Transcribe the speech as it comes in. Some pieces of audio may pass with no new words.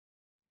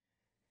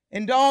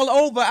And all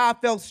over I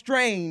felt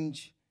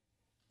strange,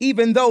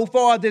 even though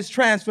for this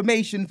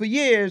transformation for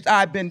years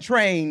I've been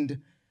trained.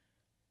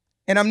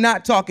 And I'm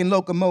not talking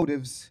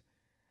locomotives,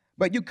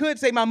 but you could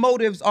say my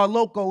motives are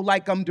loco,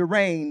 like I'm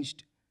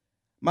deranged.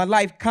 My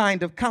life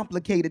kind of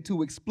complicated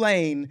to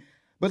explain,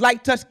 but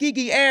like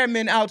Tuskegee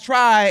Airmen, I'll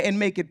try and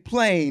make it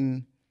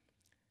plain.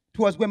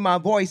 'Twas when my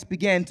voice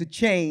began to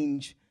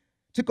change,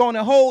 took on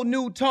a whole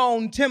new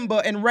tone,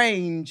 timbre, and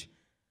range.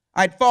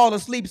 I'd fall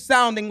asleep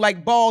sounding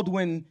like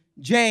Baldwin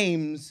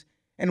James,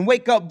 and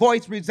wake up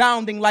voice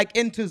resounding like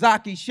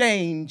Intozaki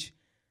Change,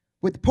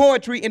 with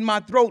poetry in my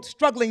throat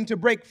struggling to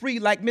break free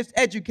like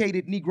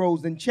miseducated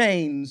Negroes in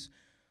chains,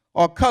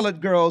 or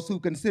colored girls who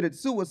considered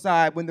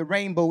suicide when the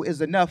rainbow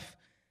is enough,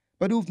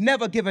 but who've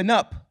never given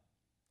up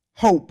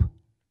hope,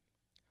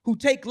 who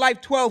take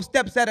life 12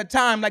 steps at a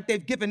time like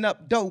they've given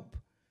up dope,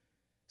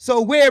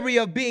 so weary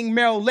of being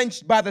Merrill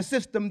Lynched by the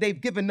system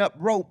they've given up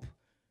rope.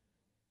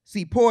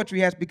 See,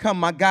 poetry has become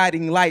my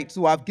guiding light,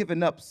 so I've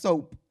given up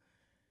soap.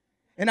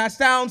 And I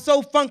sound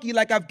so funky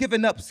like I've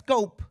given up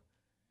scope,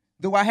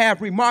 though I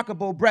have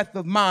remarkable breadth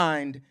of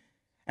mind.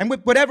 And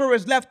with whatever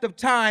is left of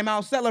time,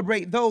 I'll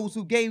celebrate those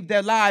who gave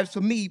their lives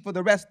for me for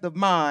the rest of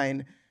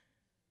mine.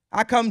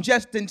 I come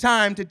just in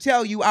time to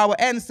tell you our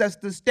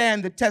ancestors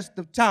stand the test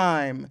of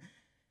time.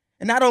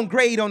 And I don't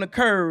grade on a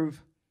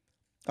curve,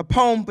 a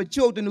poem for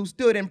children who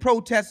stood in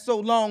protest so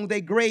long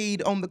they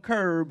grayed on the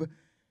curb.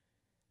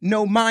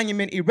 No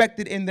monument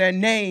erected in their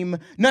name,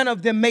 none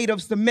of them made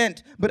of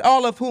cement, but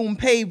all of whom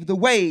paved the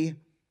way.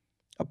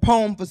 A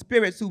poem for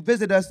spirits who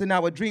visit us in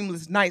our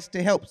dreamless nights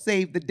to help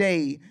save the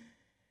day.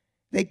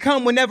 They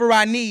come whenever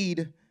I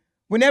need,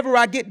 whenever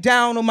I get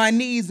down on my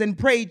knees and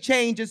pray.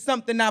 Change is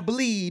something I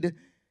bleed,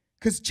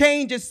 'cause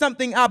change is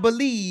something I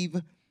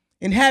believe,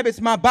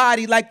 inhabits my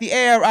body like the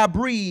air I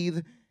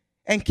breathe,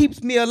 and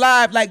keeps me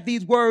alive like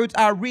these words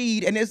I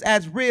read, and is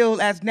as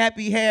real as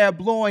nappy hair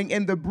blowing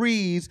in the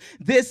breeze.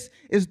 This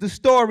is the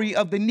story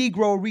of the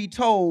Negro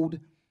retold.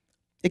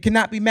 It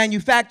cannot be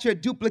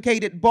manufactured,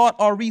 duplicated, bought,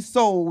 or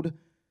resold.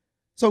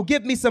 So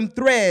give me some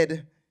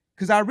thread,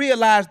 because I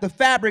realize the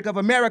fabric of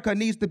America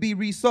needs to be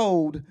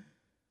resold.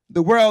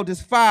 The world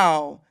is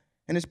foul,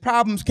 and its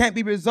problems can't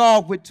be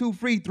resolved with 2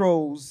 free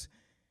throws.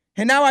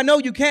 And now I know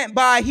you can't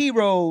buy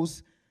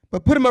heroes,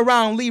 but put them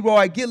around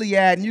Leroy Gilead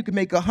and you can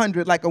make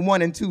 100 like a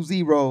 1 and 2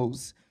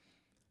 zeros.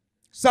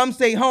 Some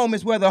say home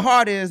is where the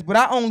heart is, but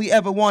I only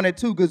ever wanted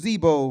 2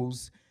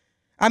 gazebos.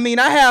 I mean,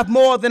 I have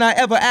more than I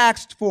ever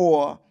asked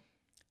for.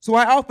 So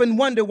I often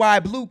wonder why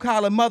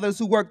blue-collar mothers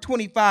who work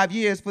 25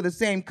 years for the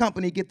same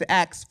company get the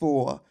axe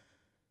for.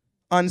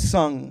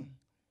 Unsung.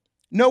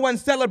 No one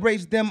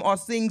celebrates them or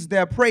sings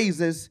their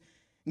praises.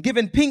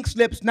 Giving pink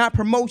slips, not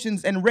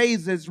promotions and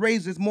raises,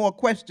 raises more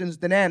questions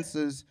than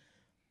answers.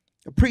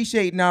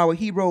 Appreciating our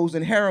heroes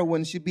and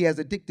heroines should be as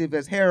addictive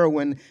as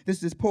heroin.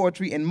 This is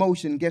poetry in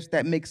motion, guess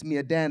that makes me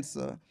a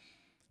dancer.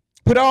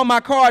 Put all my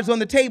cards on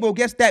the table,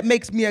 guess that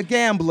makes me a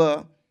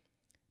gambler.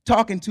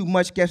 Talking too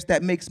much, guess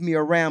that makes me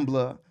a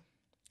rambler.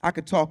 I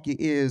could talk your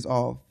ears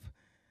off.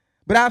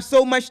 But I have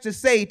so much to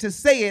say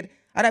it,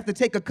 I'd have to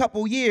take a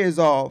couple years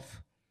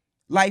off.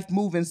 Life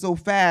moving so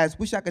fast,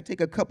 wish I could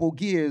take a couple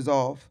gears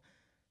off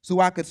so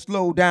I could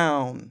slow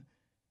down.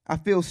 I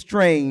feel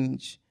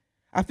strange.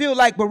 I feel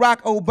like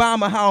Barack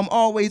Obama, how I'm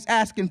always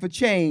asking for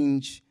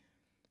change.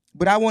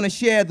 But I want to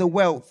share the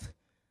wealth.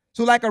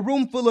 So like a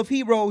room full of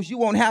heroes, you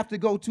won't have to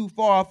go too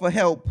far for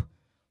help.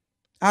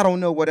 I don't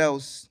know what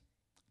else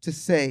to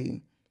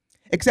say.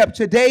 Except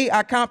today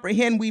I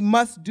comprehend we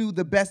must do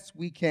the best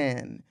we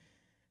can.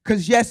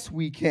 'Cause yes,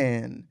 we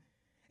can.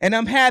 And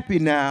I'm happy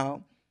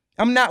now.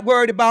 I'm not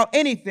worried about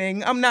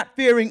anything. I'm not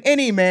fearing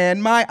any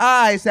man. My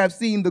eyes have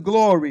seen the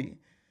glory.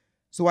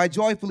 So I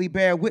joyfully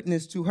bear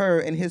witness to her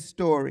and his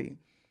story.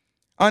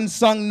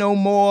 Unsung no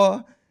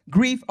more,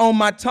 grief on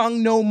my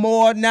tongue no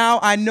more. Now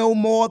I know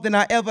more than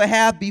I ever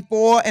have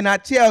before, and I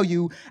tell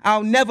you,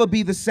 I'll never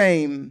be the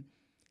same.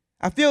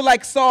 I feel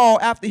like Saul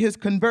after his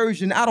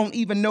conversion. I don't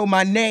even know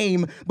my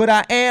name, but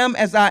I am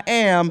as I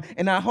am,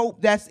 and I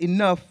hope that's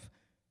enough.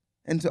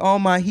 And to all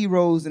my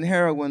heroes and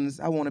heroines,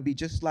 I want to be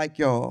just like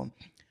y'all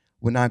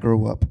when I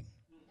grow up.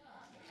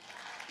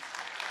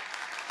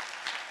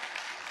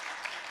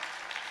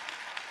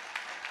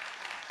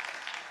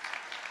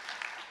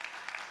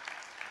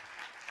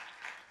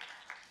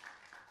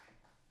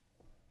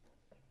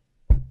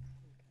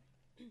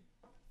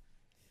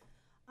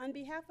 On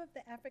behalf of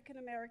the African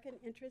American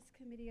Interest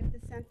Committee of the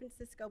San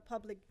Francisco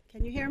Public,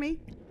 can you hear me?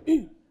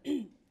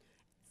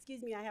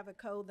 Excuse me, I have a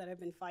cold that I've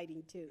been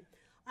fighting too.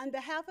 On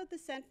behalf of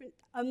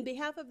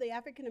the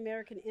African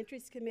American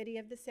Interest Committee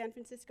of the San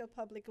Francisco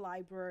Public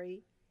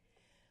Library,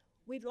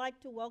 we'd like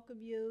to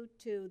welcome you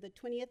to the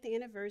 20th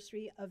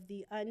anniversary of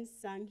the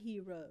Unsung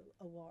Hero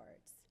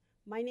Awards.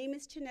 My name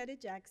is Chinetta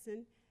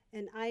Jackson,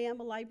 and I am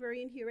a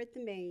librarian here at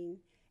the Main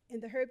in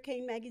the Herb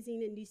Cain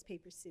Magazine and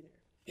Newspaper Center.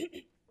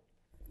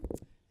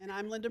 And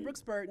I'm Linda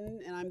Brooks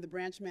Burton, and I'm the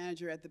branch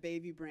manager at the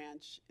Bayview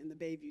branch in the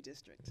Bayview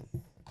district. I,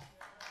 'cause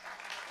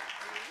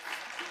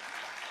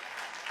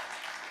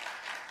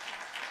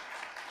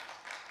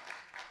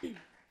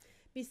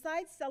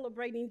Besides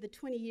celebrating the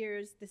 20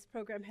 years this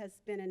program has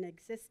been in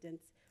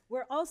existence,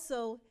 we're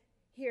also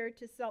here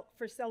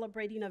for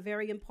celebrating a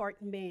very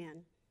important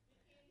man.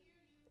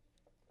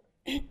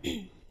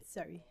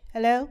 Sorry.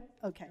 Hello?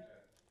 Okay.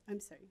 I'm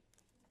sorry.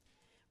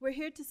 We're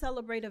here to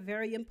celebrate a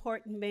very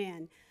important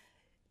man,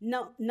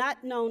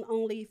 not known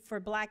only for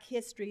Black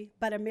history,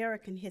 but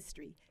American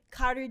history,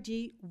 Carter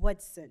G.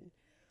 Woodson,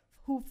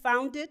 who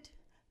founded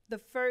the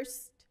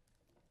first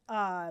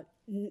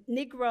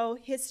Negro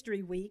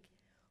History Week,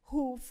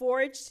 who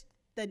forged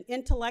the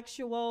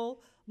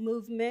intellectual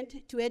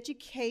movement to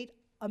educate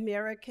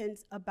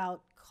Americans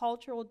about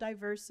cultural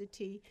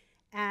diversity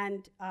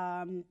and,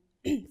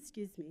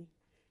 excuse me,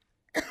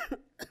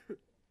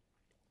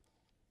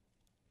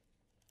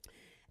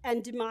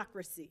 and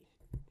democracy.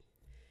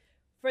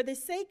 For the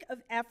sake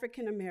of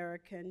African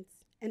Americans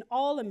and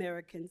all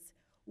Americans,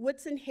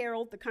 Woodson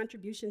heralded the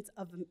contributions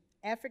of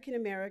African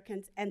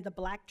Americans and the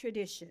Black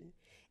tradition.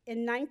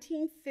 In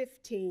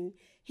 1915,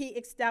 he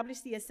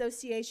established the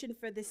Association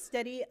for the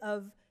Study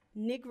of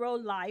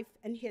Negro Life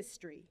and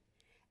History.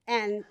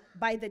 And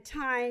by the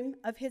time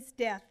of his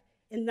death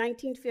in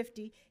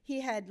 1950, he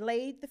had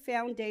laid the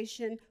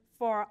foundation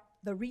for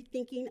the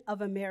rethinking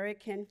of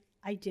American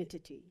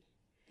identity.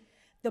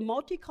 The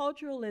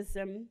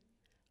multiculturalism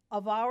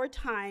of our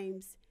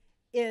times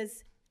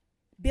is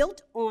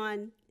built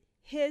on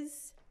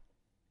his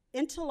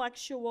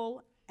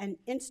intellectual and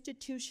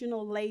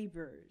institutional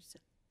labors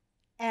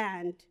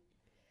and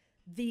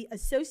the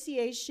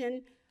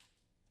association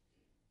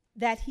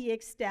that he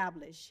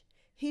established.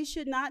 He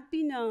should not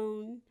be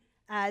known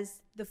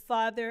as the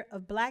father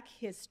of Black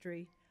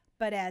history,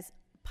 but as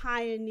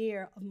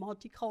pioneer of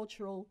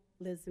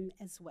multiculturalism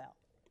as well.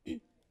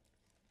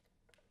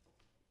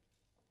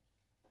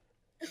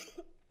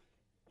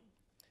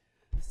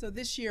 So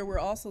this year, we're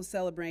also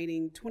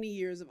celebrating 20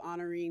 years of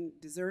honoring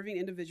deserving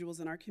individuals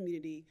in our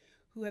community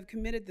who have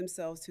committed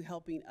themselves to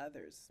helping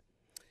others.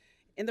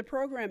 In the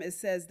program, it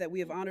says that we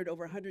have honored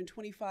over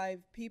 125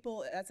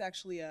 people. That's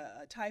actually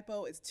a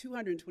typo. It's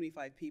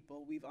 225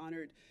 people. We've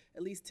honored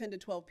at least 10 to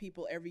 12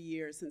 people every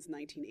year since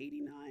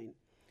 1989.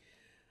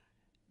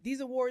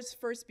 These awards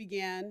first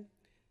began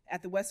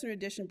at the Western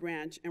Addition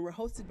branch and were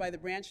hosted by the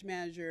branch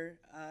manager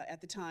at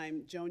the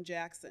time, Joan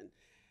Jackson.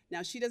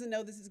 Now, she doesn't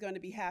know this is going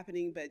to be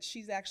happening, but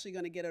she's actually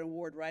going to get an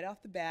award right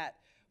off the bat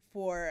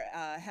for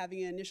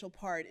having an initial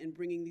part in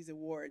bringing these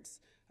awards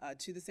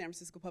to the San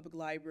Francisco Public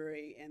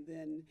Library, and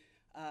then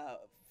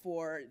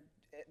for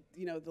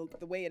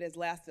the way it has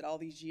lasted all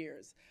these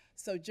years.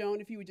 So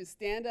Joan, if you would just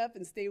stand up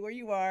and stay where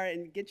you are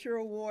and get your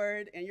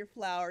award and your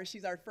flowers.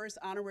 She's our first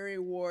honorary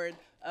award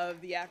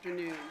of the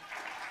afternoon.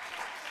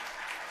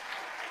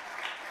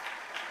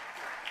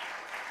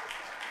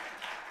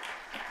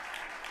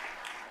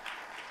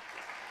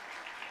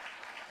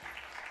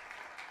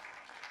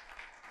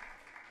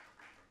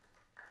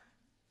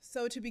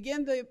 So to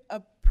begin the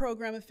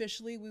program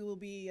officially, we will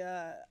be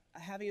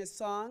having a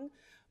song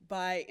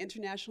by an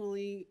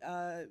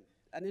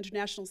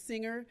international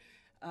singer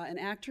and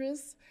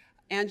actress,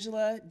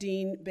 Angela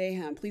Dean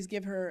Baham. Please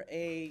give her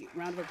a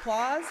round of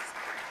applause.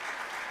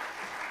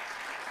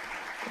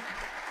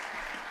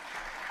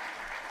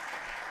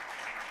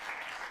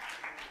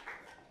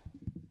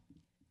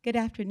 Good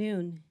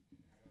afternoon.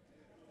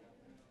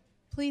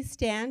 Please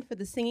stand for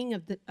the singing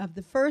of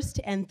the first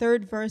and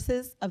third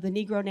verses of the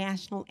Negro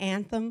National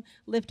Anthem.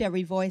 Lift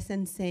every voice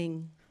and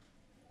sing.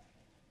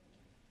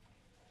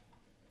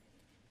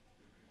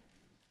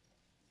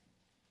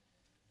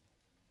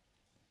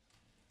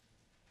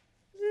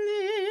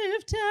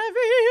 Lift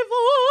every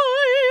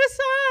voice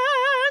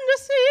and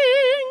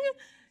sing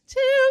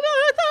till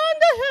the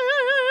thunder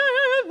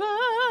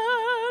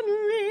heaven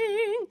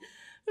ring,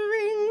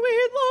 ring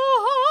with the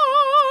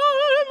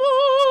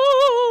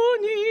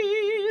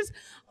harmonies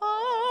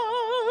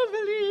of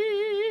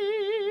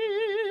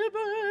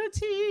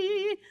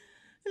liberty.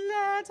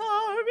 Let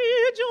our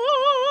rejoicing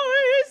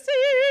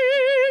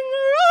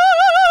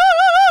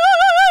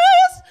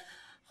rise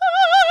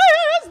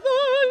as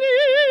the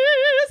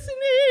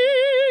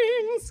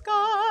listening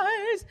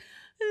skies.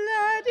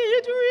 Let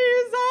it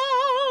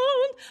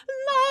resound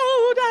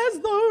loud as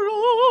the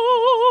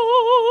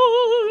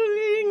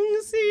rolling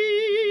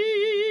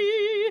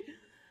sea.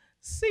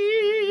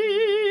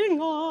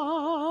 Sing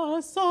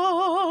a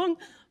song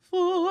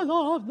full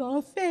of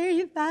the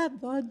faith that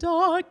the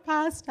dark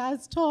past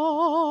has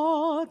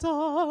taught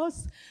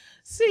us.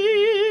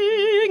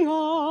 Sing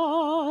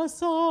a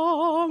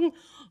song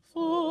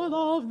full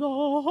of the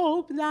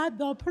hope that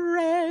the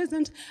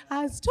present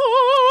has taught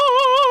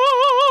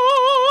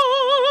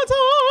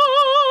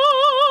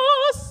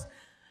us.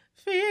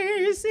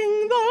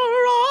 Facing the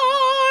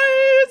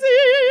rising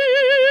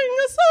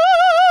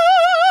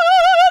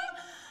sun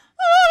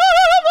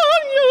of a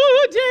new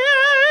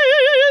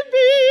day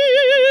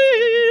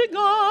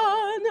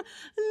begun,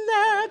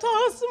 let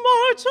us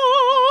march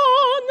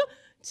on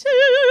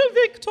till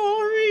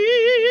victory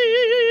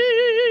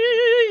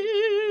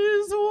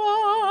is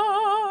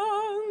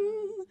won.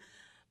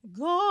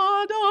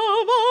 God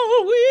of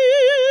a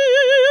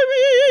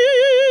weary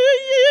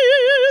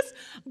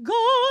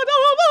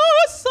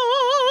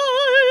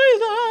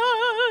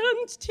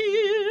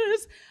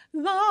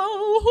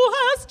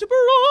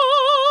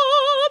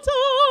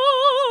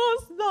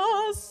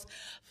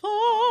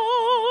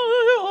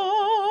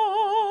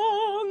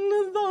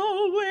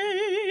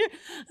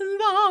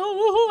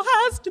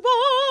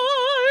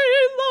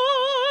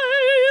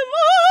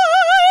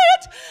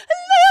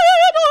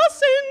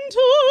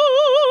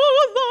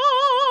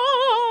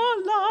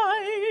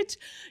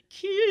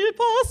Keep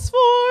us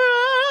forever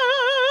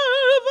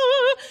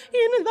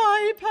in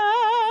thy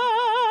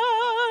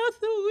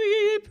path,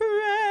 we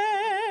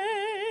pray,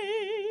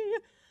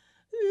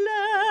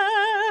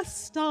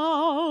 lest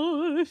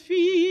our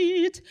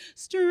feet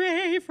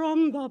stray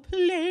from the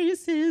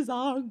places,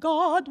 our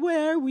God,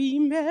 where we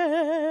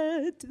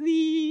met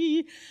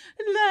thee,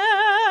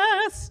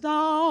 lest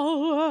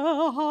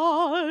our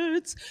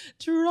hearts,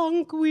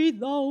 drunk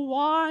with the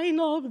wine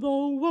of the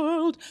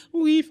world,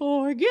 we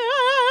forget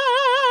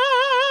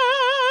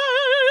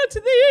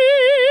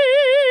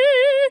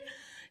thee,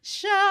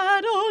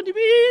 shadowed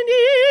beneath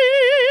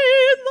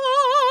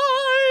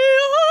thy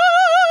own,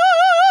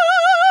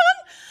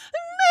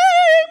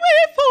 may we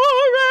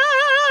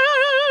forever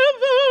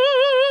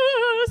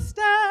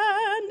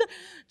stand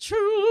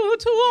true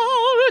to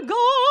our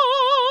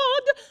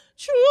God,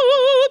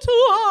 true to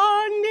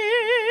our native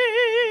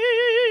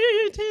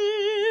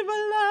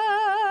land.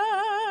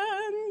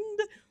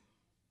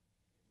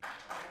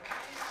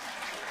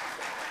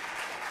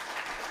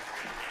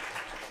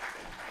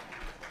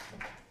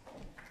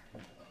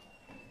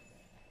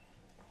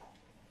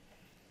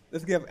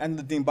 Let's give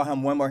Anna Dean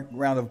Baham one more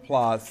round of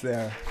applause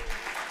there.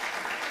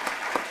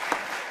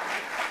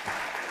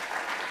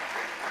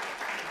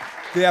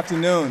 Good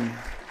afternoon.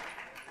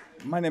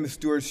 My name is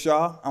Stuart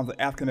Shaw. I'm the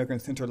African American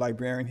Center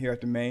Librarian here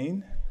at the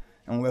Maine.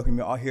 And I welcome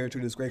you all here to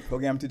this great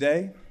program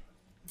today.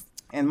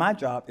 And my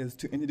job is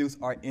to introduce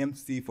our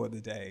MC for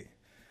the day,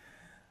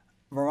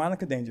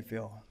 Veronica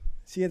Dangerfield.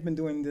 She has been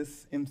doing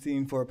this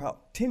MCing for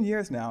about 10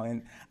 years now,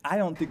 and I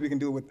don't think we can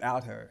do it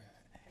without her.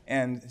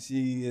 And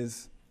she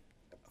is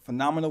a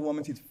phenomenal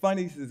woman. She's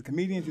funny, she's a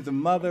comedian, she's a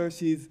mother,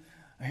 she's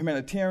a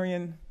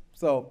humanitarian.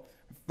 So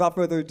without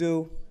further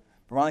ado,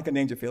 Veronica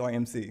Dangerfield, our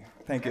MC.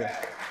 Thank you.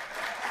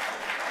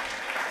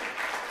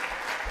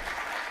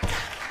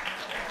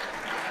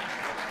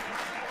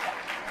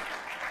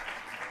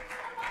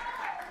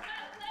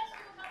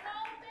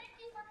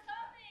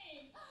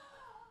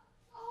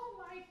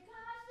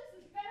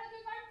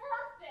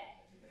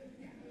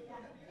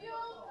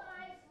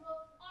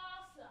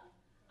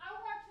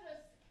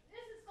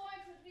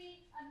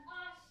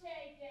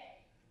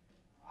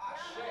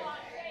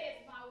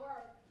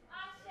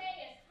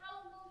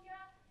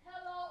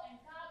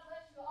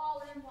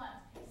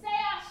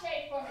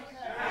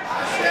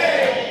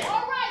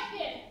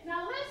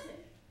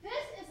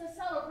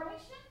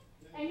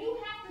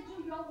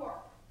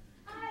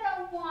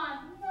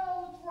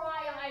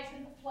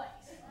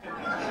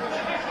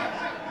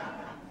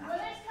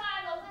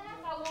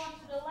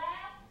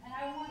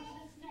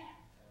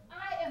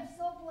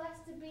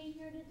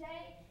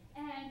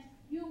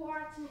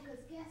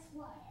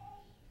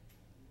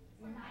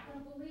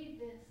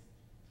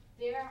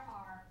 There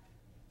are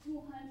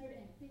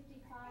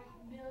 255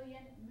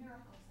 million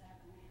miracles that have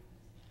happened.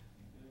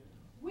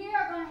 We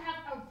are going to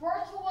have a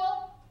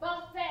virtual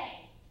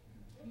buffet.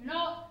 You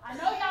know, I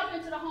know y'all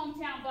been to the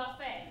hometown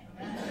buffet.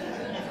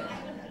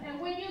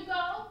 And when you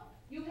go,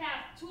 you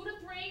have 2 to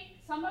 3.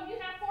 Some of you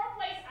have 4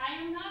 plates. I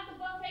am not the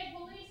buffet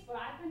police, but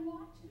I've been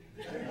watching.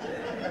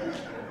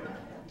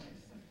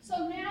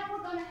 So now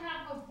we're going to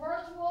have a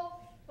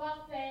virtual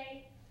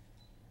buffet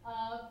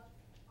of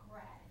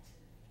gratitude.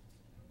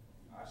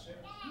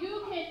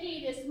 You can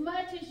eat as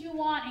much as you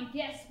want, and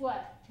guess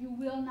what? You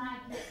will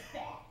not get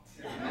fat.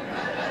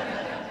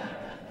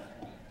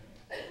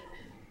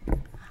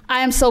 I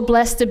am so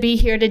blessed to be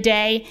here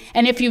today,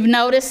 and if you've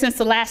noticed, since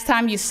the last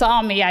time you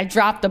saw me, I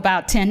dropped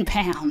about 10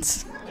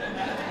 pounds.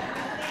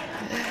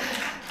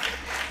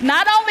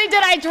 Not only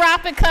did I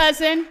drop it,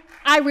 cousin,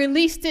 I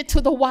released it to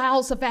the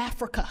wilds of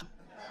Africa.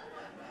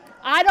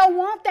 I don't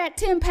want that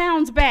 10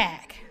 pounds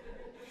back.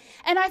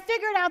 And I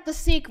figured out the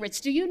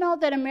secrets. Do you know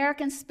that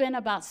Americans spend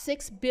about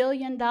 $6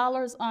 billion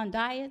on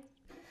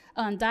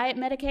diet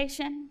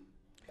medication?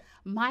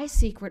 My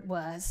secret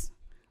was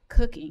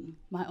cooking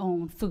my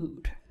own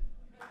food.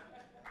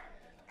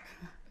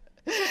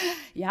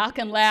 Y'all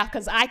can laugh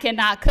because I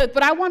cannot cook,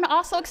 but I want to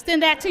also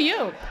extend that to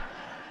you.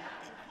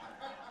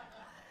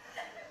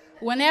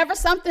 Whenever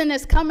something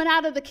is coming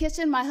out of the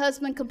kitchen, my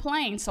husband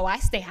complains, so I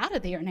stay out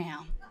of there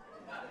now.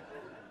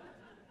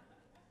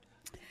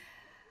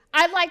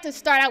 I'd like to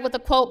start out with a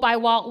quote by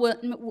Walt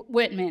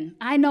Whitman.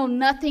 I know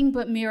nothing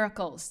but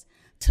miracles.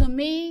 To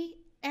me,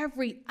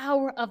 every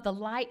hour of the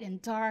light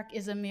and dark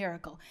is a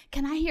miracle.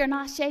 Can I hear an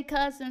ashe,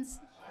 cousins?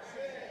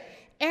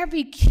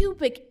 Every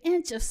cubic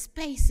inch of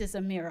space is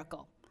a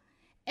miracle.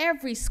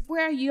 Every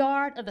square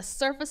yard of the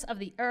surface of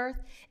the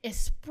earth is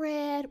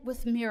spread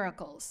with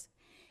miracles.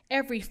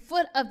 Every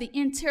foot of the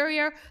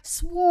interior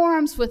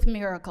swarms with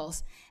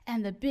miracles.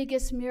 And the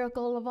biggest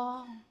miracle of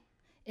all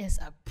is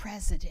a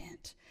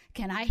president.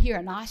 Can I hear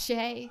an ashe?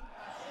 Ashe.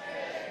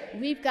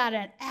 We've got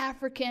an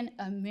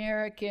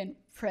African-American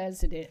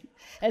president.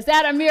 Is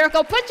that a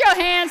miracle? Put your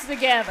hands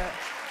together.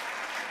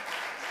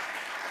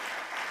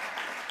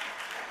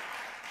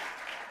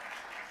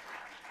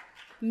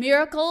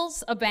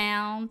 Miracles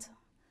abound,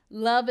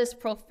 love is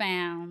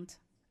profound,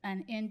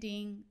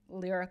 unending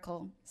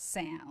lyrical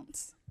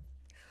sounds.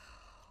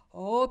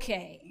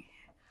 Okay,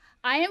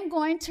 I am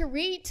going to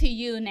read to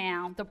you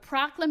now the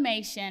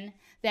proclamation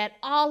that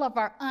all of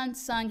our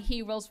unsung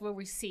heroes will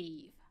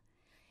receive.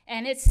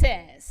 And it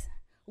says,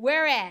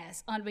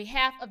 whereas on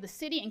behalf of the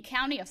City and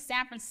County of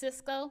San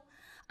Francisco,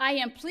 I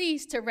am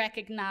pleased to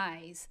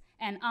recognize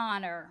and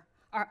honor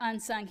our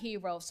unsung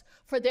heroes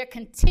for their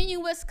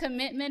continuous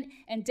commitment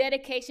and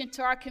dedication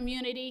to our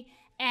community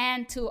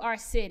and to our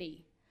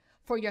city.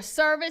 For your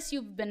service,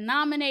 you've been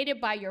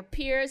nominated by your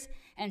peers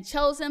and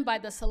chosen by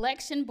the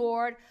selection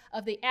board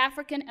of the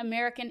African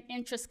American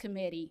Interest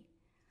Committee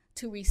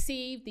to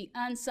receive the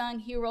Unsung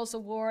Heroes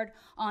Award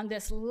on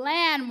this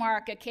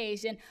landmark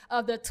occasion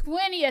of the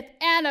 20th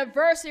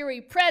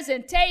anniversary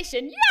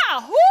presentation.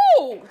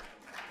 Yahoo!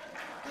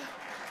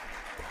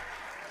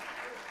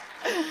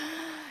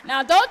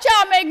 Now, don't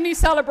y'all make me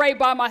celebrate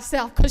by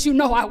myself, because you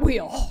know I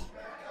will.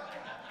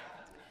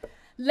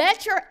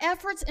 Let your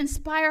efforts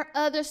inspire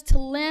others to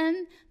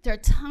lend their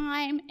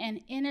time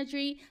and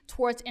energy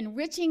towards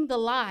enriching the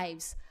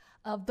lives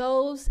of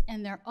those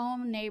in their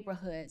own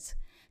neighborhoods.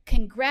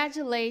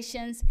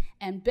 Congratulations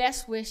and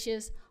best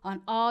wishes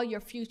on all your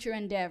future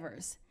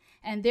endeavors.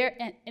 And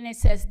it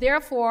says,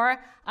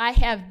 therefore, I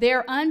have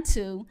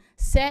thereunto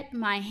set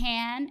my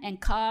hand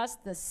and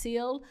caused the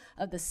seal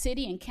of the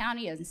City and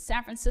County of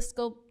San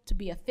Francisco to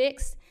be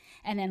affixed,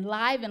 and in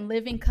live and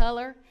living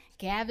color,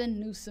 Gavin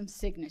Newsom's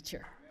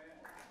signature.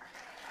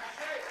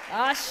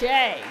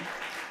 Ashe.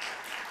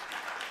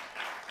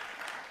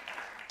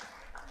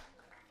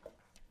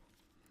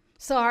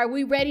 So are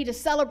we ready to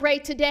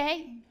celebrate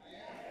today?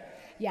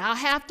 Y'all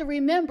have to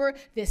remember,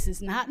 this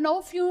is not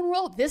no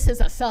funeral, this is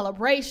a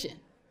celebration.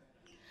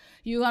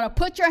 You're gonna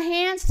put your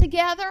hands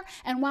together,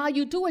 and while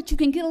you do it, you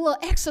can get a little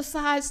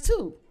exercise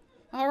too,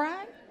 all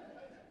right?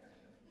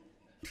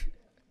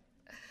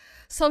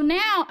 So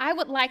now I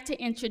would like to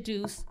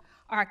introduce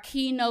our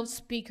keynote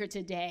speaker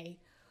today.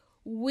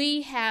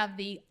 We have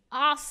the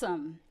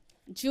awesome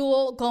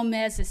Jewel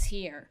Gomez is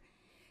here.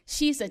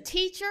 She's a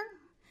teacher,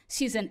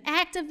 she's an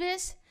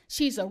activist,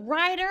 she's a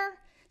writer,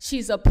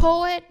 she's a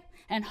poet,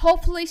 and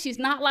hopefully she's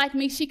not like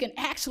me, she can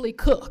actually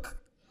cook.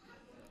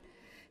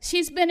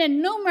 She's been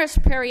in numerous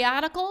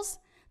periodicals,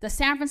 the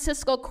San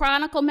Francisco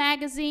Chronicle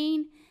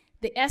magazine,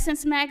 the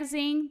Essence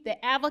magazine,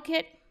 the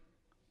Advocate,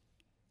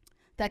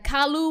 the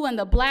Kalu and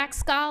the Black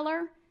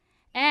Scholar,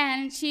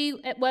 and she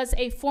was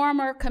a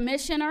former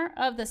commissioner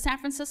of the San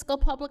Francisco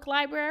Public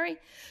Library.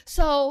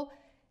 So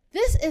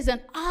this is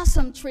an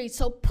awesome treat.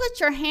 So put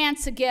your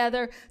hands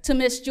together to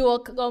Miss Jewel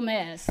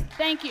Gomez.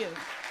 Thank you.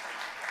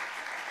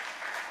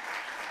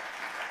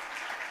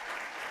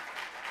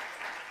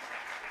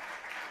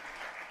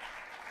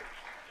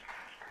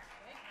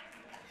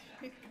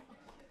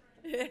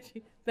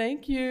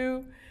 Thank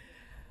you.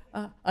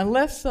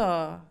 Unless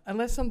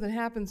something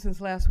happened since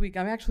last week,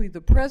 I'm actually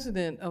the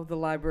president of the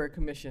Library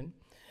Commission.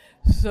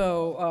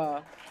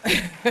 So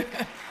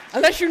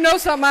unless you know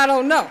something I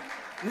don't know.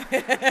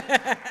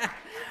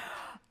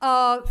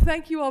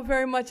 Thank you all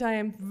very much. I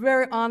am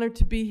very honored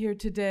to be here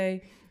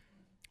today.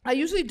 I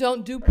usually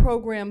don't do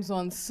programs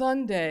on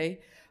Sunday,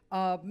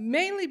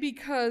 mainly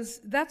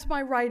because that's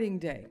my writing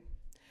day.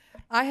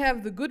 I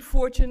have the good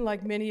fortune,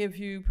 like many of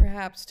you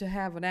perhaps, to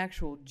have an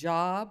actual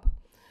job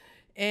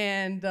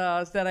and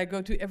that I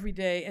go to every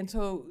day. And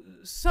so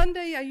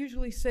Sunday I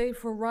usually save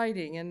for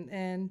writing.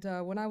 And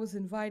when I was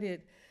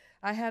invited,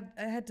 I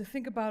had to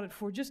think about it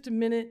for just a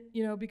minute,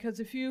 you know, because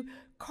if you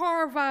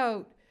carve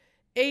out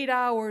 8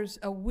 hours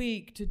a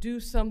week to do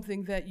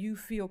something that you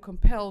feel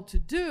compelled to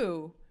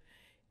do,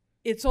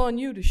 it's on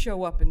you to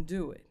show up and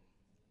do it.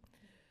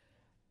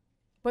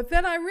 But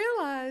then I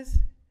realized,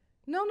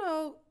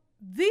 no,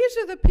 these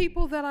are the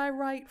people that I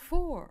write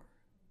for.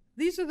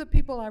 These are the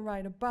people I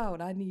write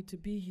about. I need to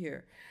be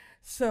here.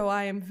 So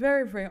I am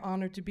very, very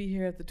honored to be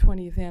here at the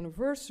 20th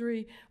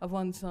anniversary of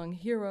Unsung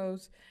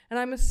Heroes. And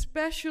I'm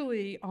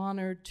especially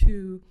honored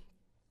to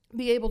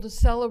be able to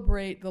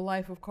celebrate the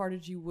life of Carter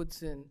G.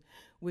 Woodson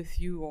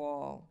with you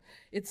all.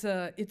 It's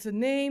a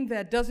name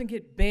that doesn't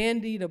get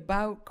bandied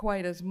about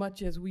quite as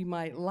much as we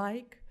might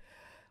like,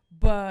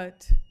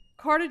 but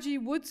Carter G.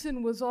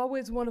 Woodson was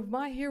always one of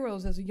my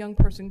heroes as a young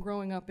person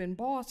growing up in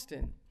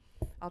Boston.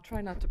 I'll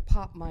try not to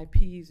pop my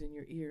peas in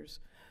your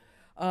ears.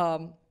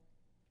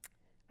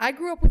 I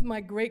grew up with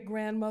my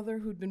great-grandmother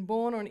who'd been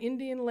born on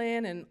Indian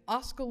land in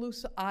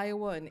Oskaloosa,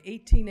 Iowa in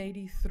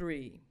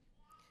 1883.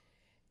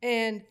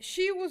 And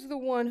she was the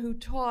one who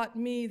taught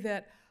me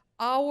that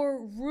our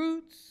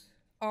roots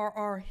are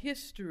our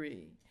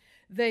history.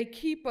 They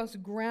keep us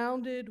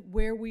grounded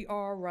where we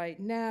are right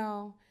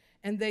now,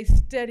 and they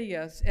steady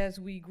us as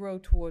we grow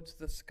towards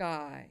the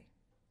sky.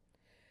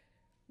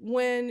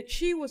 When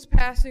she was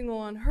passing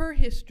on her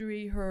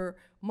history, her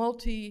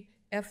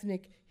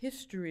multi-ethnic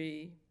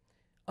history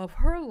of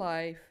her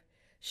life,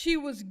 she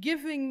was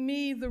giving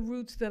me the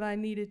roots that I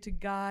needed to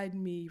guide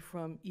me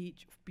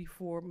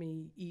before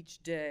me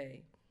each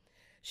day.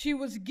 She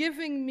was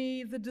giving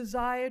me the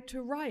desire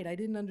to write. I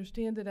didn't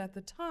understand it at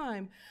the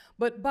time,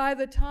 but by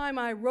the time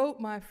I wrote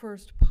my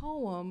first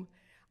poem,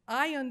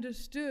 I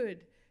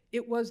understood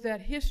It was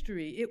that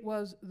history, it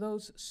was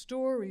those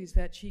stories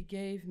that she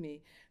gave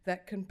me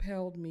that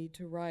compelled me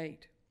to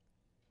write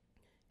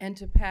and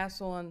to pass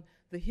on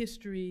the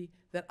history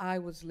that I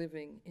was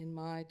living in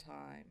my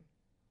time.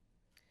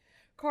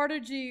 Carter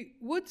G.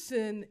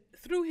 Woodson,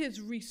 through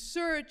his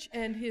research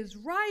and his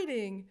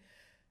writing,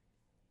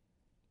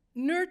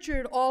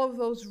 nurtured all of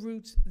those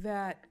roots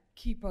that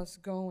keep us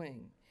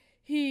going.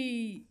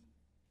 He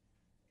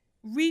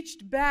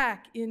reached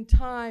back in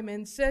time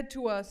and said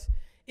to us,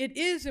 it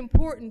is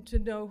important to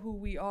know who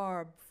we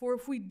are, for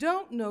if we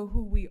don't know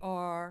who we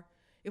are,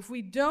 if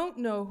we don't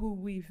know who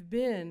we've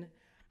been,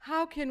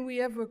 how can we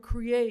ever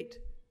create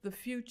the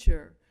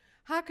future?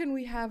 How can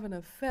we have an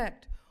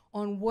effect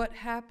on what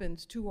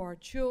happens to our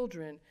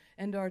children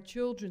and our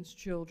children's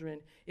children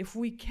if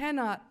we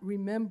cannot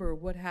remember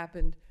what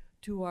happened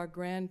to our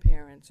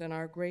grandparents and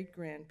our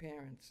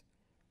great-grandparents?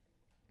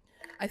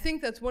 I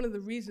think that's one of the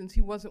reasons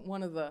he wasn't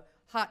one of the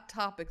hot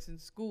topics in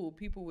school.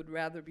 People would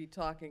rather be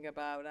talking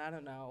about, I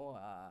don't know,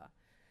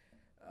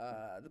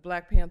 the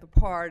Black Panther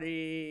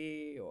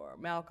Party or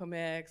Malcolm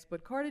X,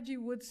 but Carter G.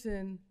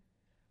 Woodson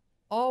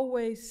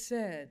always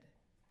said,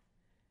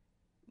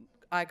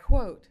 I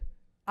quote,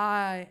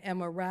 "I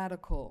am a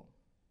radical."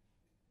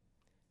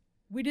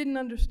 We didn't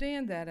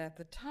understand that at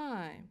the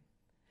time,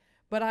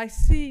 but I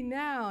see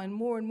now and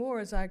more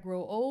as I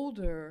grow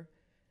older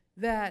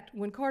that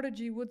when Carter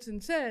G. Woodson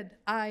said,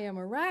 "I am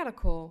a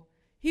radical,"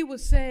 he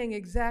was saying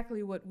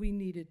exactly what we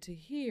needed to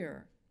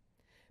hear.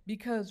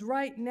 Because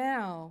right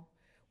now,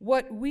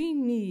 what we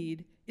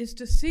need is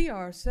to see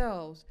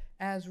ourselves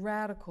as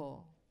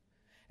radical.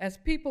 As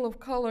people of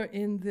color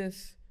in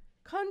this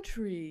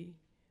country,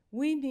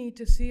 we need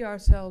to see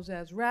ourselves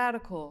as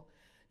radical,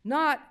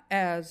 not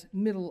as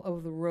middle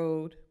of the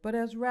road, but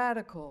as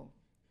radical.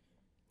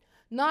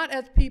 Not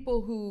as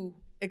people who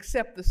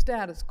accept the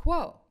status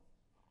quo,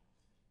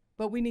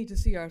 but we need to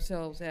see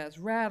ourselves as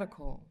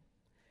radical.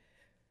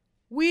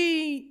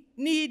 We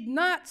need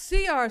not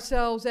see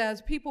ourselves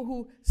as people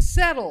who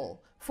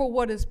settle for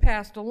what is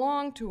passed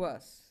along to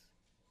us.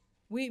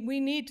 We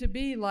need to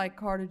be like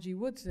Carter G.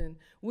 Woodson.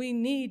 We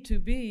need to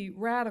be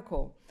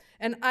radical.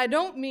 And I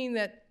don't mean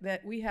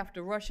that we have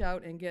to rush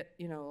out and get,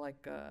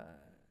 like a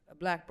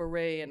black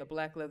beret and a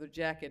black leather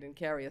jacket and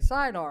carry a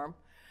sidearm.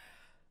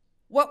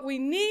 What we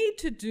need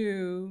to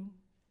do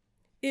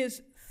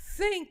is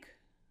think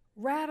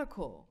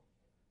radical.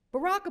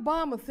 Barack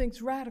Obama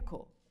thinks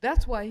radical.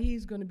 That's why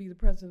he's going to be the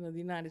president of the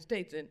United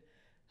States in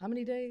how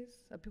many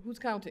days? Who's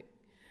counting?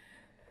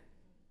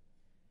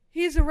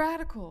 He's a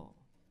radical.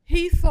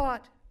 He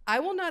thought, I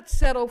will not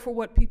settle for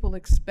what people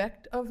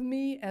expect of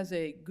me as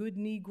a good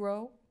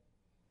Negro.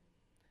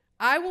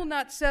 I will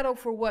not settle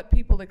for what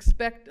people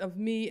expect of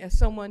me as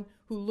someone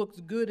who looks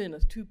good in a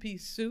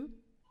two-piece suit.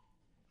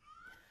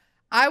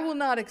 I will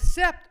not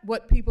accept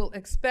what people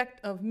expect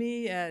of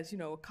me as,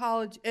 a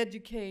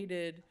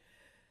college-educated,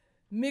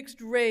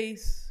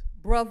 mixed-race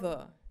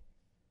brother.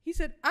 He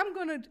said, I'm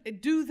going to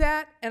do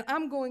that, and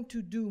I'm going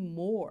to do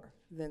more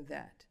than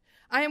that.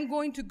 I am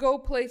going to go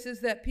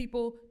places that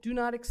people do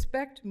not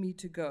expect me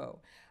to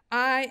go.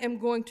 I am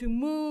going to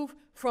move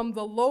from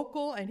the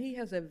local, and he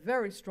has a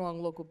very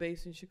strong local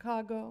base in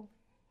Chicago.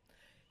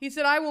 He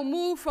said, I will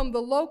move from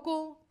the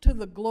local to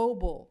the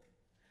global.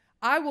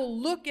 I will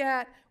look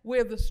at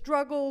where the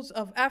struggles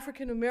of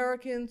African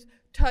Americans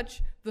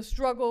touch the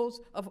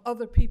struggles of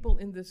other people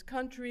in this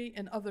country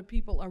and other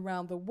people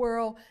around the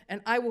world,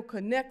 and I will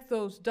connect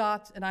those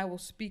dots and I will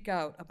speak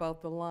out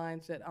about the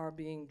lines that are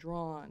being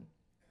drawn.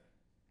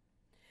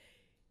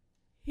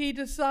 He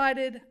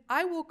decided,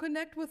 I will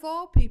connect with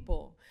all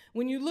people.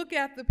 When you look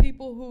at the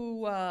people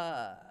who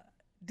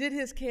did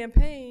his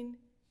campaign,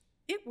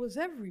 it was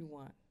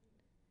everyone.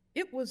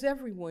 It was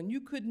everyone.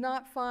 You could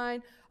not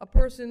find a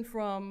person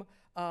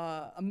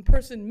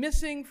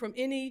missing from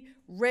any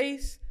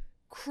race,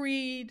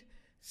 creed,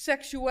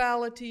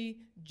 sexuality,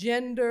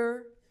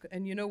 gender,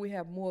 and we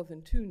have more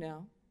than two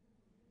now.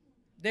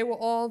 They were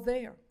all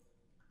there.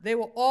 They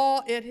were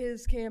all at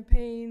his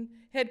campaign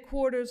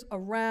headquarters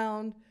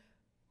around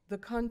the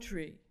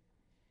country.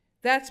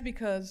 That's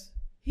because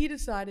he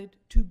decided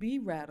to be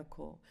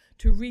radical,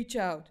 to reach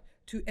out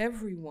to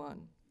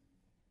everyone,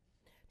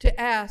 to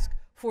ask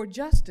for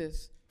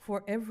justice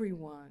for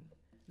everyone.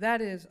 That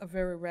is a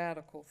very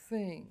radical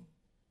thing.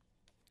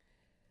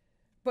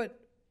 But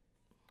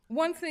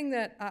one thing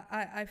that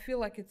I feel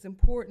like it's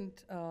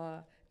important,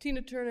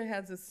 Tina Turner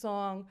has a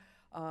song,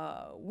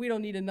 We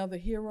Don't Need Another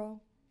Hero.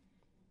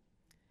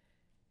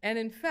 And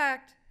in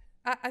fact,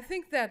 I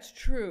think that's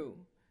true.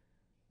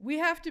 We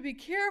have to be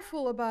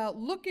careful about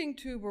looking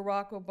to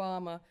Barack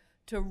Obama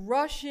to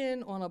rush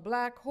in on a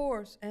black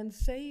horse and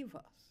save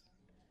us.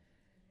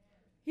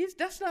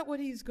 That's not what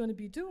he's going to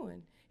be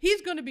doing.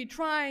 He's going to be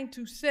trying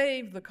to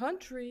save the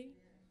country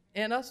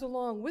and us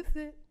along with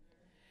it.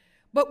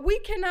 But we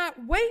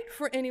cannot wait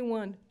for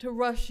anyone to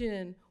rush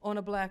in on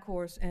a black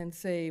horse and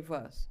save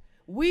us.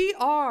 We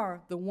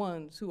are the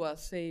ones who are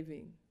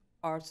saving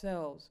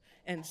ourselves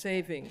and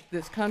saving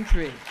this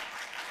country.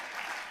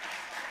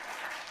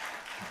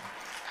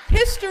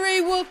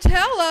 history will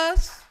tell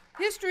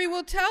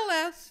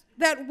us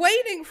that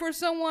waiting for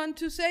someone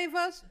to save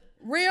us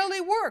rarely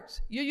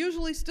works. You're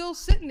usually still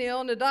sitting there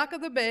on the dock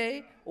of the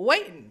bay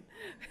waiting.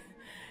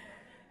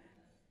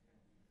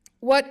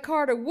 What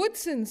Carter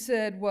Woodson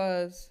said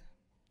was,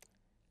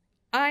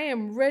 I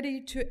am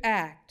ready to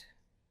act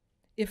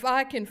if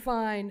I can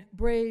find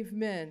brave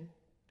men,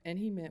 and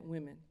he meant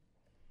women,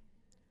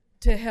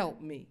 to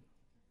help me.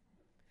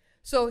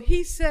 So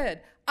he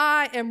said,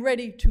 I am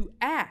ready to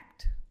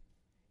act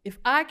if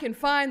I can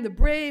find the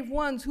brave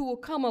ones who will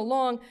come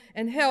along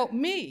and help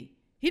me.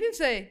 He didn't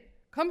say,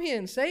 come here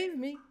and save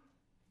me.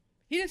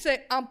 He didn't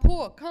say, I'm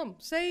poor, come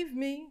save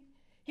me.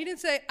 He didn't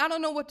say, I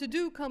don't know what to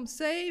do, come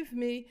save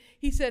me.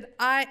 He said,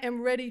 I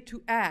am ready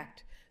to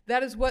act.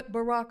 That is what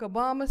Barack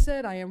Obama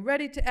said, I am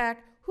ready to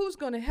act. Who's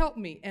going to help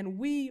me? And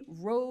we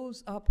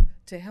rose up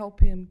to help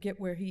him get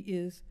where he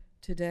is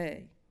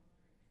today.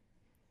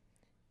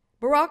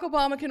 Barack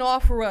Obama can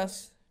offer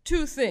us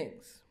two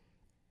things.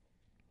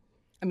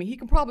 I mean, he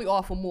can probably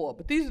offer more,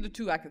 but these are the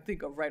two I can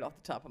think of right off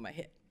the top of my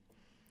head.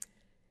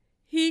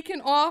 He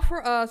can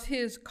offer us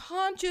his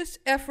conscious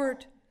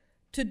effort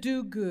to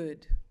do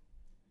good.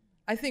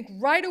 I think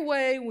right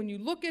away when you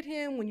look at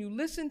him, when you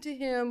listen to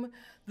him,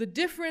 the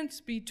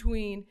difference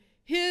between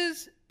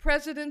his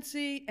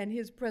presidency and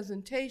his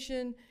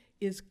presentation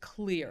is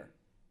clear.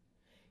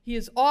 He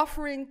is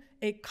offering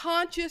a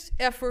conscious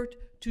effort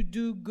to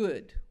do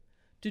good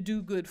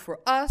for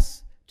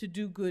us, to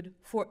do good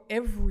for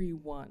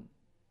everyone.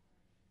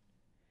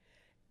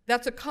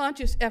 That's a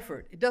conscious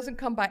effort. It doesn't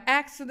come by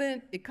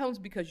accident. It comes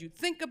because you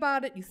think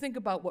about it, you think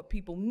about what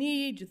people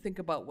need, you think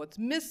about what's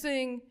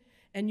missing,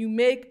 and you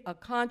make a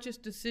conscious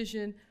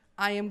decision,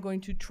 I am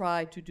going to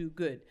try to do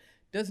good.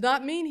 Does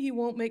not mean he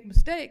won't make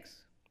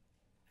mistakes,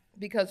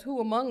 because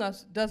who among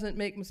us doesn't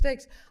make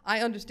mistakes? I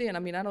understand, I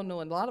mean, I don't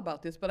know a lot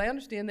about this, but I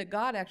understand that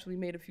God actually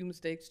made a few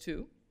mistakes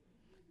too.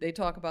 They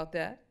talk about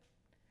that.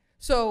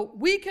 So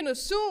we can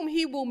assume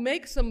he will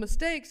make some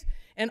mistakes,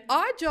 and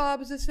our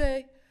job is to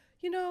say,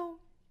 you know,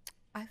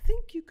 I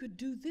think you could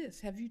do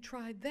this. Have you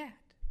tried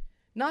that?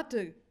 Not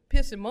to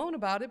piss and moan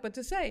about it, but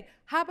to say,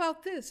 how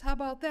about this? How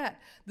about that?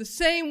 The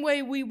same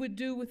way we would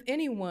do with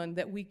anyone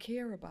that we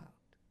care about.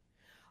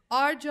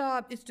 Our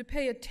job is to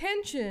pay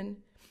attention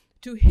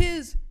to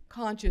his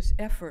conscious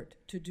effort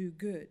to do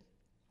good.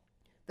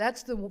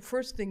 That's the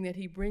first thing that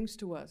he brings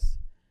to us.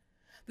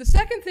 The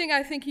second thing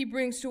I think he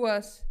brings to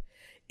us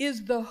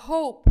is the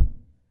hope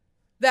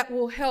that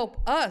will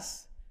help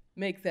us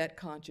make that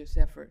conscious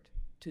effort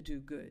to do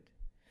good.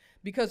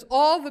 Because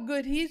all the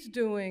good he's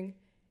doing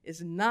is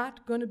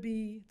not going to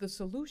be the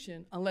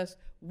solution unless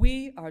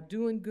we are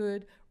doing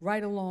good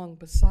right along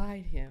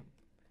beside him.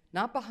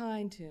 Not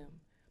behind him,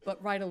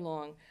 but right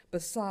along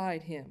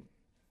beside him.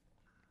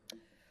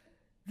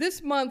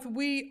 This month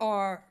we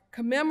are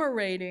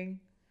commemorating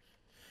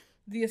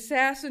the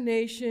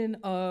assassination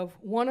of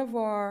one of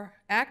our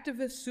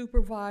activist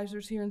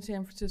supervisors here in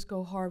San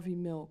Francisco, Harvey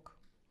Milk.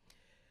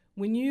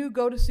 When you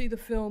go to see the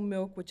film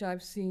Milk, which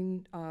I've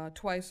seen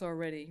twice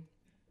already,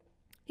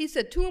 he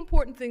said two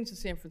important things to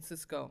San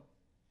Francisco.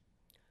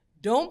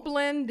 Don't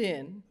blend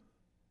in,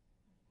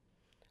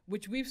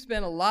 which we've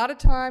spent a lot of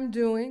time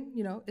doing.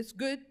 You know, it's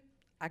good.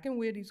 I can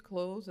wear these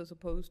clothes as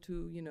opposed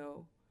to, you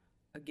know,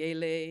 a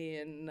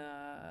gele and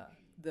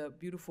the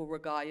beautiful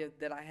regalia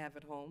that I have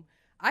at home.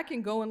 I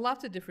can go in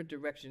lots of different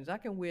directions. I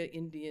can wear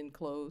Indian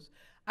clothes.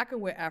 I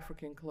can wear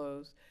African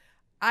clothes.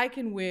 I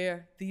can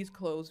wear these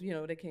clothes, you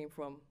know, they came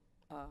from,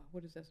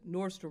 what is this,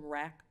 Nordstrom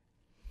Rack.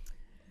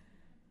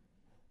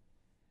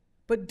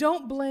 But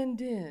don't blend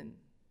in.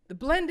 The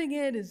blending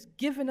in is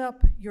giving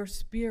up your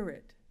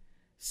spirit,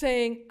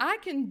 saying, I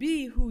can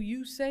be who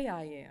you say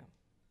I am.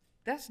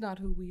 That's not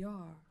who we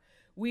are.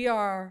 We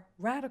are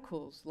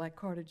radicals like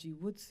Carter G.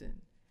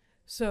 Woodson.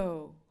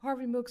 So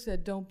Harvey Milk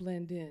said, don't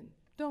blend in.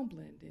 Don't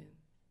blend in.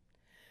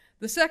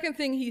 The second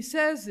thing he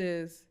says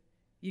is,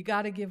 you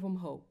got to give them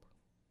hope.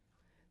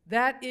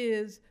 That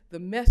is the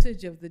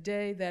message of the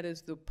day. That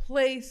is the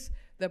place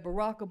that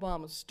Barack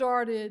Obama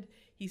started.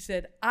 He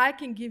said, I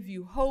can give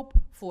you hope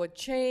for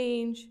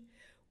change.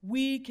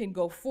 We can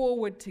go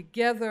forward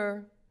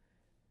together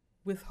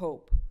with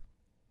hope.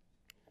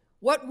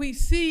 What we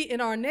see in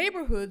our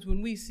neighborhoods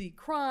when we see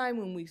crime,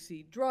 when we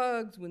see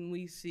drugs, when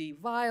we see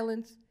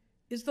violence,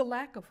 is the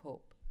lack of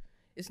hope.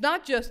 It's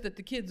not just that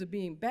the kids are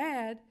being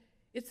bad,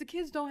 it's the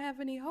kids don't have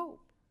any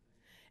hope.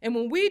 And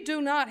when we do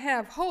not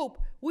have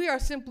hope, we are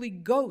simply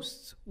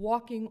ghosts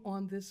walking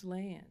on this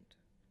land.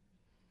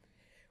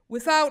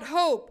 Without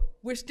hope,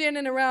 we're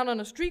standing around on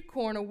a street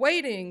corner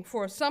waiting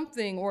for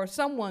something or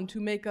someone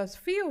to make us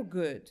feel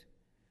good.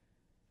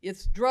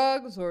 It's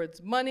drugs, or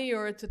it's money,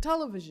 or it's a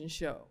television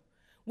show.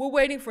 We're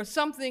waiting for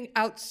something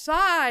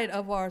outside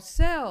of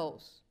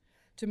ourselves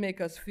to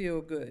make us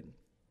feel good.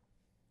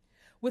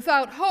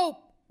 Without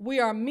hope, we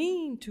are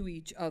mean to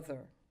each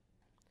other.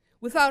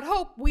 Without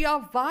hope, we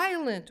are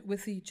violent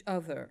with each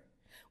other,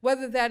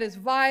 whether that is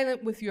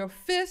violent with your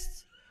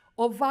fists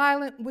or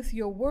violent with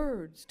your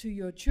words to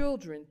your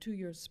children, to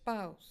your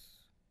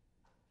spouse.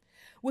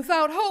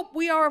 Without hope,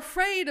 we are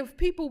afraid of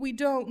people we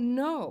don't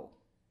know.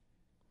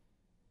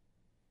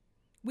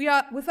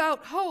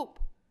 Without hope,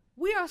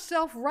 we are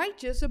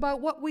self-righteous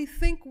about what we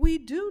think we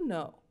do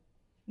know.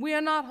 We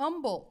are not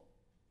humble.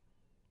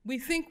 We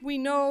think we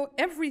know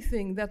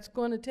everything that's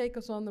going to take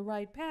us on the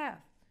right path.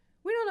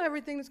 We don't know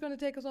everything that's going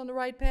to take us on the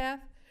right path.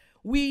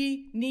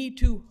 We need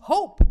to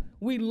hope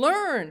we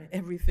learn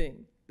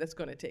everything that's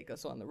going to take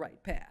us on the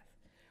right path.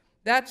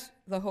 That's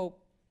the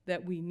hope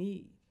that we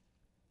need.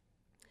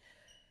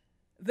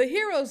 The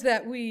heroes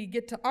that we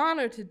get to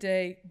honor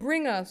today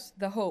bring us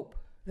the hope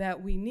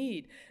that we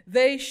need.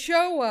 They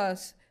show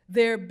us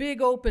their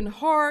big open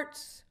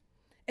hearts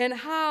and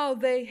how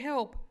they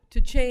help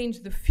to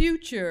change the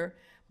future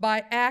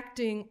by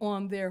acting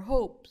on their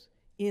hopes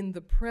in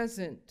the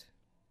present.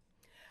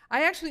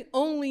 I actually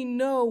only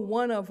know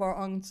one of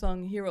our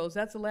unsung heroes.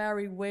 That's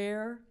Larry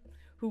Ware,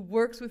 who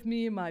works with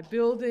me in my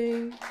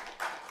building.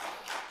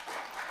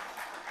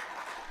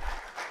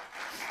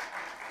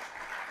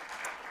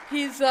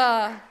 He's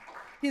an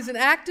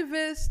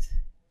activist,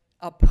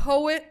 a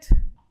poet.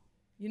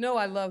 You know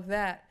I love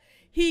that.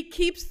 He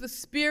keeps the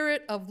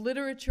spirit of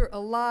literature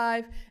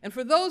alive. And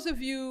for those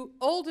of you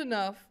old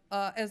enough,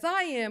 as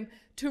I am,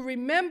 to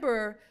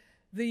remember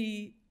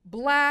the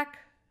Black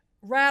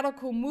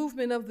radical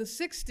movement of the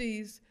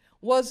 60s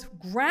was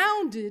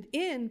grounded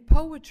in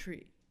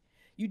poetry.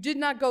 You did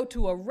not go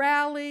to a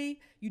rally,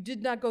 you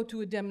did not go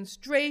to a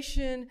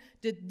demonstration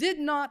that did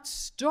not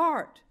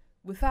start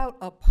without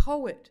a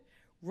poet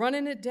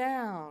running it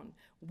down,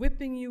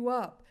 whipping you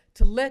up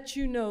to let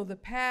you know the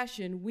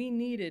passion we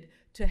needed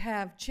to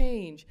have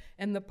change,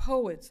 and the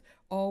poets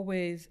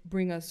always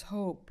bring us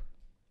hope.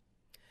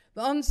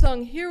 The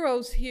unsung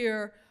heroes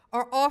here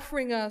are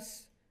offering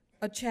us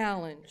a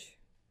challenge.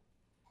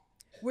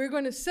 We're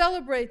going to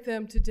celebrate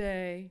them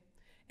today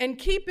and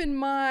keep in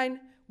mind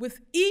with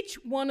each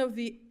one of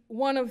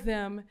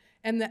them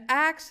and the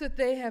acts that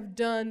they have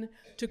done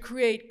to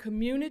create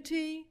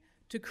community,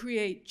 to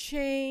create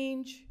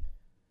change,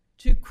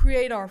 to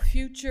create our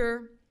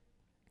future,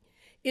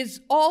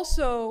 is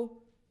also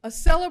a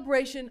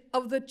celebration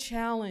of the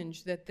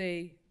challenge that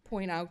they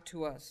point out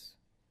to us.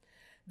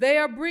 They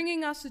are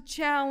bringing us a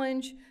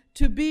challenge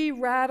to be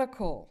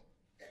radical,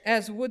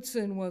 as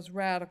Woodson was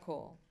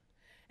radical,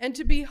 and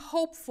to be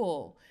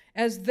hopeful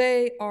as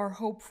they are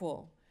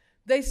hopeful.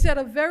 They set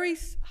a very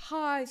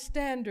high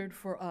standard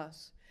for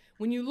us.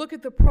 When you look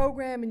at the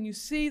program and you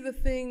see the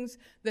things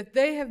that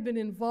they have been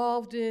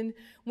involved in,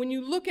 when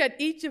you look at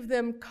each of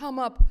them come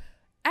up,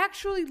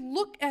 actually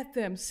look at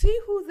them, see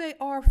who they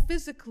are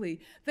physically.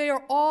 They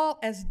are all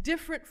as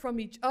different from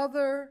each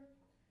other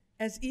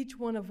as each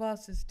one of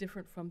us is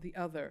different from the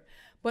other.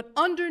 But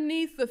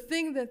underneath the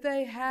thing that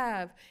they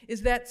have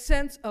is that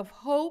sense of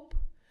hope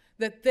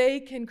that they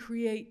can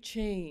create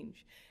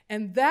change.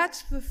 And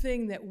that's the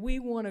thing that we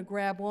want to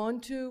grab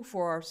onto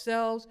for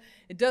ourselves.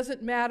 It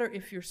doesn't matter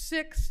if you're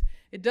 6,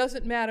 it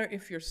doesn't matter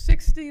if you're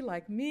 60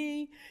 like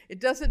me, it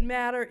doesn't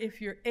matter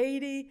if you're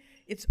 80.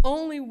 It's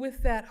only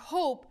with that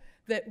hope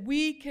that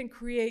we can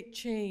create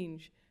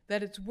change,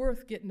 that it's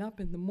worth getting up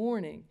in the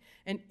morning.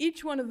 And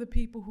each one of the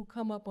people who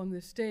come up on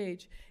this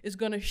stage is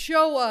going to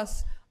show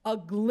us a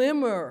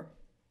glimmer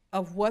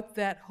of what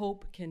that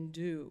hope can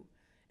do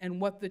and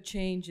what the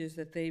change is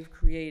that they've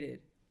created.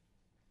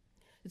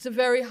 It's a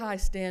very high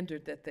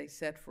standard that they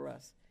set for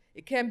us.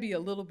 It can be a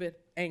little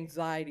bit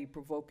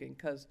anxiety-provoking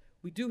because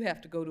we do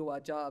have to go to our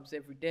jobs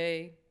every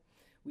day.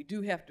 We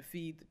do have to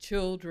feed the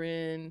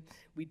children.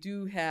 We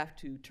do have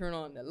to turn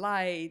on the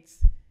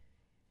lights.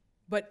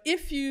 But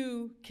if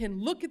you can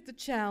look at the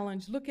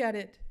challenge, look at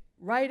it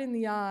right in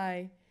the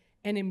eye,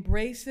 and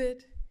embrace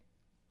it,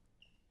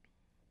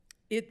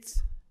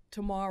 it's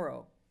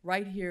tomorrow,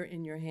 right here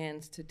in your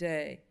hands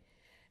today.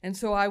 And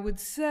so I would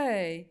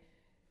say,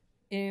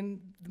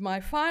 in my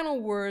final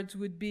words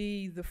would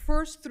be the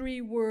first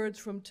 3 words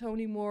from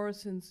Toni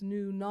Morrison's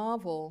new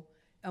novel,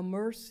 A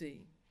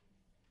Mercy.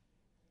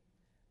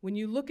 When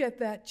you look at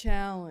that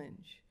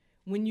challenge,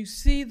 when you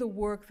see the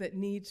work that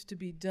needs to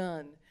be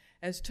done,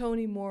 as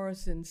Toni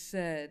Morrison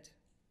said,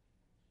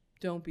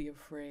 don't be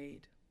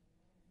afraid.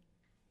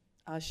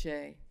 Ashe.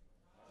 Thank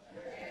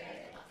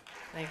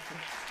you.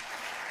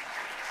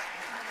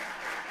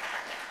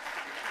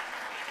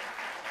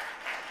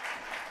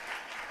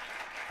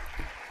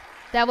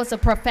 That was a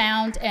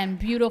profound and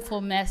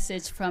beautiful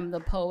message from the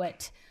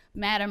poet,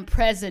 Madam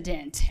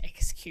President,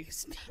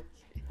 excuse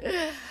me.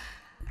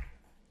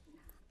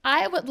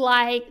 I would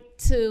like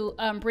to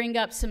bring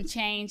up some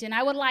change, and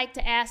I would like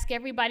to ask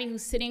everybody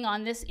who's sitting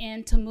on this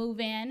end to move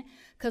in,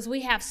 because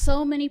we have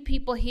so many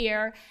people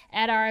here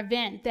at our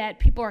event that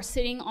people are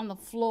sitting on the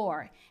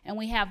floor, and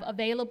we have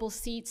available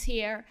seats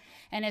here.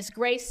 And as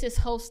Grace's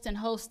host and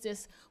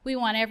hostess, we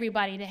want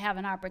everybody to have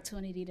an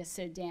opportunity to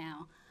sit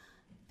down.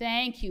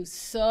 Thank you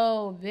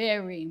so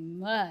very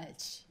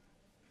much.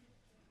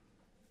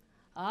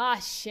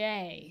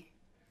 Ashe.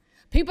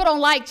 People don't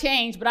like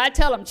change, but I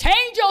tell them,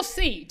 change your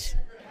seat.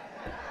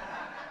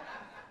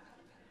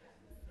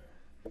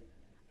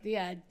 The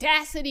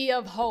audacity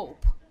of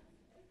hope.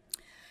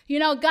 You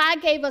know,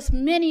 God gave us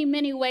many,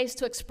 many ways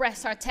to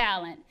express our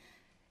talent.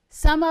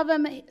 Some of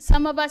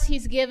us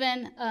he's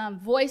given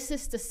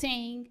voices to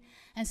sing,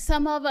 and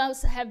some of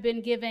us have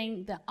been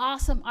given the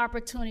awesome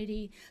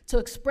opportunity to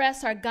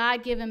express our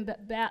God-given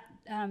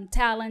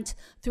talent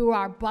through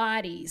our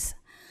bodies.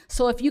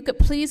 So if you could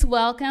please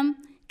welcome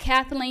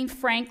Kathleen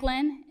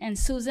Franklin and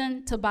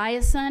Susan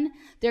Tobiason.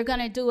 They're going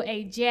to do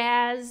a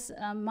jazz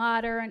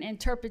modern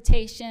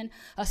interpretation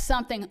of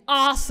something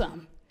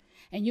awesome.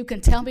 And you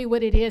can tell me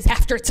what it is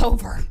after it's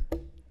over.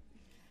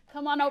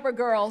 Come on over,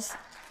 girls.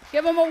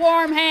 Give them a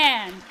warm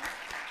hand.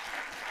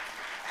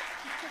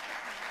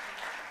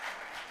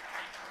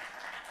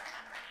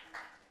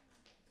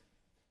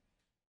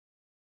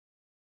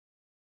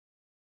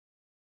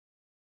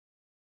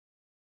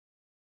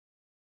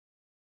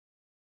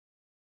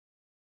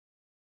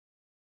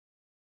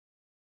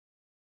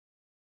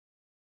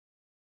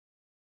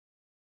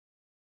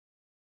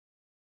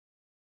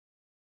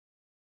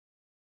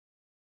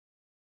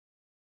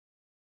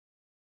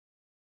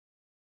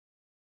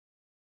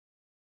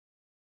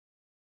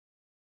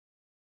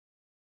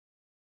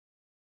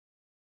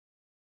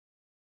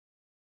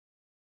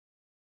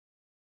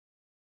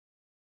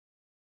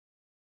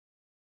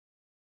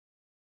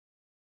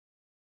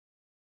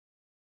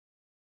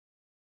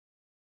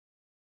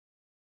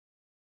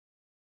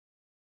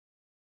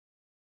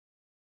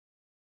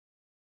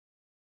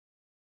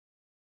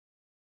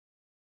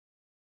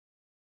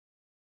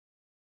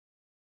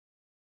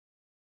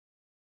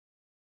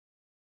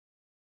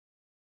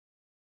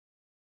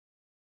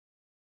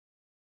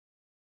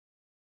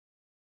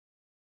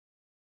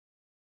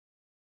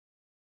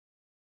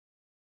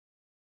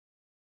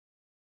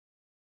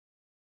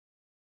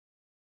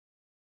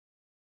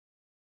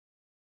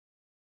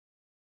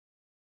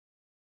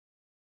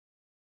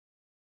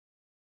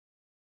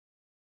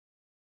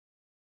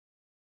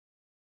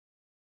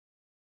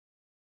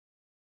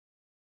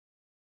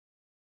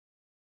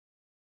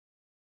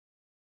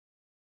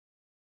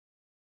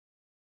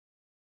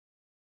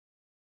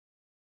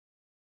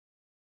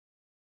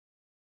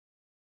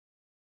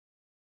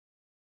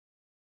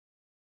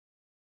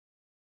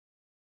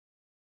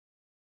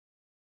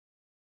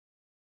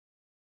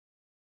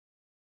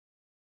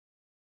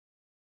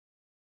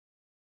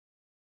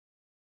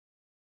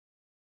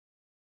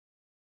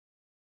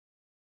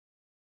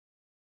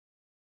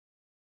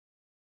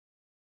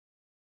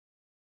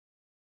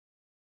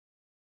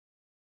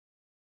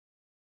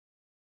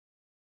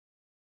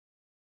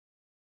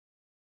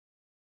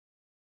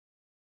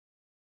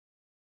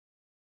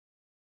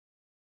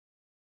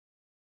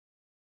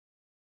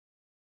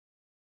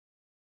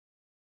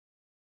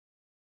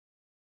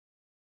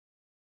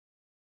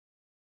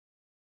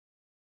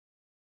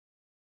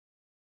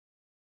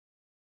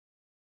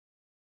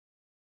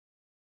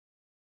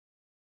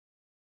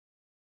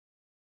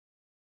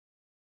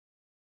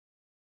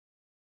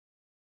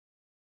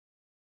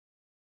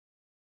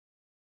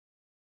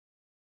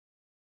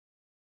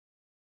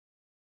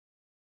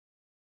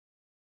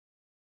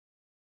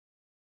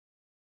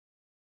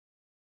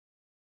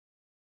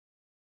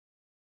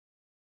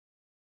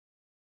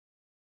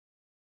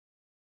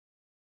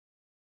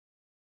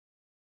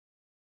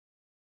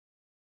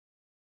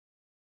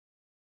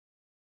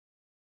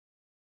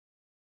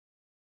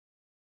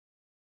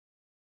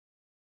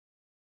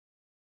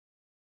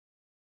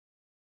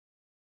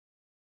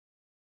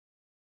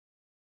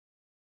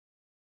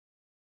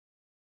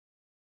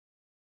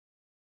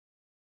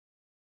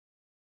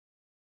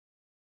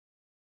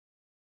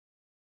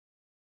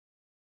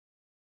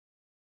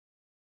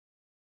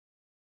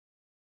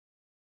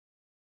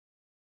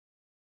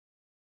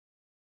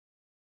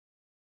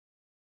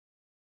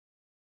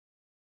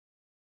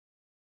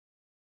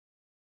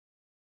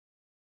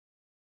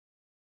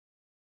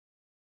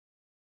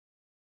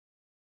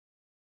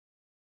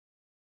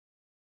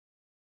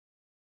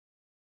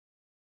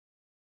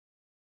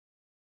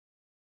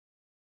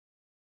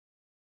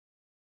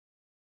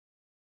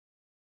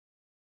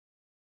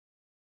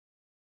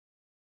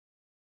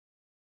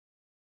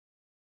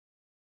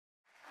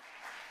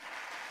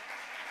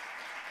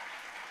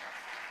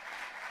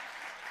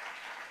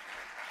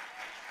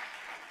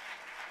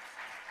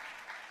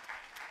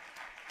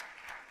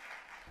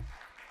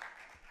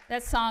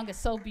 That song is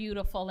so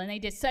beautiful, and they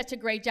did such a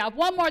great job.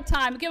 One more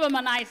time, give them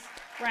a nice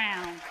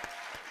round.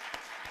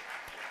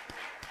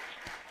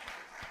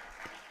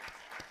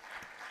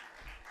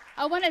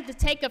 I wanted to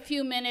take a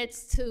few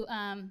minutes to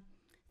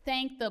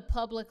thank the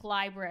public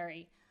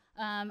library.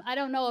 I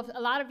don't know if a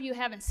lot of you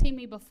haven't seen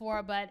me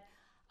before, but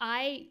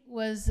I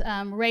was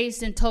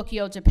raised in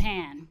Tokyo,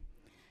 Japan.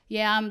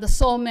 Yeah, I'm the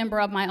sole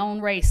member of my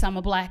own race. I'm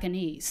a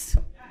Blackanese.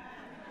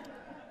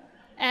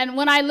 And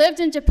when I lived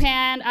in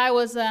Japan, I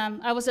was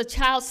a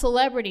child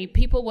celebrity.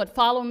 People would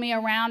follow me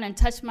around and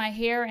touch my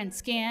hair and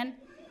skin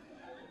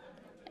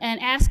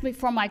and ask me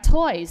for my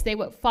toys. They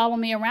would follow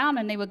me around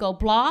and they would go,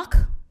 block,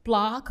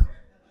 block,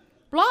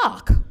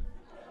 block.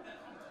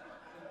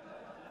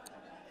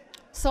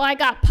 So I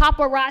got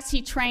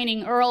paparazzi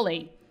training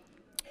early.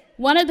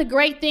 One of the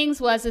great things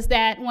is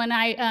that when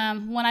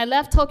I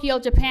left Tokyo,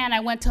 Japan, I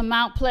went to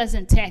Mount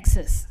Pleasant,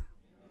 Texas.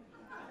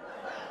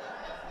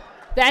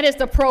 That is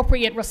the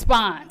appropriate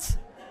response.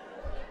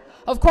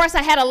 Of course,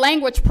 I had a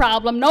language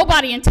problem.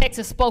 Nobody in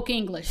Texas spoke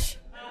English.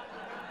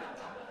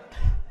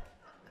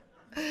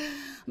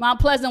 Mount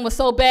Pleasant was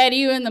so bad,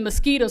 even the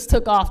mosquitoes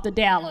took off to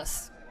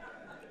Dallas.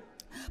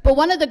 But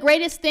one of the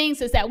greatest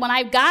things is that when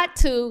I got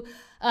to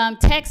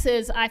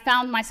Texas, I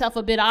found myself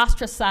a bit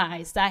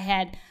ostracized.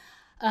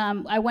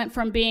 I went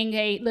from being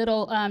a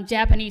little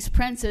Japanese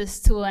princess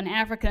to an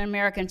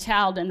African-American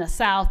child in the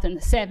South in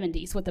the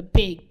 70s with a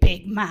big,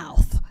 big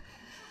mouth.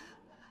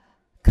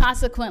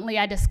 Consequently,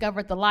 I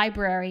discovered the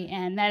library,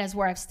 and that is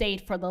where I've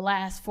stayed for the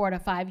last 4 to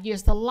 5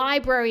 years. The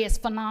library is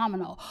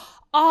phenomenal.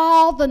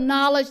 All the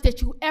knowledge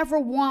that you ever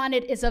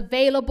wanted is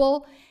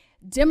available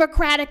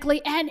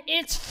democratically, and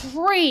it's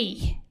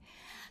free.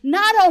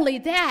 Not only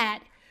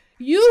that,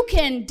 you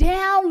can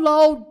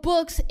download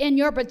books in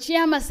your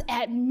pajamas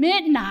at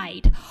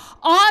midnight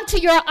onto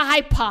your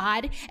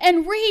iPod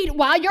and read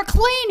while you're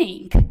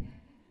cleaning.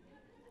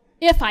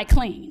 If I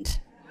cleaned.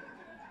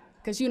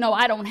 Because you know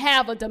I don't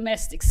have a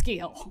domestic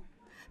skill.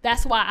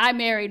 That's why I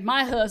married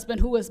my husband,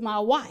 who is my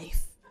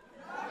wife.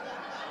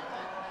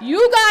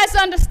 You guys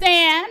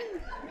understand?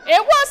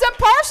 It wasn't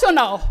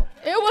personal.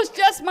 It was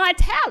just my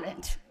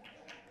talent.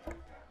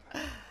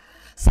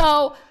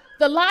 So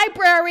the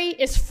library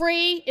is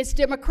free, it's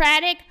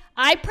democratic.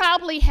 I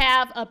probably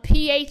have a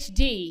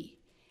PhD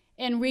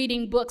in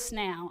reading books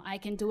now. I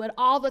can do it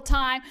all the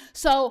time.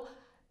 So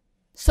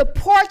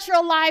support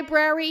your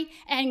library,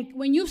 and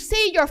when you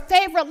see your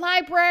favorite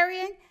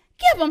librarian,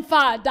 give them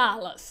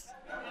 $5.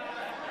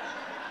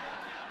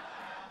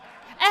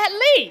 At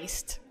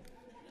least.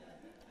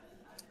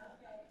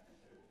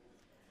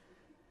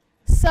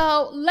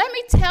 So let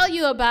me tell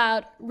you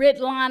about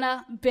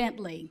Ritlana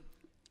Bentley.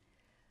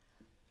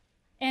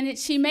 And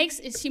she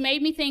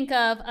made me think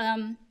of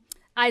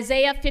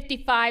Isaiah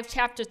 55,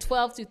 chapter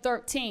 12 through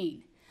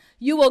 13.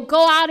 You will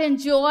go out in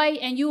joy,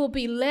 and you will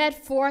be led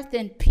forth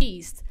in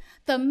peace.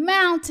 The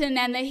mountain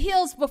and the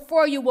hills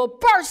before you will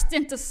burst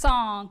into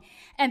song,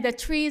 and the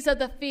trees of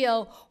the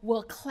field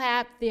will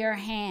clap their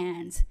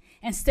hands.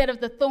 Instead of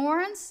the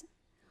thorns,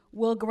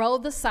 will grow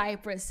the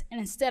cypress, and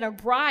instead of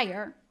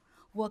briar,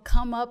 will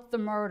come up the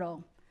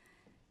myrtle.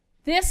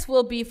 This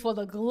will be for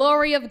the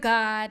glory of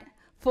God,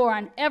 for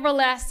an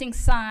everlasting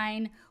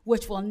sign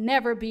which will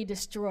never be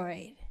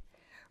destroyed.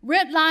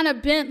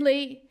 Ritlana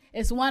Bentley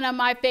is one of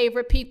my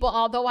favorite people,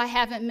 although I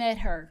haven't met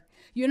her.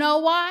 You know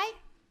why?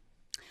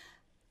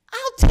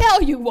 I'll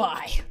tell you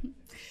why.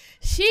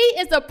 She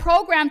is the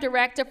program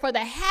director for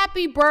the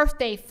Happy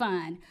Birthday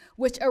Fund,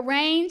 which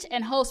arrange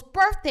and host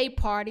birthday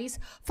parties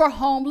for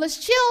homeless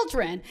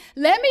children.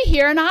 Let me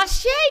hear an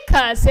ashe,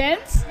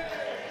 cousins.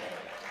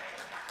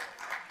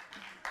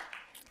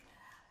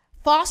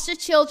 Foster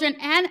children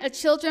and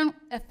children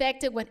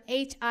affected with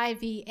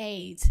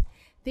HIV/AIDS.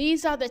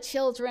 These are the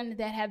children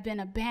that have been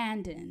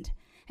abandoned.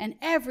 And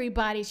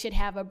everybody should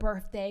have a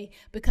birthday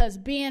because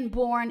being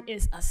born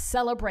is a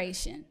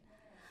celebration.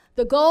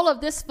 The goal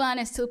of this fund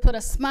is to put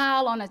a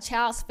smile on a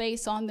child's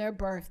face on their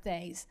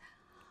birthdays.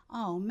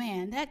 Oh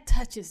man, that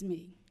touches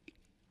me.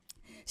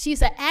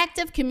 She's an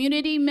active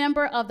community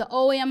member of the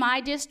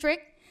OMI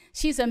district.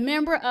 She's a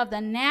member of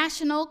the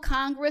National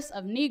Congress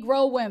of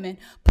Negro Women.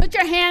 Put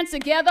your hands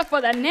together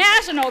for the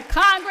National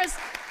Congress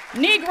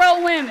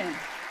Negro Women.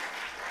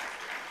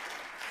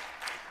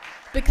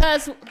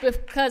 Because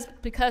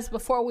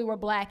before we were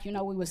black, you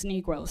know, we was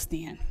Negroes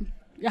then.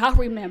 Y'all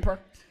remember.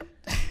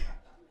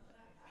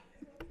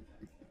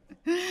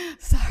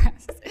 Sorry.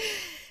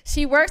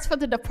 She works for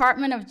the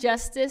Department of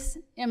Justice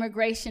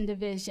Immigration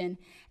Division,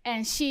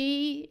 and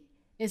she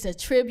is a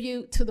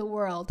tribute to the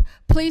world.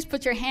 Please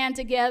put your hand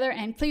together,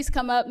 and please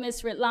come up,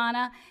 Miss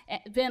Ritlana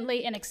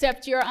Bentley, and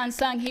accept your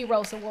Unsung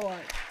Heroes Award.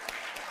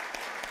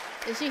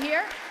 Is she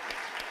here?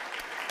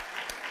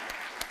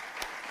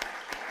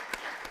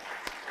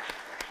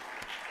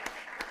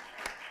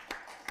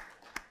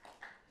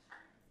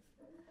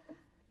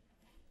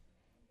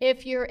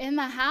 If you're in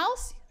the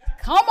house,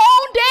 come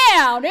on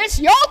down. It's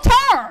your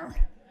turn.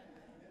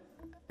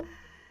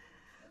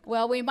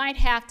 Well, we might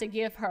have to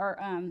give her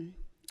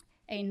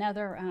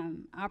another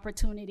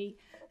opportunity.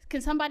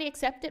 Can somebody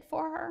accept it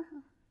for her?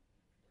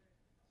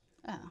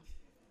 Oh.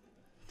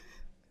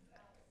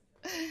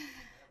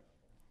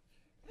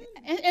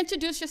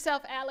 Introduce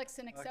yourself, Alex,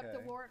 and accept the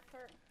award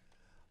for.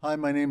 Hi,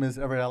 my name is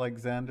Everett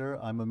Alexander.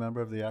 I'm a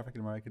member of the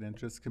African American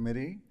Interest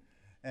Committee,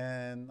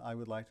 and I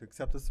would like to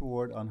accept this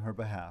award on her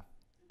behalf.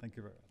 Thank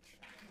you very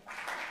much.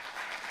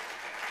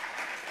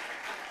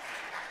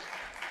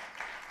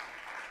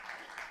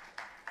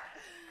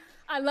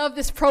 I love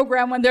this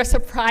program when there's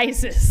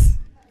surprises.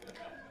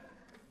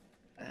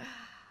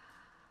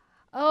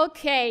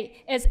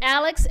 Okay, is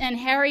Alex and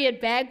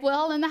Harriet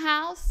Bagwell in the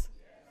house?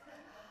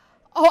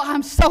 Oh,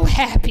 I'm so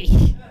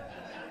happy.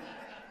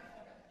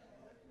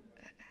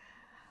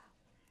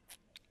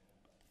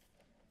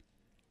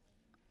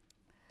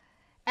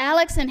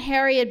 Alex and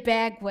Harriet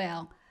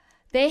Bagwell.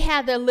 They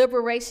had their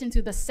liberation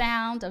through the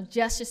sound of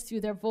justice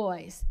through their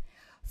voice.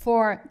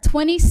 For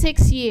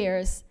 26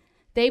 years,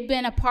 they've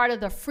been a part of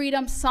the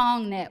Freedom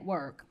Song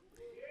Network.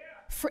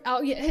 Put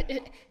your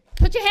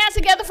hands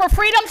together for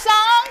Freedom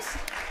Songs.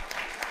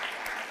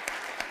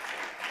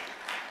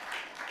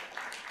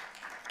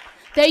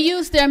 They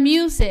use their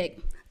music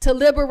to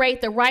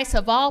liberate the rights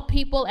of all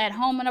people at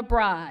home and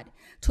abroad,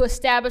 to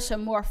establish a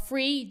more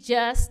free,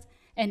 just,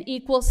 and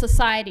equal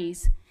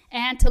societies,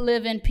 and to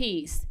live in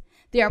peace.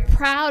 They are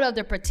proud of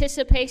their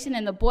participation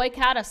in the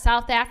boycott of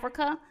South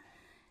Africa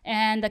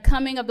and the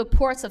coming of the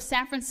ports of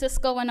San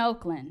Francisco and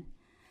Oakland.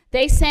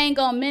 They sang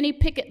on many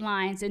picket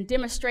lines and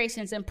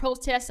demonstrations and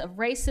protests of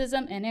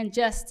racism and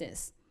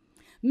injustice.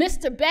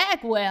 Mr.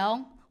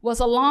 Bagwell was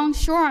a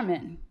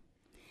longshoreman,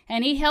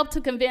 and he helped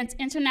to convince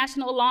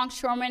international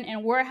longshoremen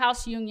and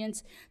warehouse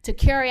unions to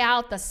carry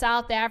out the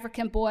South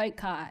African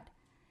boycott.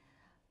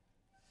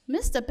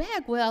 Mr.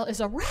 Bagwell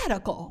is a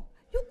radical.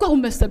 You go,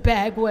 Mr.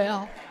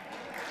 Bagwell.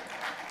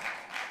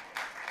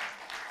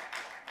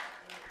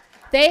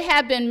 They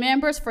have been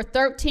members for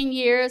 13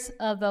 years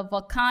of the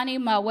Vukani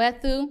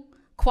Mawethu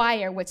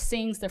choir, which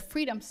sings the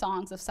freedom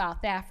songs of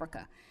South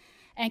Africa.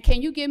 And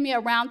can you give me a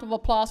round of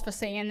applause for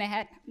saying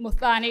that,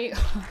 Muthani?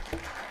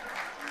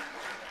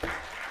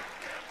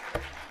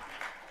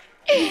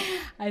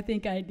 I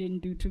think I didn't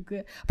do too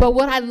good. But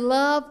what I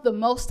love the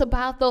most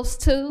about those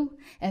two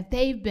is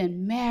they've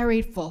been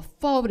married for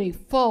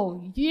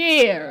 44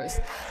 years.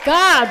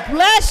 God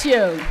bless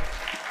you.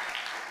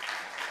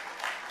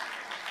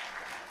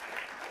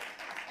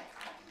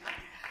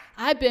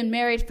 I've been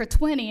married for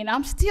 20, and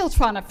I'm still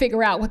trying to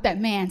figure out what that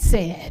man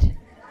said.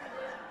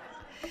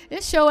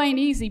 This show ain't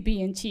easy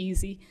being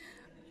cheesy.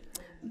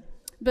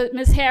 But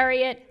Miss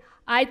Harriet,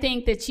 I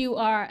think that you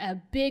are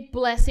a big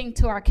blessing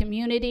to our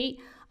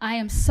community. I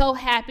am so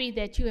happy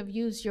that you have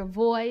used your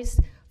voice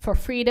for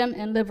freedom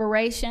and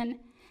liberation,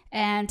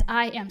 and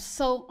I am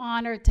so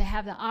honored to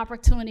have the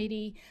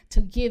opportunity to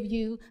give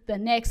you the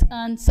next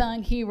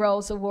Unsung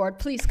Heroes Award.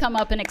 Please come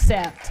up and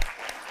accept.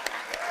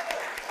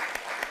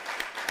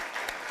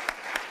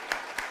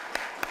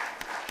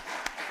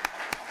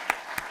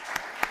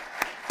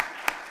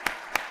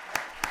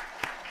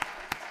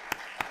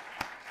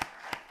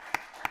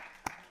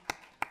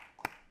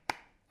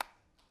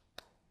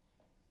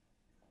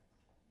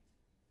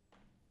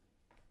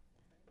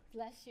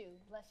 Bless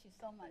you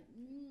so much.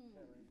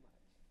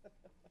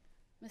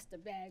 Mr.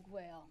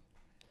 Bagwell.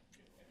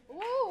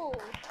 Ooh.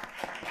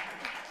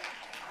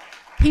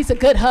 He's a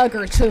good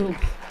hugger, too.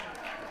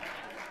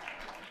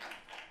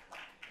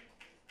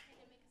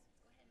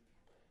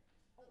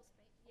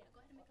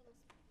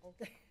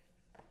 Okay.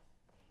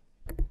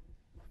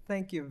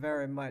 Thank you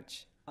very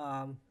much.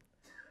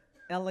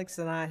 Alex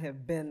and I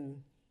have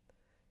been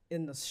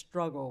in the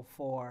struggle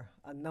for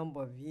a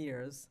number of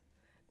years,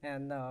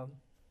 and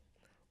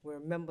we're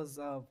members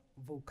of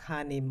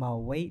Vukani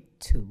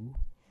Mawethu.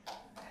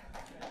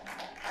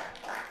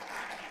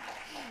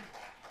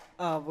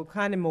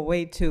 Vukani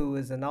Mawethu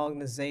is an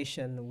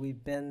organization.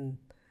 We've been,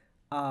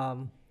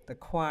 the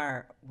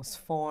choir was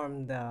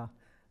formed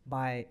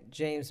by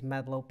James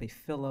Madlope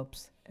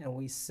Phillips, and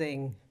we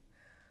sing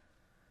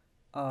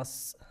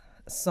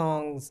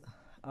songs,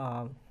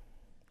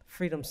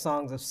 freedom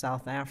songs of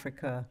South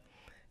Africa.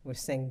 We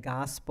sing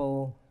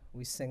gospel,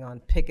 we sing on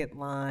picket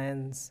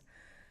lines,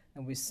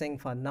 and we sing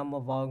for a number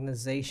of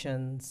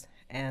organizations,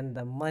 and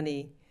the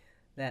money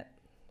that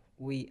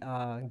we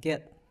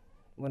get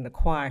when the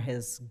choir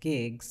has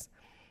gigs,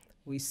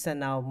 we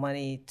send our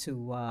money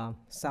to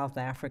South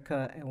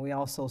Africa, and we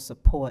also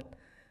support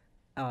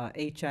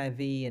HIV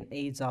and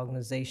AIDS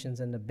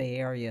organizations in the Bay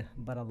Area,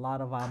 but a lot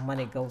of our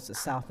money goes to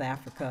South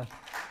Africa,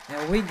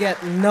 and we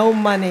get no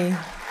money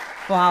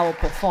for our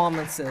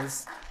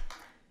performances.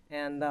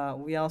 And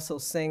we also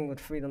sing with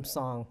Freedom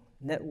Song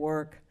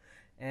Network,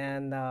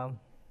 and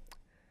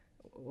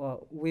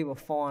well, we were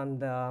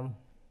formed,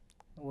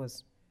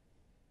 was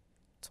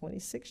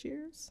 26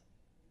 years?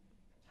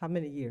 How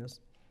many years?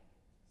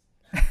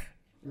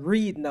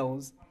 Reed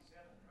knows.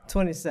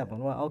 27,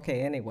 well,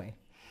 okay, anyway.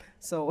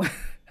 So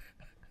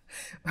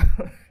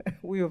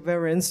we were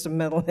very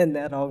instrumental in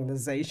that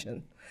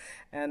organization.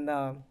 And,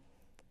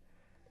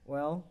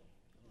 well,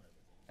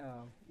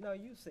 no,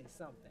 you say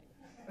something.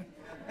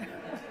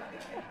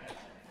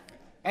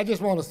 I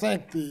just want to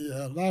thank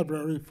the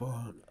library for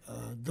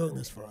doing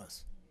this for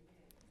us.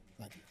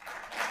 Thank you.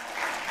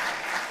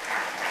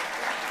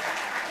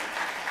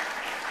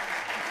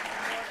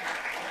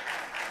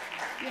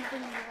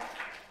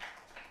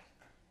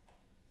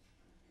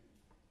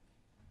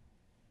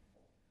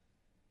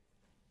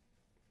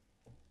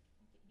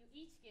 You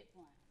each get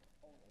one.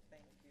 Oh,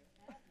 thank you.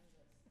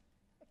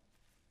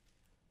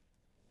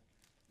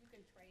 You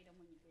can trade them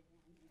when you get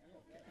down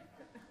here.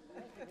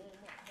 Thank you very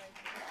much. Thank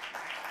you.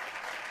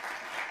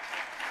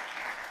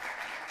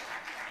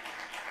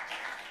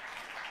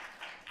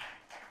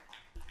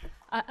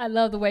 I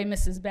love the way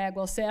Mrs.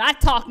 Bagwell said, I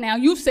talk now,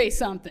 you say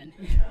something.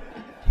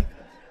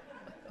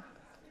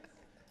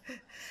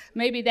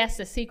 Maybe that's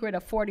the secret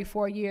of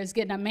 44 years,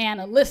 getting a man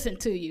to listen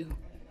to you.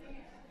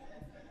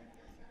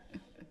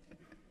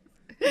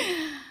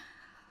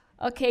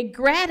 Okay,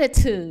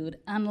 gratitude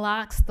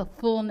unlocks the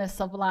fullness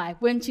of life.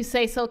 Wouldn't you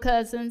say so,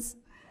 cousins?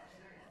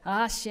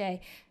 Ashe.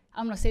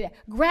 I'm going to say that.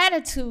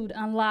 Gratitude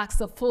unlocks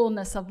the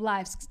fullness of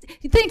life.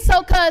 You think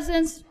so,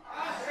 cousins?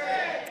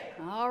 Ashe.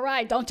 All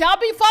right. Don't y'all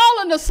be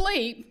falling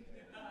asleep.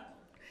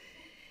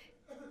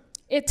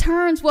 It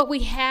turns what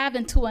we have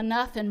into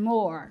enough and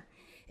more.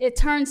 It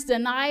turns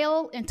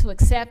denial into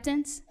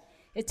acceptance.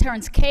 It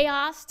turns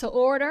chaos to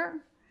order,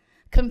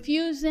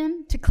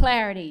 confusion to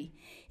clarity.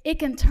 It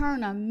can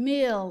turn a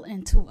meal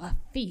into a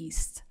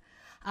feast,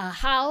 a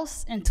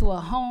house into a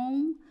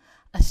home,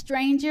 a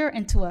stranger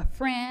into a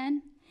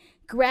friend.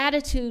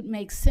 Gratitude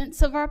makes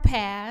sense of our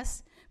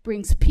past,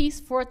 brings peace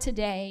for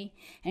today,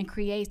 and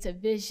creates a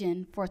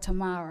vision for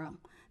tomorrow.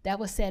 That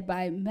was said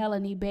by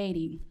Melanie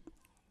Beatty.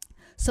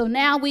 So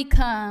now we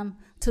come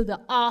to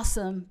the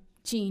awesome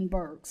Jean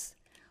Burks.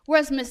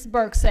 Where's Miss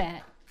Burks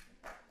at?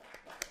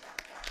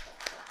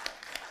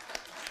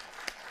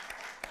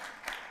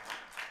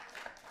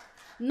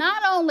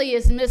 Not only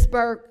is Miss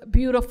Burke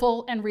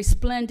beautiful and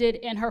resplendent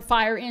in her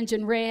fire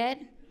engine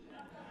red,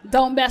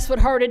 don't mess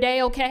with her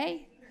today,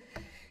 okay?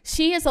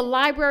 She is a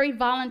library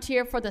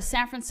volunteer for the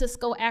San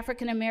Francisco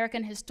African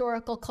American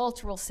Historical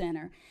Cultural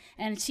Center,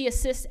 and she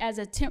assisted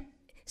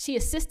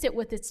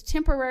with its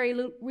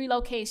temporary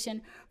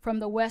relocation from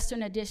the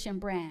Western Addition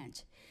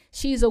branch.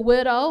 She's a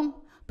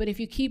widow, but if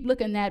you keep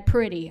looking that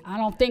pretty, I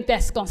don't think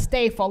that's gonna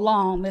stay for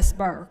long, Miss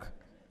Burke.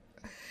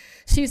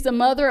 She's the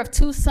mother of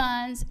 2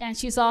 sons, and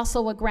she's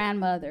also a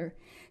grandmother.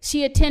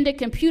 She attended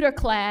computer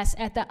class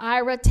at the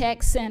Ira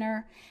Tech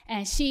Center,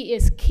 and she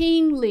is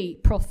keenly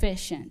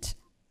proficient.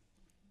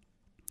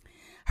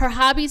 Her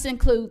hobbies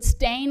include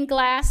stained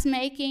glass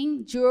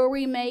making,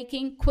 jewelry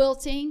making,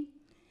 quilting,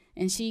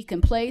 and she can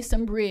play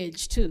some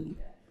bridge too.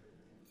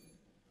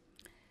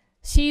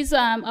 She's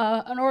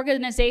an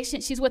organization,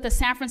 she's with the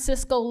San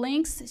Francisco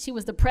Lynx. She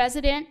was the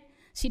president.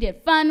 She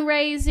did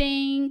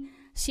fundraising.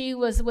 She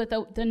was with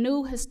the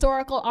new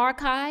historical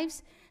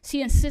archives.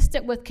 She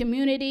assisted with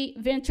community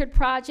ventured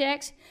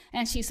projects,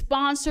 and she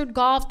sponsored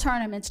golf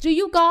tournaments. Do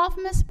you golf,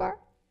 Miss Burke?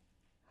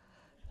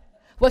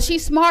 Well,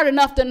 she's smart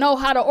enough to know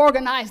how to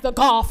organize the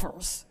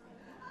golfers.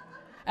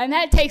 And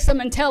that takes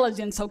some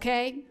intelligence,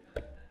 okay?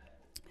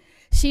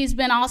 She's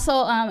been also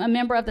a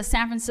member of the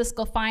San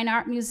Francisco Fine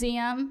Art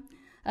Museum,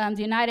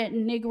 the United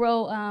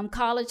Negro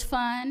College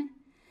Fund.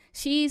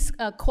 She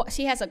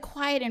has a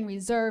quiet and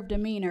reserved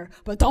demeanor,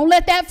 but don't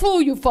let that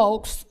fool you,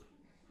 folks.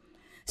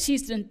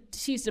 She's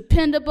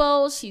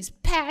dependable, she's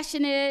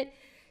passionate,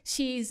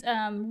 she's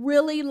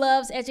really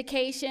loves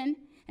education,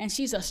 and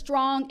she's a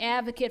strong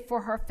advocate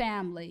for her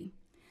family.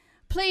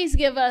 Please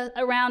give a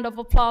round of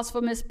applause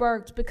for Miss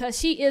Burks, because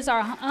she is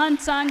our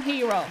unsung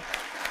hero.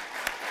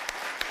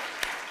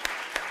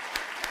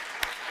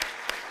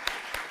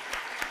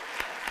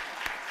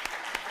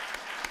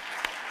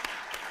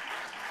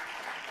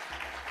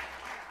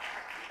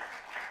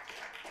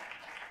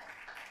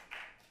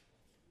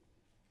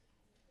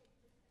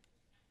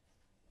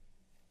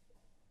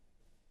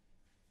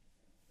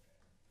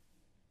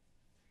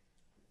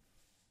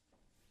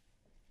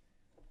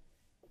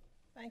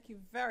 Thank you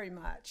very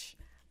much.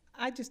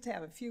 I just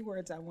have a few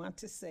words I want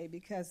to say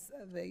because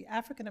the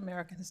African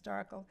American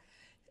Historical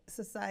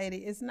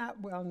Society is not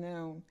well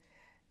known.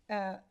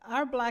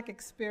 Our Black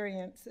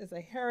experience is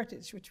a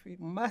heritage which we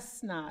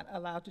must not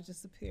allow to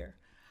disappear.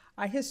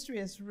 Our history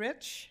is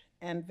rich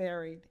and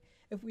varied.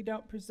 If we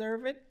don't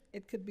preserve it,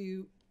 it could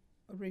be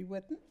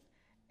rewritten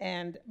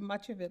and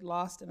much of it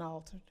lost and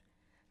altered.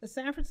 The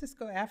San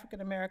Francisco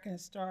African American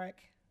Historic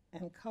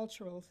and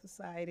Cultural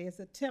Society is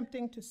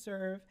attempting to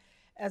serve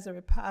as a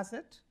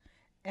repository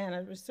and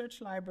a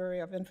research library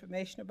of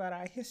information about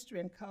our history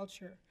and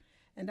culture,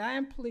 and I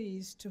am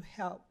pleased to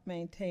help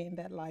maintain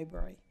that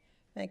library.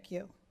 Thank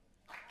you.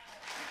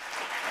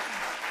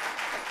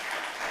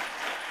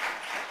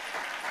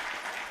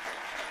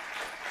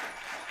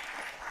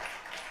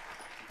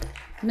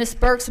 Miss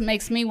Burks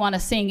makes me want to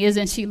sing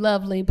Isn't She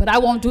Lovely, but I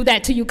won't do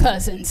that to you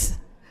cousins.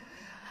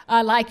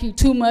 I like you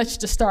too much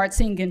to start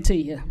singing to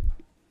you.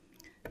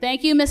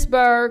 Thank you, Miss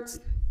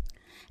Burks.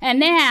 And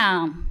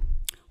now,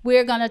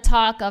 we're going to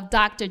talk of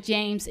Dr.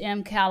 James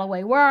M.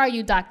 Calloway. Where are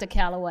you, Dr.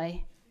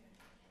 Calloway?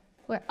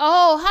 Where?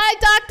 Oh,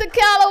 hi, Dr.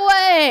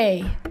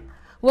 Calloway.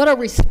 What a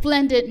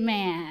resplendent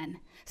man.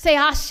 Say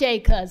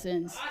Ashe,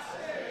 cousins.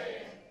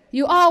 Ashe.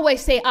 You always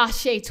say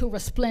Ashe to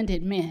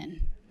resplendent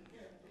men.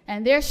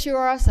 And there sure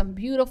are some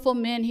beautiful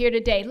men here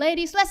today.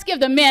 Ladies, let's give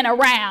the men a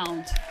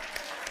round.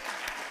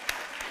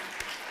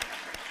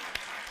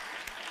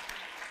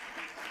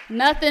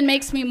 Nothing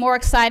makes me more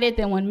excited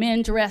than when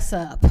men dress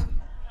up.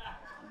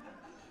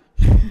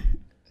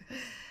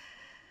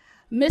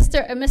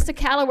 Mr.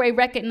 Calloway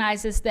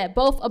recognizes that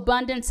both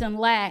abundance and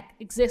lack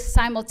exist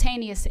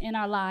simultaneous in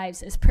our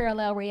lives as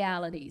parallel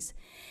realities.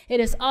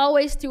 It is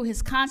always through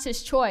his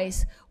conscious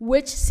choice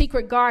which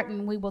secret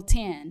garden we will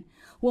tend.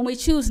 When we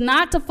choose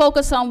not to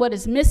focus on what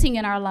is missing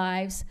in our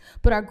lives,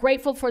 but are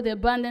grateful for the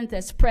abundance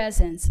that's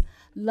present,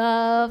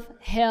 love,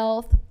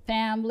 health,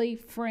 family,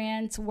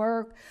 friends,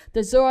 work,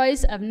 the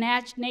joys of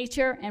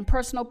nature and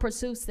personal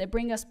pursuits that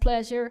bring us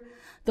pleasure,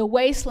 the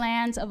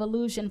wastelands of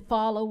illusion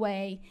fall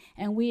away,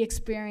 and we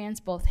experience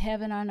both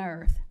heaven on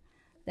earth.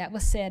 That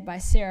was said by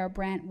Sarah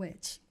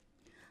Brantwich.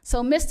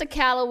 So Mr.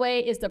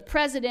 Calloway is the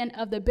president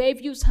of the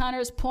Bayview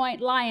Hunters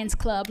Point Lions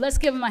Club. Let's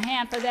give him a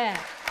hand for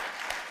that.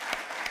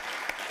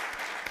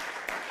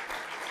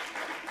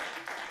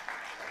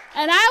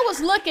 And I was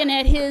looking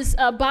at his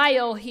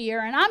bio here,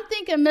 and I'm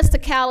thinking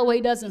Mr. Calloway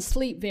doesn't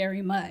sleep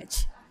very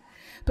much,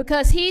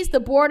 because he's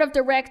the board of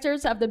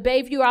directors of the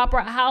Bayview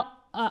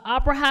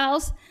Opera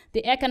House,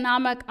 the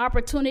Economic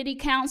Opportunity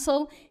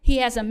Council. He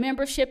has a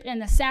membership in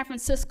the San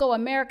Francisco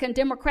American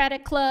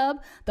Democratic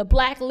Club, the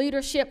Black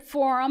Leadership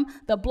Forum,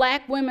 the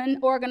Black Women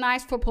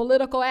Organized for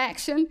Political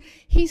Action.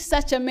 He's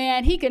such a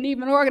man, he can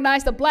even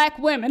organize the black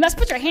women. Let's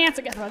put your hands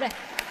together for that.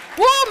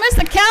 Whoa,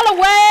 Mr.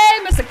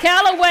 Calloway, Mr.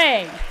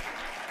 Calloway.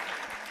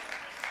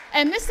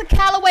 And Mr.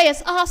 Calloway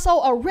is also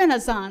a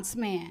Renaissance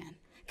man.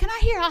 Can I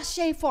hear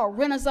Ashe for a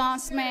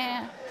Renaissance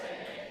man?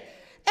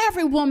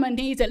 Every woman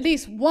needs at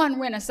least one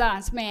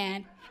Renaissance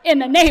man in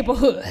the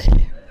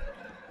neighborhood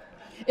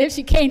if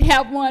she can't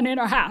have one in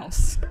her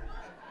house.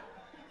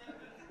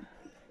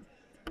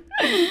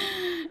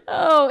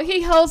 Oh,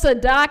 he holds a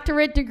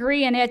doctorate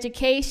degree in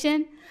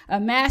education, a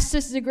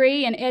master's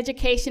degree in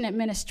education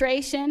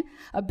administration,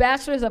 a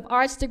bachelor's of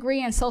arts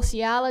degree in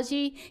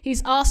sociology.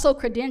 He's also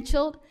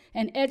credentialed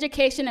in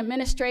education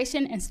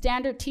administration and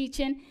standard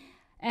teaching,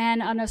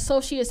 and an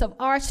associate's of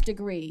arts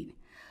degree.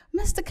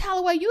 Mr.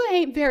 Calloway, you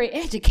ain't very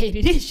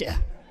educated, is you?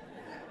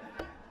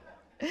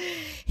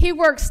 He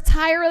works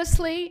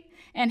tirelessly,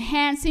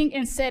 enhancing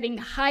and setting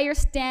higher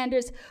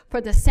standards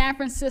for the San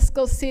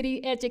Francisco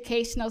City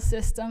educational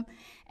system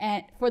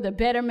and for the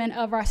betterment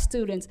of our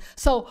students.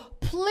 So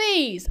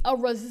please, a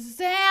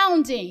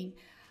resounding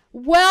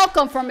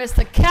welcome for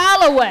Mr.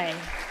 Calloway.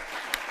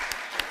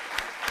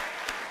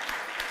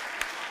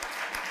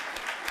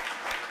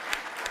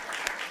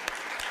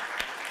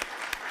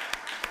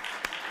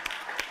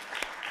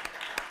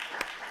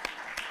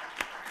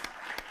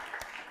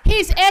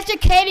 He's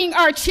educating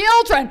our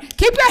children.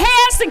 Keep your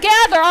hands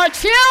together, our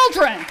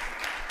children.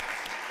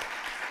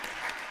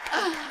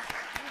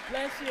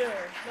 Bless you,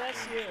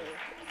 bless you.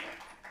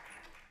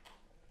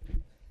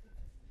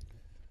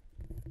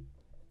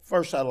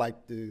 First, I'd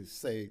like to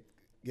say,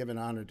 give an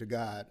honor to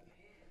God,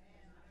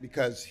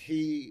 because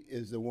He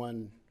is the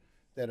one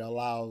that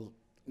allows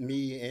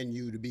me and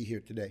you to be here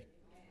today.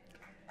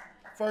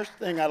 First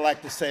thing I'd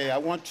like to say, I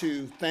want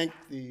to thank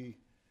the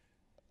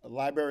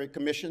Library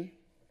Commission.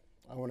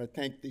 I want to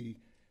thank the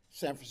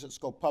San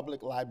Francisco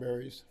Public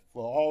Libraries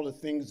for all the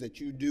things that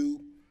you do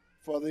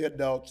for the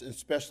adults,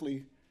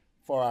 especially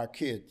for our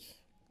kids.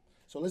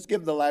 So let's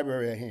give the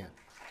library a hand.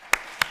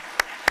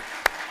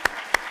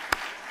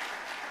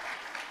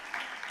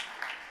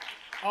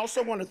 I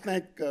also want to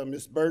thank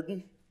Ms.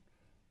 Burton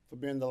for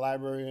being the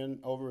librarian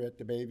over at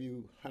the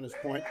Bayview Hunters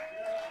Point.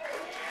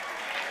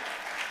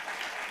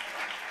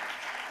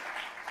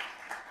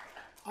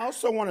 I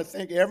also want to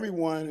thank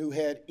everyone who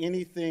had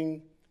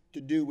anything to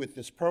do with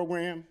this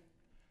program,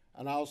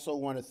 and I also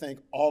want to thank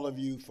all of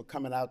you for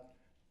coming out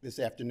this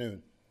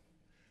afternoon.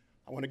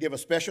 I want to give a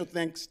special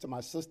thanks to my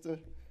sister,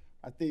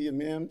 Athea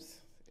Mims,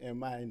 and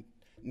my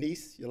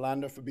niece,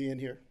 Yolanda, for being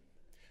here.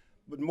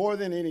 But more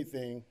than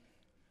anything,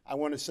 I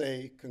want to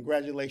say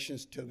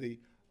congratulations to the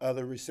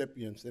other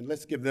recipients, and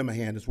let's give them a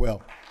hand as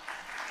well.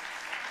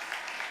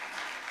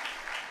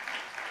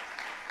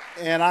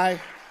 And I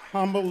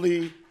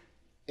humbly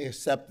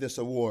accept this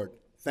award.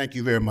 Thank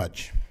you very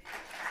much.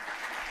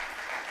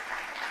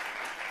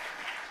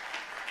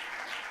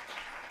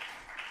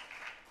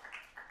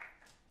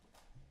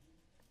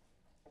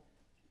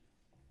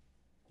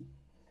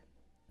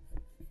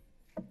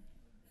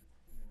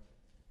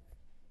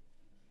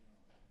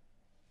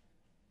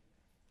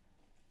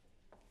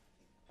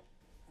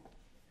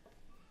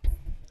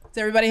 Is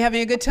everybody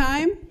having a good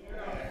time?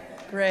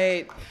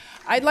 Great.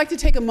 I'd like to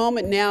take a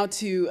moment now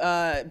to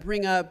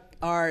bring up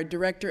our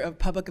Director of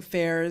Public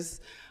Affairs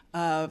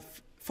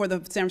for the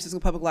San Francisco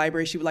Public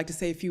Library. She would like to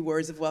say a few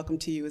words of welcome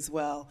to you as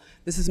well.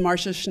 This is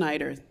Marcia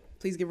Schneider.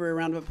 Please give her a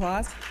round of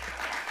applause.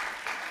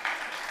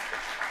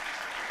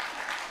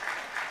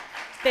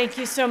 Thank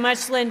you so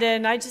much, Linda.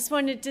 And I just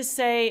wanted to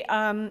say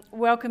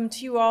welcome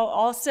to you all.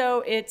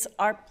 Also, it's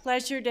our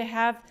pleasure to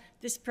have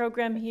this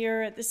program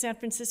here at the San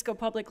Francisco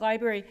Public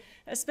Library,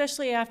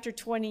 especially after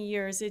 20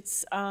 years.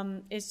 It's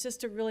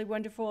just a really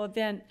wonderful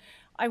event.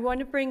 I want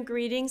to bring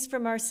greetings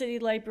from our city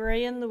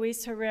librarian,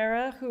 Luis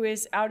Herrera, who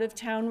is out of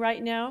town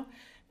right now.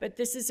 But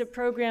this is a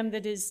program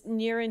that is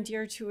near and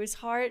dear to his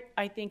heart.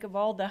 I think of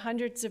all the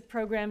hundreds of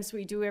programs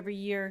we do every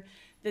year,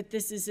 that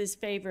this is his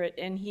favorite,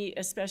 and he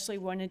especially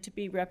wanted to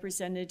be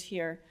represented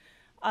here.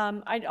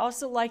 I'd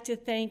also like to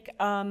thank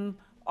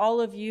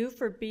all of you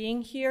for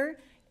being here,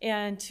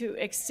 and to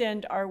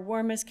extend our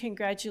warmest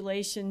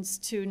congratulations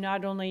to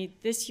not only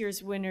this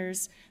year's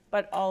winners,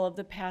 but all of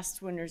the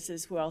past winners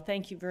as well.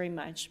 Thank you very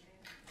much.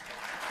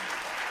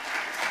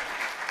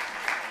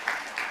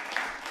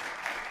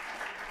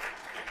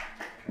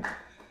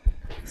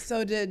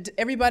 So did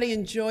everybody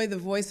enjoy the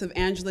voice of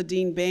Angela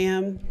Dean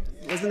Bam?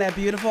 Wasn't that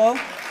beautiful?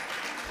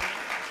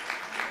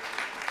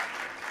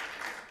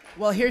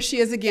 Well, here she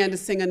is again to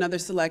sing another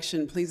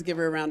selection. Please give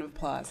her a round of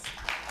applause.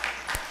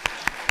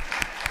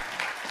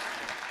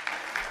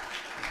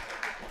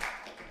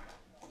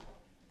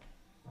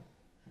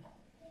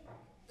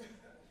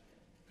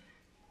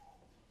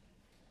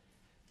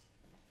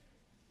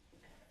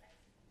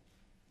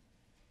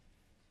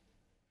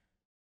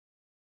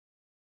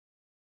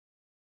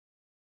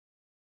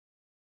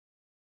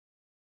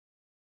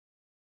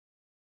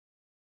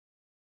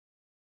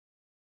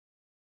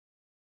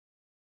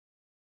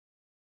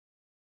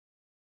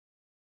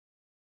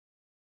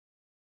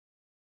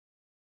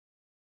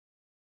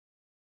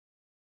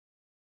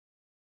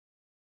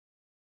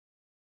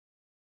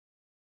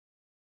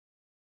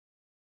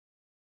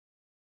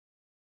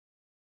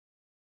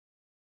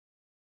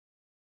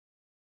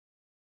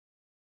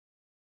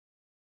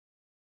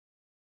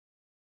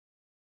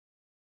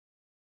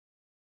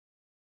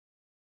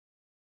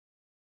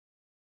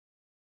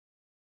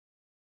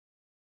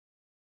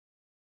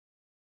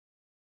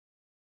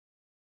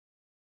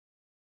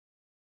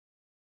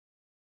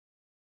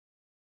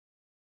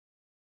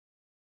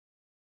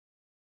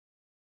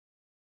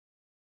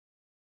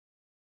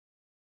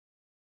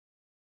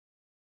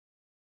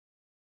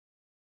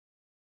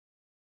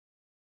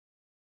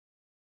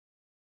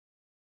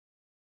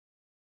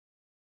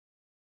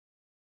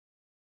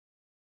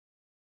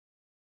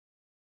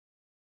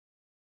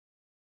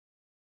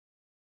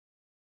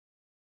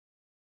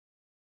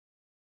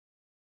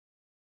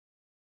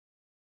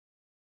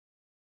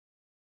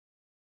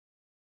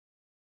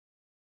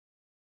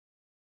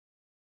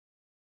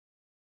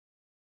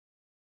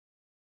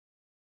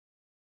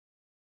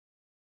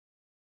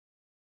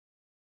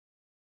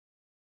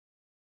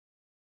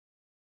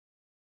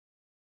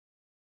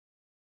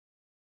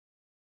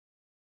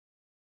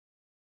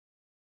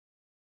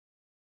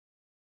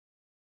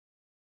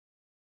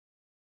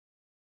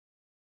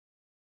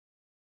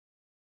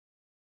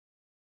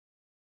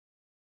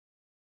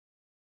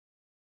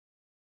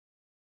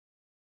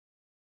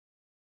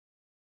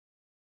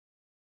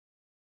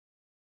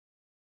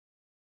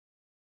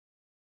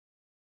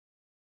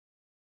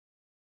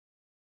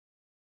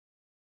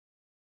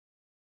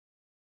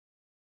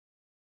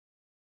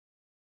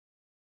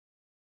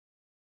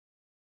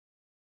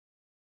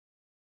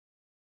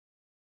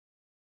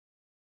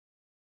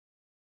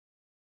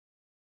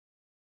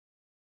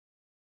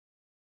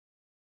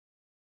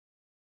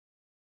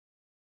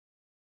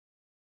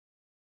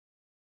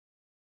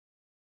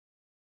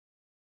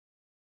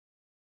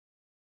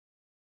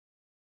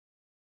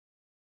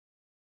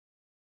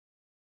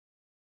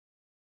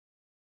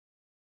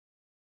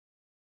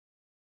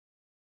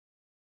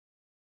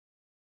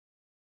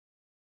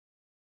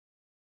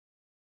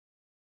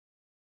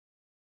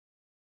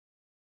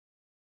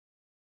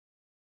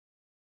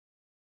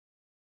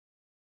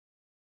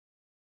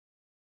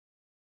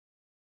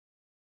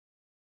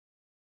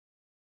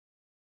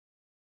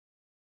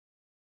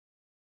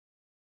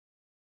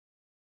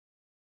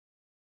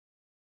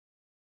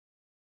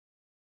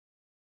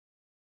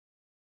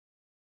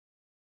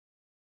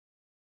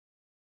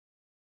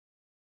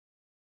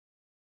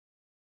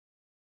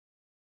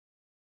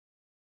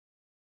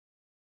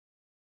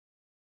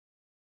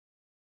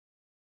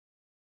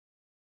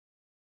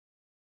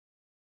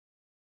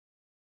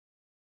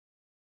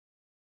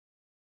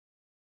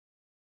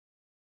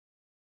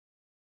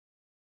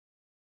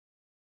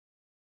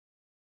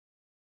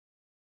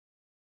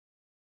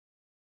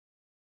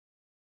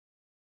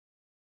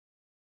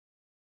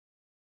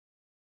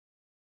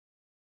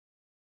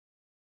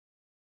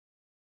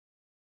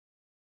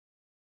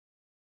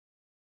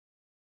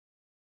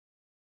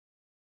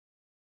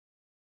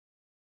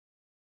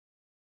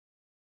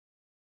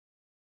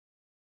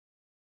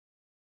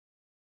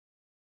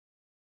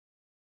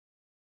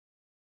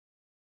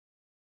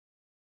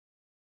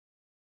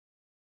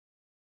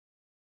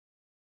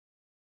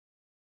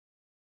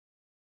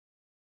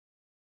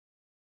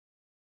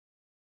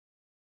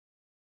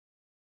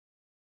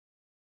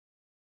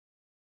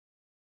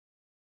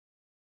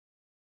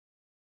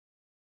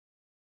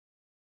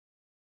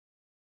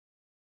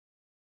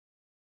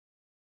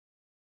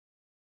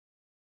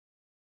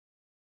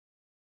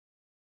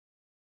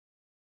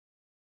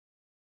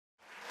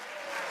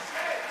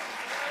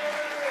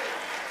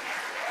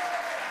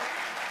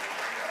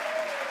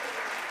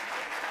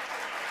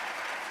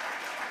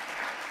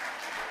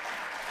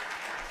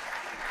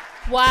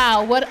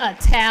 Wow, what a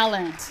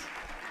talent.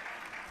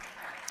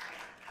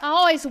 I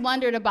always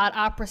wondered about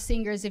opera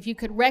singers, if you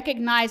could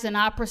recognize an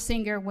opera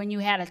singer when you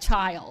had a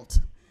child.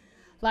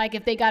 Like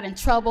if they got in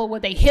trouble,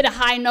 would they hit a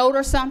high note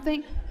or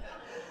something?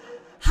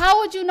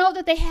 How would you know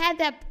that they had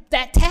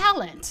that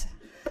talent?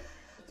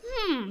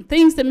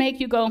 Things to make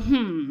you go,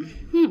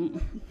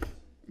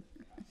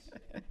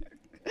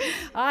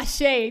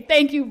 Ashe,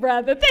 thank you,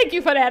 brother. Thank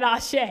you for that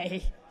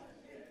ashe.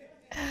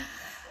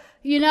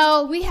 You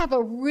know, we have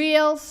a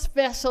real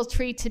special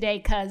treat today,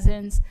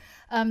 cousins.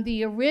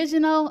 The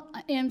original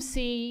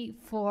MC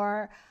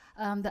for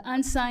the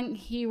Unsung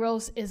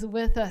Heroes is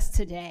with us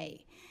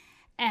today.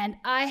 And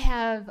I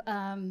have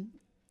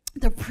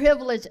the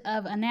privilege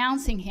of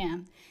announcing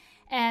him.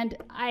 And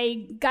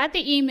I got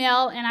the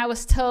email and I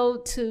was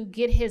told to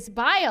get his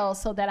bio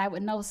so that I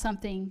would know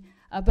something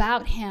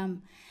about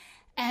him.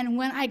 And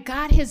when I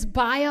got his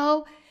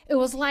bio, it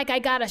was like I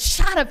got a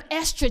shot of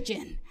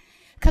estrogen.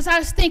 Because I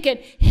was thinking,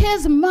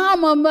 his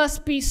mama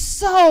must be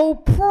so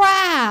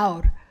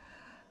proud.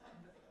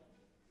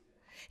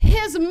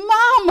 His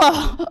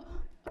mama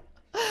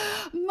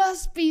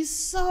must be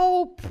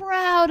so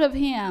proud of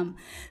him.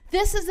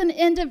 This is an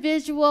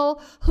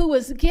individual who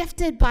was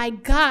gifted by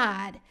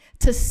God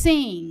to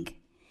sing.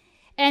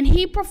 And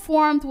he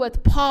performed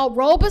with Paul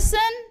Robeson,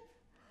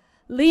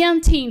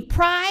 Leontine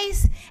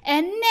Price,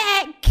 and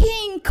Nat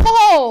King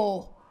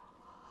Cole.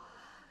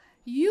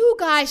 You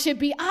guys should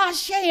be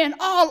ashaying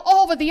all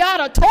over the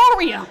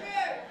auditorium.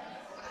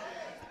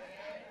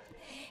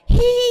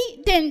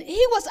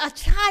 He was a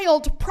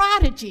child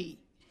prodigy.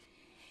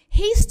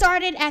 He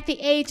started at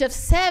the age of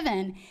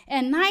 7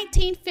 in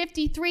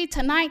 1953 to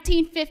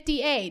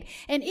 1958.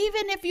 And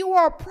even if you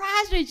were a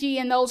prodigy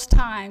in those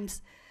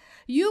times,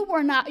 you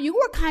were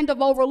kind of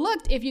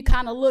overlooked if you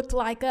kind of looked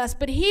like us.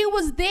 But he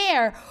was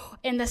there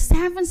in the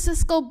San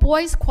Francisco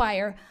Boys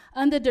Choir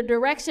under the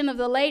direction of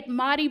the late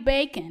Monty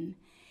Bacon.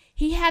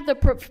 He had the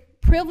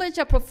privilege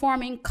of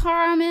performing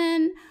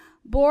Carmen,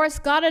 Boris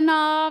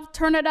Godunov,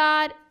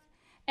 Trinidad,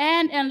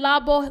 and in La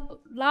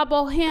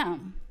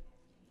Boheme.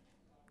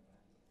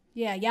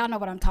 Yeah, y'all know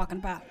what I'm talking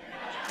about.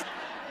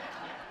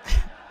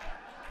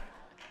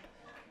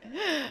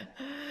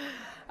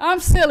 I'm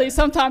silly.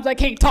 Sometimes I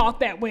can't talk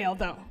that well,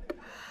 though.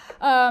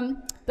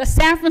 The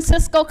San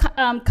Francisco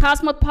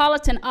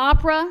Cosmopolitan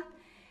Opera,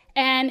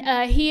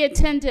 and he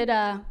attended,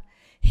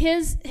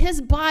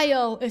 his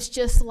bio is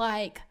just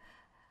like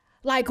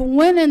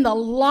winning the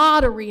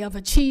lottery of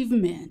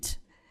achievement.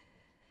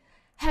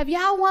 Have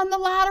y'all won the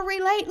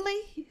lottery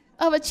lately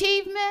of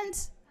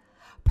achievements?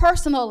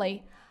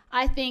 Personally,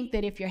 I think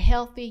that if you're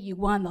healthy, you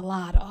won the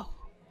lotto.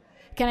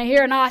 Can I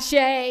hear an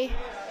ashe?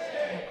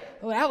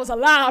 Oh, that was a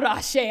loud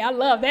ashe. I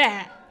love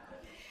that.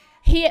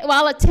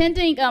 While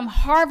attending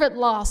Harvard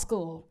Law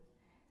School.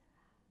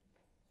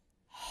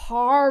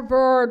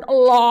 Harvard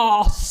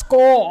Law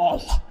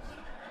School.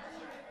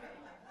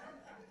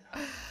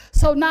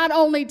 So not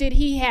only did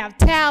he have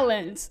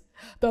talents,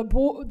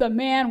 the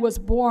man was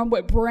born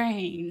with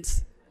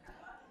brains.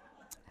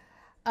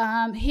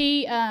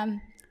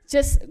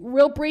 Just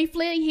real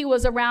briefly, he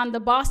was around the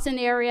Boston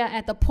area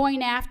at the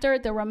Point After,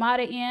 the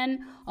Ramada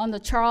Inn, on the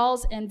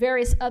Charles, and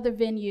various other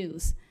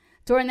venues.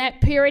 During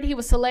that period, he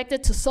was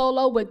selected to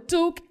solo with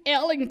Duke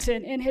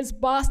Ellington in his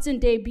Boston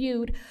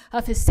debut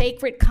of his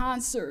Sacred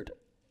Concert.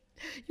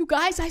 You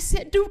guys, I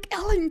said Duke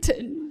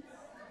Ellington.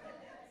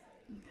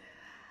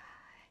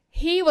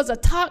 He was a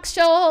talk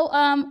show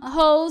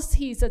host.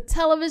 He's a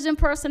television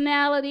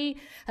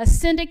personality, a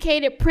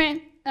syndicated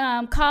print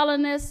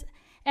columnist,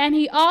 and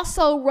he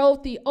also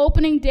wrote the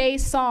opening day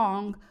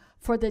song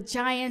for the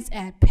Giants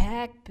at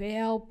Pac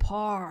Bell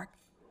Park.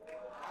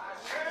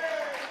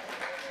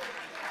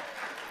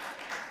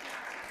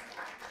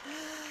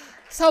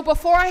 So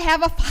before I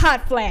have a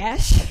hot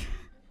flash,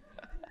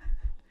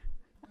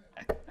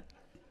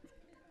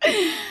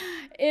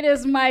 it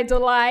is my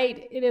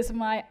delight, it is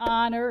my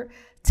honor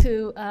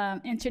to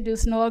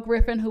introduce Noah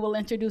Griffin, who will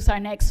introduce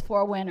our next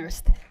 4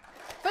 winners.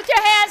 Put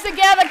your hands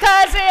together,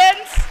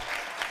 cousins.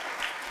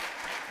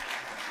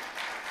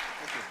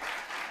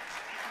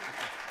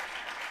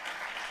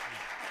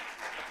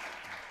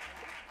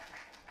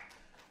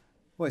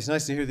 Well, it's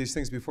nice to hear these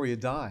things before you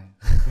die.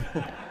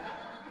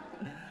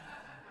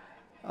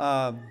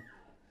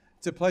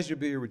 It's a pleasure to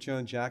be here with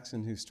Joan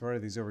Jackson, who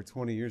started these over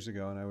 20 years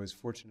ago, and I was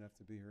fortunate enough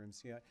to be her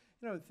MC. You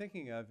know, what I'm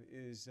thinking of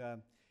is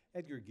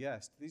Edgar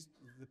Guest.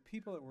 The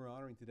people that we're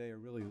honoring today are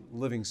really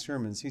living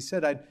sermons. He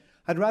said,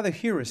 I'd rather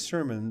hear a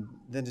sermon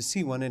than to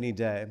see one any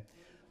day.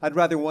 I'd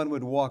rather one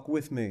would walk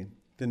with me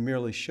than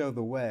merely show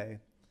the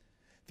way.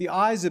 The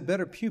eye's a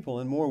better pupil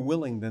and more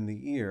willing than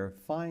the ear.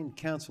 Fine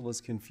counsel is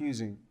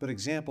confusing, but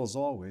example's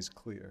always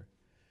clear.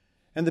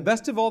 And the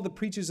best of all the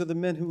preachers are the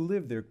men who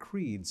live their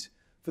creeds,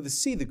 for to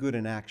see the good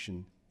in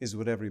action is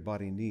what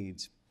everybody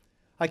needs.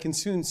 I can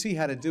soon see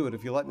how to do it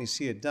if you let me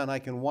see it done. I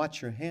can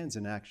watch your hands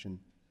in action,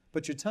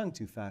 but your tongue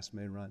too fast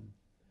may run.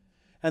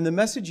 And the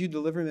message you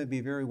deliver may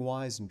be very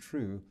wise and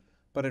true,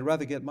 but I'd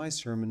rather get my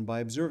sermon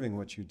by observing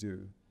what you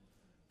do.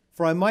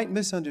 For I might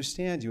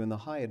misunderstand you in the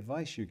high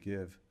advice you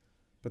give,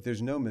 but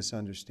there's no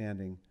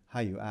misunderstanding how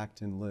you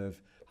act and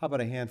live. How about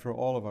a hand for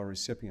all of our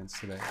recipients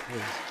today,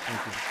 please?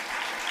 Thank you.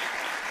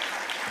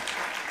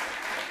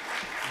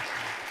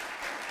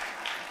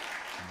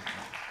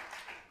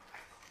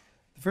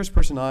 The first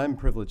person I'm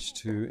privileged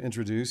to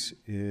introduce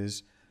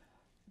is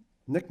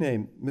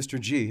nicknamed Mr.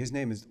 G. His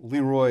name is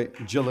Leroy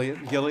Gilead.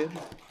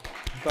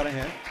 Got a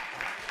hand?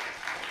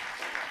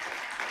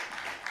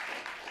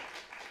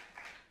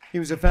 He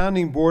was a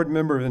founding board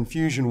member of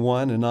Infusion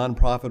One, a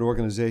nonprofit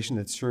organization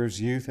that serves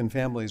youth and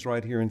families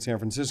right here in San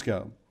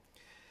Francisco.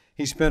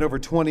 He spent over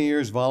 20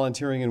 years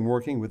volunteering and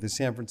working with the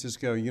San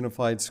Francisco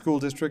Unified School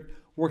District,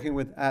 working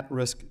with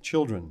at-risk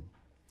children.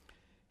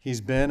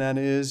 He's been and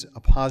is a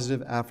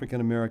positive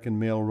African-American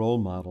male role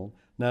model,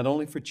 not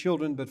only for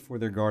children, but for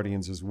their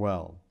guardians as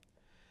well.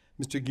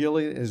 Mr.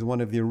 Gilly is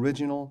one of the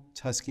original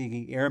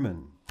Tuskegee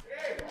Airmen.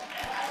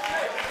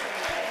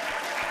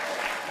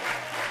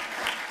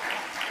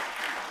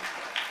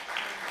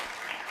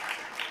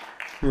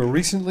 Who were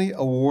recently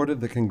awarded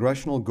the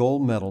Congressional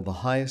Gold Medal, the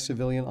highest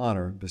civilian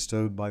honor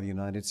bestowed by the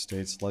United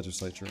States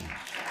Legislature.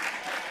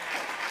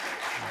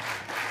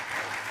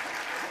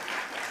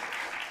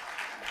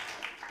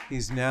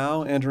 He's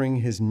now entering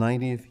his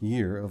 90th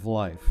year of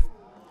life.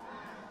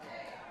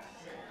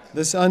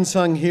 This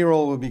unsung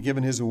hero will be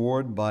given his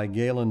award by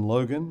Galen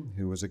Logan,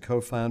 who was a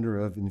co-founder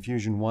of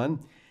Infusion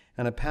One,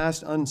 and a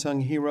past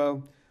unsung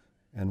hero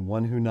and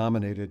one who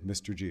nominated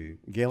Mr. G.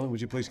 Galen, would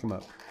you please come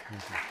up?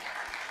 Thank you.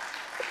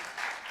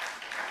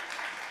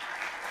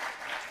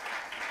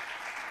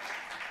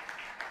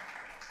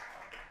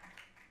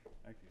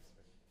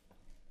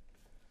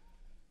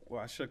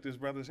 Well, I shook this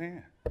brother's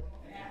hand.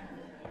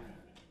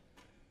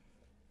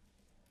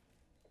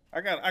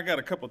 I got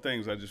a couple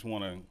things I just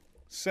want to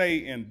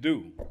say and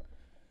do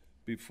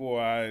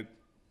before I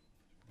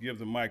give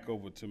the mic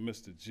over to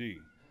Mr. G.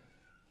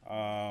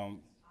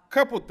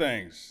 Couple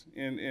things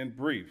in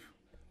brief.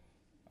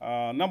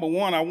 Number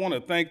one, I want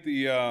to thank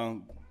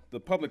the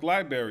public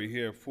library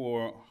here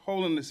for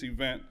holding this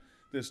event.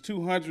 There's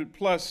 200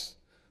 plus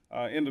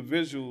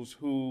individuals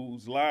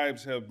whose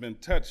lives have been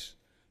touched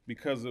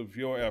because of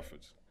your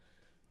efforts.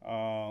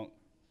 But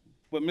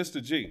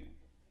Mr. G,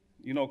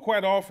 you know,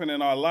 quite often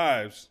in our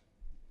lives,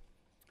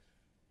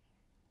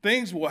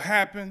 things will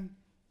happen,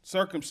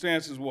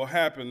 circumstances will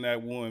happen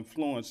that will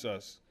influence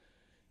us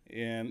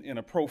in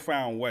a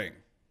profound way.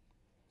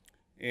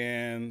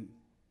 And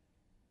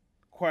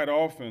quite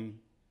often,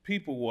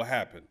 people will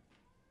happen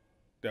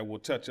that will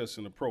touch us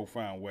in a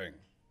profound way.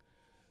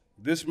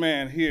 This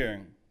man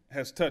here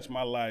has touched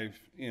my life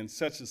in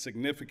such a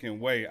significant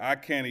way, I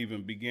can't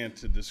even begin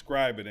to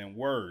describe it in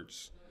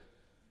words.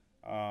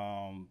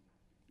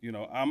 You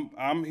know,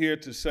 I'm here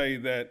to say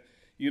that,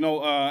 you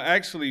know,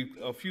 actually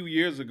a few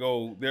years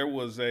ago, there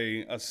was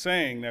a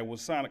saying that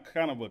was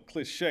kind of a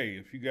cliche,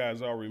 if you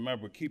guys all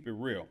remember, keep it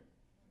real.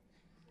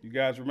 You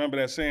guys remember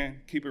that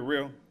saying, keep it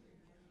real?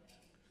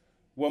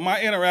 Well,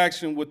 my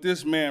interaction with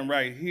this man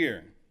right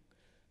here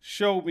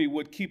showed me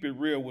what keep it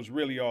real was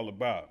really all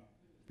about.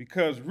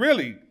 Because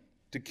really,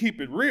 to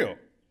keep it real,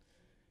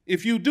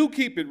 if you do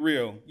keep it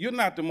real, you're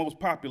not the most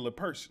popular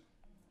person.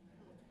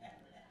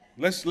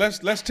 Let's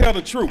tell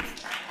the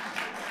truth.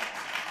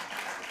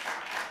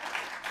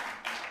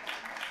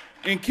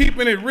 In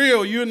keeping it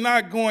real, you're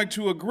not going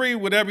to agree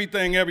with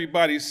everything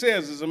everybody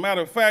says. As a matter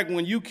of fact,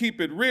 when you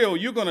keep it real,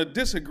 you're going to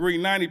disagree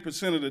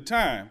 90% of the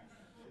time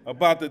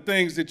about the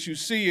things that you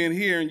see and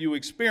hear and you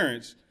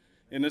experience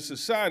in the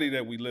society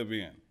that we live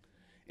in.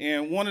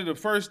 And one of the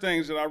first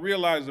things that I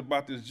realized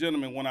about this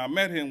gentleman when I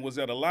met him was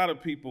that a lot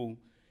of people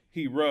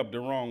he rubbed the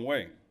wrong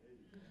way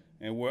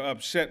and were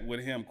upset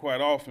with him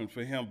quite often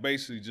for him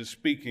basically just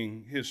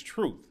speaking his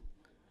truth.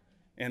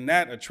 And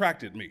that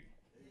attracted me,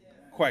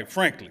 quite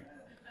frankly.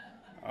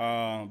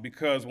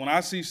 Because when I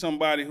see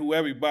somebody who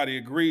everybody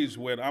agrees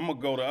with, I'm gonna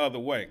go the other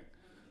way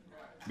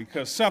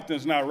because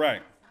something's not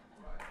right.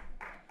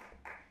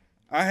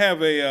 I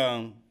have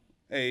a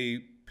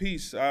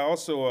piece, I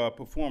also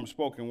perform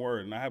spoken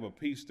word, and I have a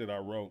piece that I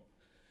wrote,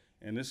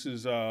 and this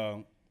is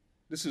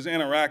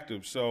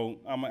interactive,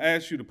 so I'm gonna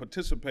ask you to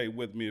participate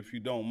with me if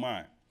you don't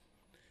mind.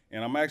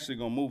 And I'm actually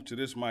gonna move to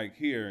this mic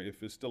here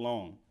if it's still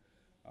on.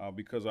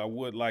 Because I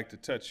would like to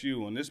touch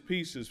you. And this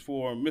piece is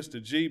for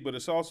Mr. G, but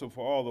it's also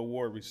for all the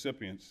award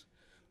recipients.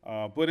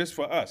 But it's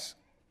for us.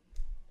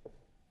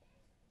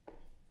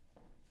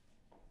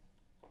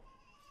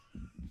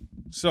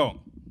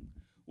 So,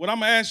 what I'm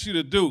gonna ask you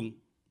to do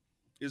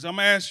is I'm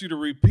gonna ask you to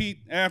repeat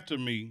after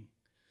me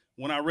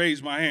when I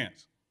raise my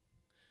hands.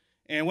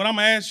 And what I'm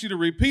gonna ask you to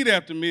repeat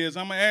after me is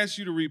I'm gonna ask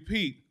you to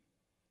repeat,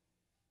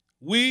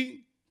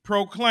 we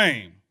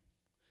proclaim.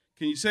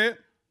 Can you say it?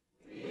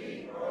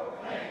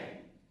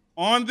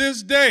 On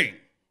this day,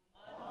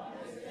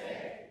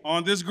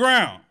 on this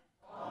ground.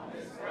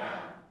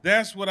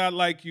 That's what I'd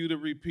like you to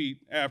repeat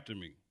after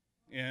me.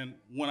 And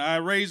when I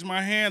raise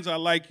my hands, I'd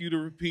like you to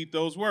repeat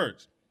those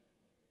words.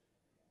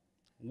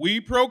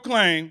 We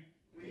proclaim,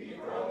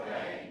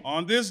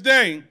 on this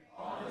day,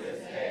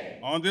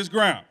 on this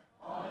ground.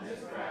 All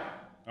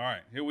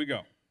right, here we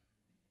go.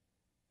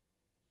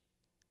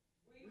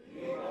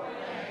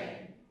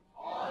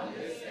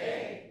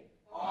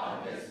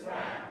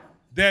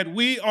 That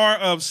we are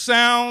of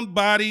sound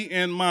body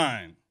and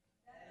mind.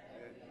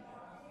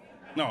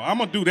 No, I'm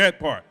going to do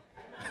that part.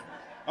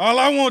 All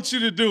I want you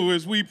to do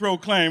is we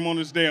proclaim on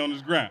this day on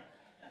this ground.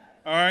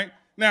 All right?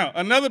 Now,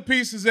 another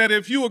piece is that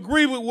if you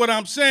agree with what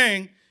I'm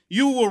saying,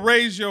 you will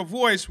raise your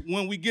voice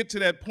when we get to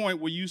that point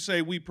where you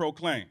say we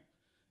proclaim.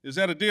 Is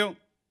that a deal?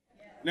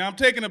 Yeah. Now, I'm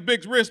taking a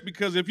big risk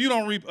because if you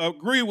don't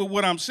agree with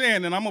what I'm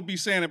saying, then I'm going to be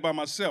saying it by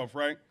myself,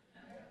 right?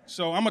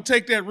 So I'm going to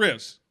take that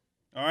risk,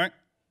 all right?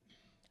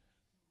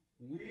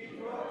 We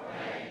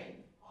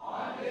proclaim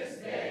on this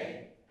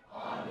day,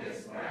 on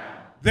this ground,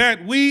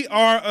 that we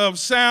are of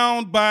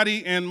sound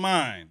body and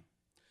mind,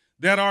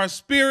 that our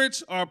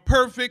spirits are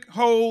perfect,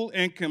 whole,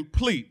 and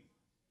complete,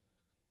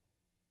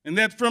 and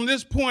that from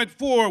this point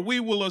forward we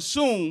will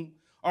assume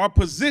our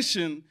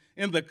position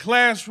in the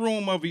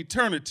classroom of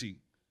eternity,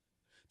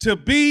 to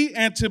be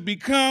and to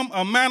become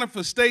a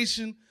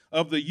manifestation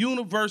of the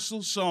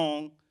universal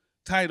song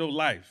titled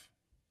Life.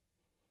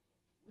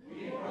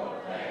 we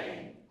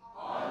proclaim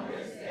on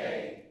this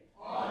day,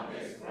 on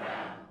this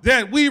ground,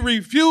 that we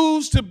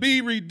refuse to be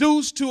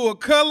reduced to a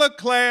color,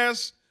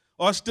 class,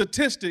 or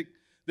statistic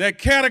that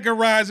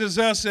categorizes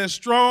us as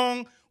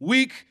strong,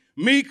 weak,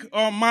 meek,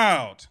 or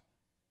mild.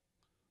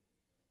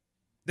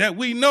 That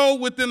we know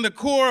within the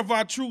core of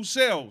our true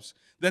selves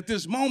that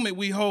this moment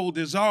we hold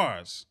is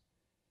ours.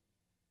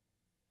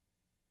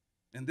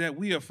 And that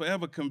we are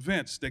forever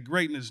convinced that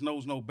greatness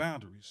knows no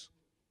boundaries.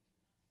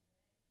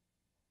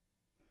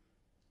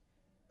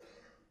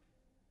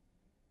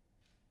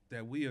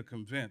 That we are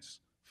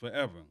convinced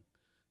forever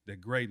that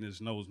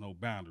greatness knows no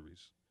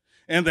boundaries.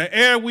 And the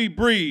air we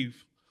breathe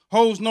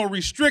holds no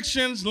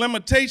restrictions,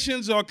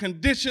 limitations, or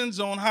conditions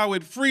on how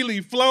it freely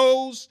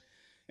flows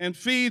and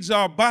feeds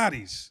our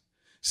bodies.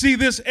 See,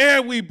 this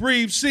air we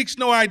breathe seeks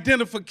no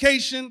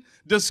identification,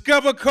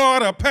 discover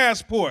card, or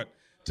passport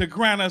to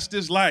grant us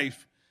this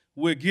life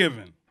we're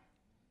given.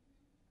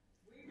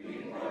 we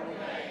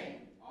proclaim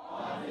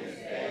on this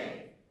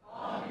day,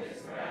 on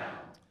this ground,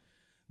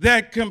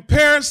 That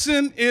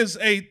comparison is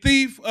a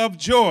thief of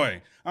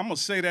joy. I'm going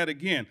to say that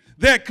again.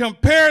 That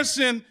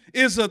comparison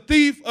is a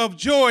thief of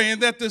joy,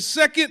 and that the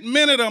second,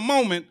 minute, or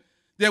moment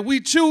that we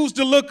choose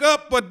to look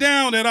up or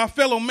down at our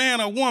fellow man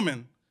or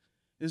woman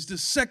is the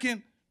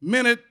second,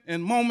 minute,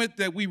 and moment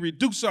that we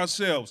reduce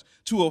ourselves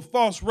to a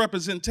false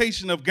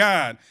representation of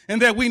God,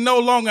 and that we no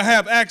longer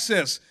have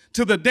access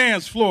to the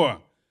dance floor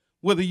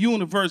where the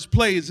universe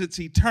plays its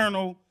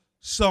eternal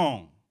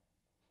song.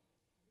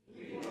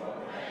 we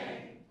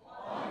proclaim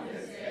on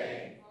this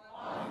day,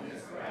 on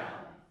this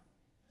ground,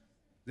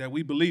 That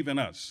we believe in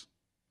us.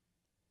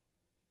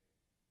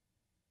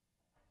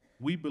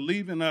 We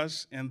believe in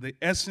us and the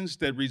essence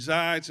that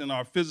resides in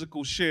our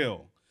physical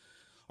shell.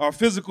 Our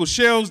physical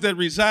shells that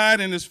reside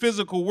in this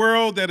physical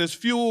world that is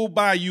fueled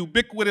by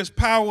ubiquitous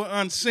power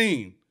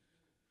unseen.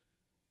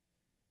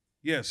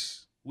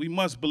 Yes, we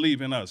must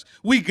believe in us.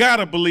 We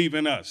gotta believe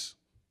in us.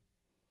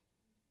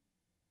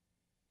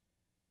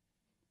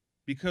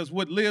 Because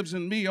what lives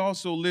in me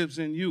also lives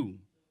in you.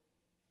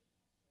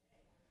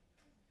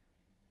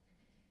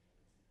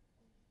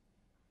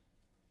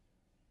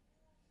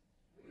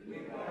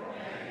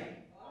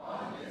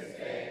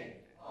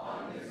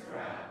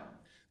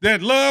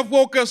 That love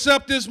woke us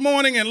up this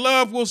morning and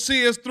love will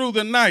see us through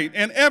the night.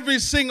 And every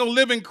single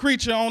living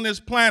creature on this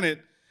planet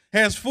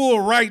has full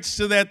rights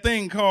to that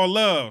thing called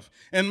love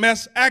and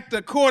must act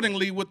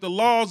accordingly with the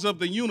laws of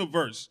the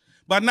universe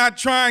by not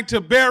trying to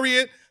bury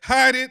it,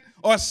 hide it,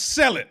 or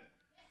sell it.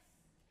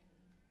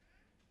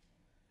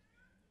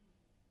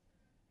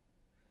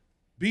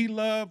 Be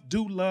love,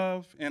 do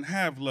love, and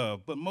have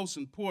love. But most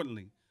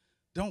importantly,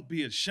 don't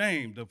be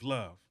ashamed of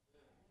love.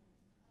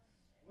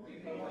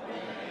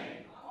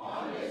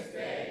 on this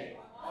day,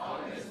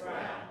 on this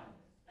ground,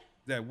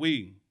 That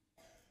we,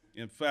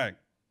 in fact,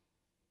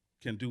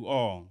 can do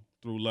all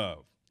through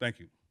love. Thank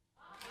you.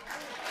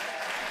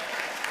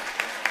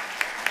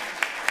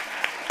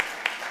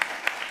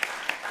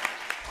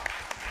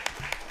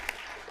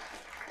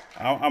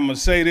 I'm going to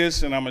say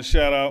this and I'm going to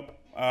shout out.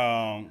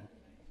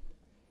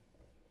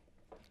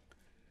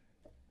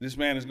 This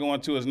man is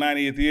going to his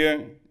 90th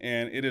year,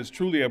 and it is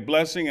truly a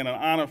blessing and an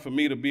honor for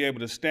me to be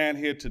able to stand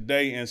here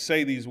today and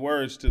say these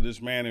words to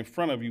this man in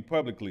front of you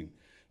publicly,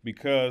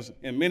 because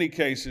in many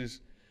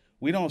cases,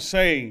 we don't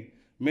say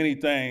many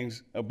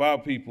things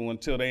about people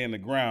until they're in the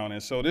ground.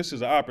 And so this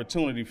is an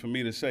opportunity for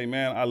me to say,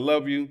 man, I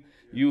love you.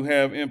 You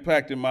have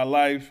impacted my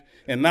life,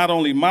 and not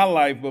only my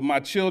life, but my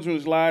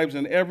children's lives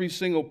and every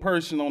single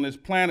person on this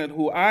planet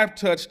who I've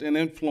touched and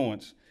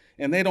influenced,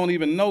 and they don't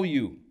even know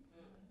you,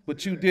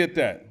 but you did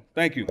that.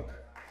 Thank you.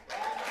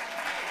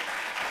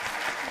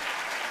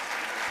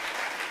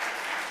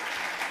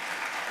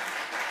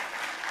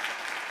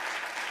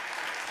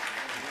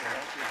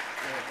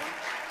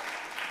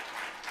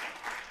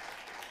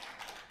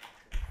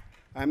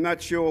 I'm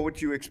not sure what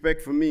you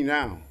expect from me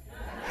now.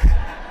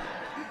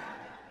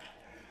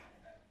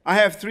 I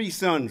have 3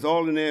 sons,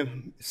 all in their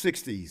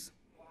 60s.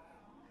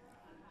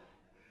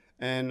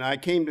 And I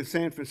came to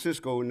San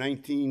Francisco in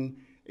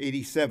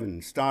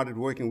 1987, started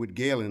working with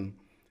Galen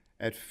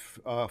at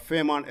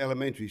Fairmont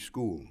Elementary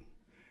School.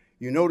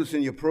 You notice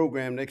in your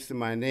program next to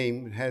my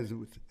name, it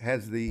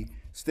has the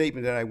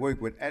statement that I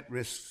work with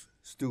at-risk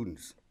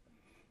students.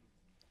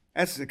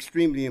 That's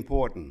extremely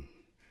important.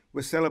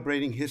 We're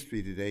celebrating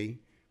history today,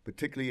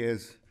 particularly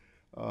as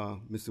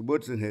Mr.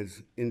 Woodson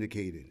has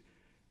indicated.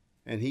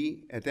 And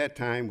he, at that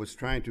time, was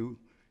trying to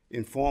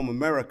inform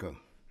America.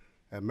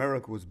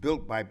 America was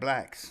built by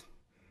blacks.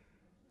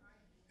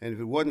 And if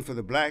it wasn't for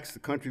the blacks, the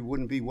country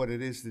wouldn't be what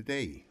it is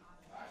today.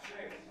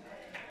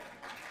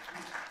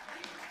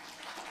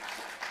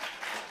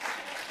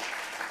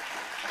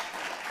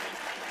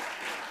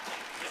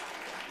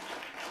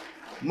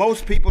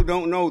 Most people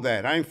don't know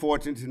that. I'm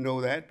fortunate to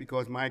know that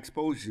because my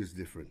exposure is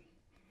different.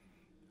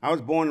 I was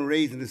born and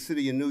raised in the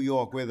city of New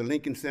York where the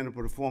Lincoln Center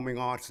for Performing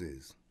Arts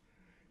is.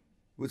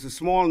 It was a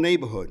small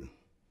neighborhood,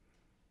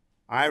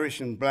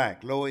 Irish and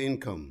black, lower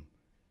income,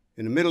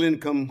 in a middle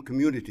income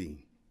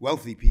community,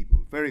 wealthy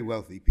people, very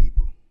wealthy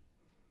people.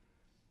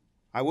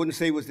 I wouldn't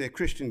say it was their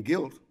Christian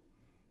guilt,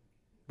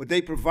 but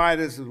they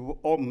provided us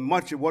with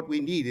much of what we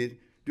needed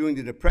during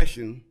the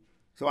Depression.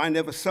 So I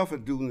never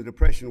suffered during the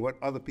Depression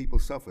what other people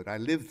suffered. I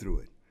lived through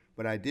it,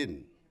 but I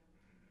didn't.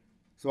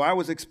 So I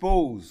was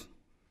exposed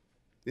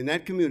in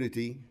that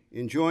community,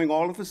 enjoying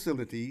all the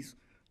facilities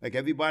like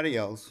everybody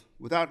else,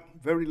 without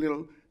very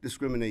little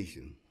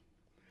discrimination.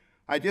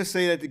 I just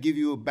say that to give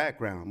you a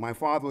background. My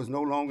father was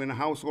no longer in the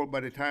household by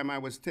the time I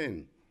was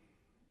 10,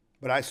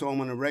 but I saw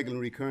him on a regular,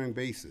 recurring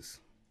basis.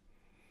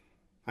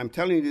 I'm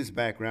telling you this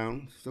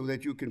background so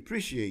that you can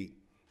appreciate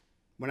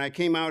when I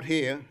came out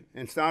here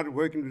and started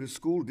working with the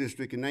school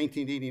district in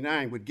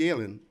 1989 with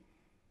Galen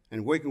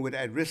and working with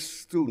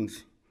at-risk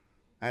students,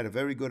 I had a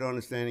very good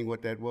understanding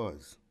what that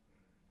was.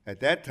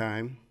 At that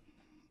time,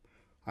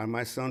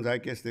 my sons, I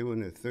guess they were in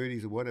their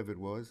 30s or whatever it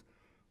was,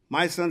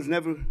 my sons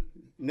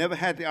never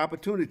had the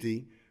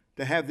opportunity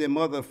to have their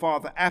mother or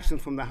father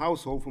absent from the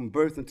household from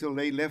birth until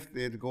they left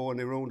there to go on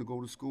their own to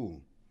go to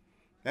school.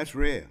 That's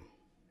rare.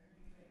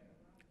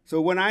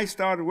 So when I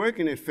started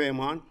working at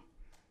Fairmont,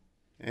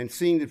 and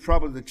seeing the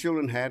trouble the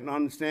children had and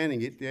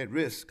understanding it, they're at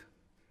risk,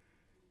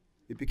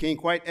 it became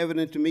quite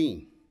evident to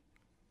me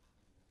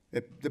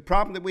that the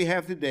problem that we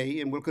have today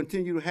and will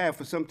continue to have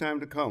for some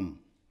time to come,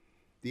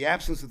 the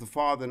absence of the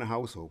father in the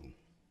household.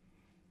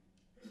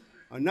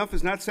 Enough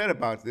is not said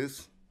about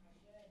this.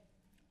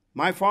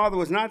 My father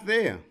was not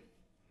there,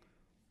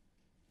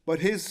 but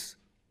his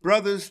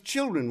brother's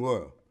children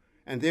were,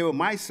 and they were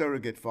my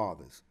surrogate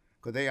fathers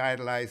because they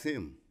idolized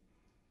him.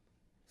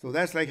 So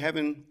that's like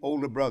having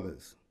older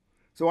brothers.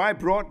 So I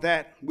brought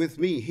that with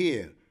me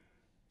here,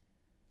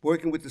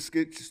 working with the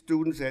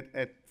students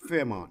at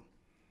Fairmont.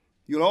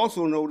 You'll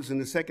also notice in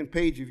the second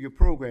page of your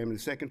program, in the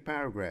second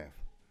paragraph,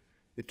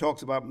 it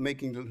talks about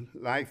making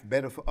life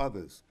better for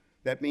others.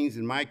 That means,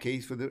 in my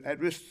case, for the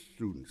at-risk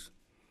students.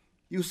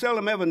 You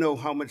seldom ever know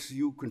how much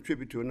you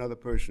contribute to another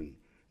person,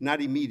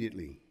 not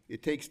immediately.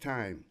 It takes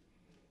time.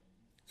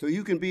 So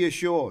you can be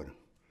assured,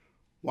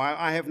 while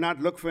I have not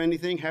looked for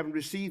anything, haven't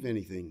received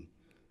anything,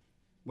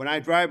 when I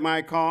drive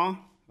my car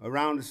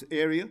around this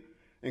area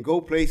and go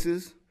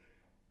places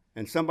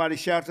and somebody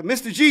shouts,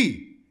 "Mr.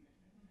 G,"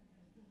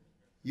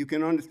 you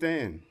can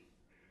understand.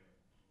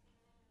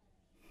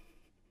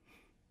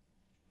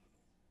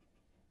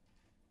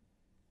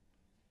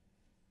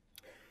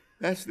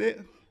 That's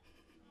it.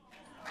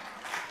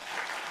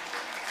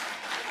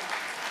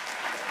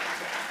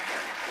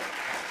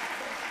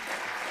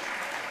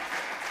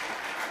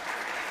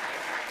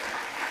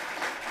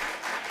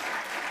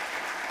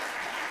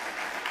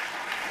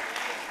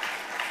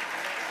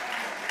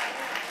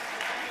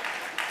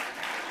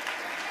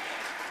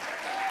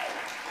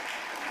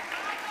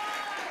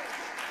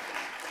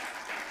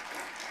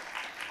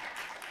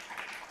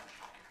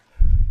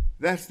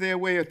 That's their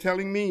way of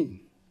telling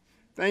me.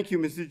 Thank you,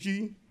 Mr.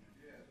 G,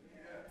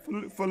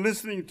 for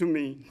listening to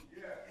me.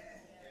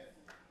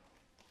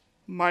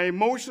 My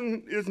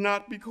emotion is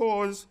not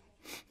because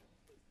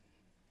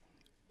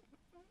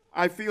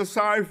I feel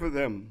sorry for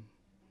them.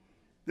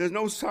 There's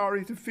no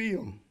sorry to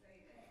feel.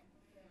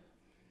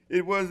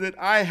 It was that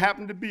I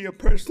happened to be a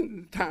person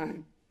at the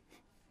time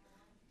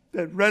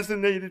that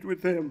resonated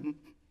with them.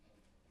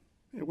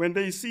 And when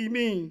they see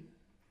me,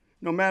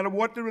 no matter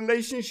what the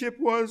relationship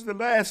was the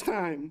last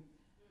time,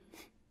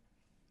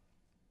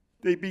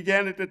 they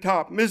began at the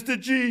top. Mr.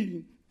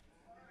 G,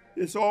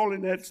 it's all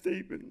in that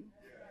statement.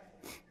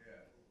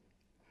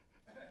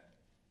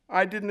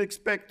 I didn't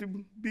expect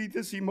to be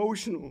this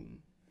emotional,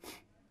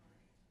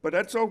 but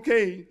that's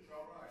okay.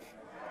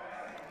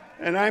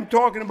 And I'm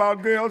talking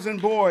about girls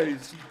and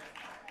boys.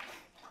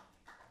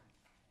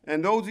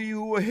 And those of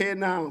you who are here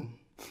now,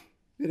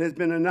 it has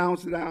been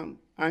announced that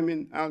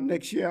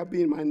next year I'll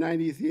be in my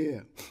 90th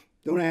year.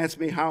 Don't ask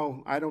me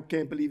how,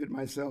 can't believe it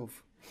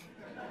myself.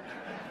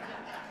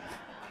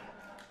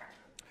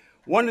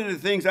 One of the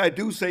things I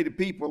do say to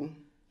people,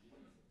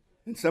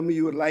 and some of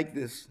you would like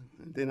this,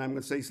 and then I'm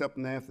going to say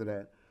something after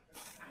that.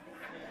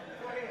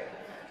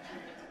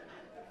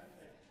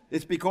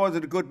 It's because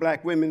of the good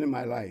black women in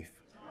my life.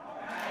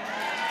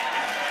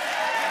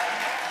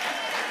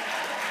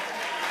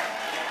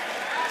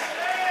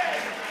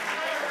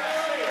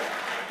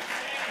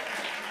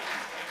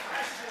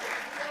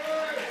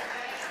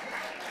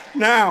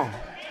 Now,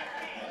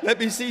 let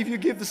me see if you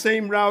give the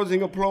same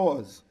rousing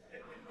applause.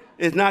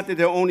 It's not that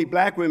there are only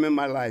black women in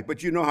my life,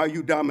 but you know how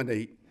you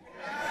dominate.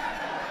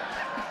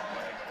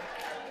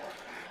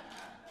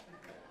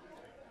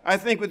 I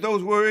think with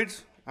those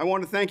words, I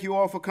want to thank you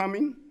all for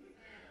coming.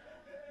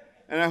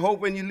 And I hope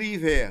when you leave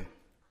here,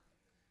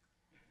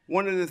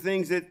 one of the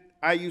things that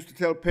I used to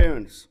tell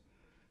parents,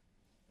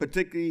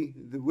 particularly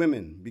the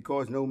women,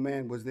 because no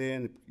man was there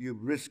and your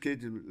risk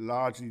kids are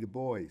largely the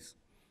boys.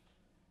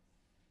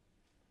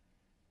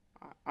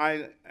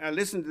 I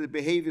listened to the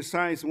behavior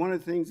science. One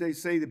of the things they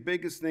say, the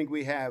biggest thing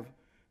we have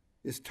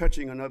is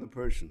touching another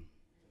person.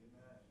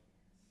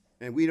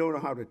 And we don't know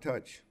how to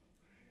touch.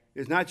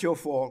 It's not your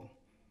fault.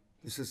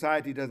 The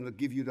society doesn't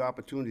give you the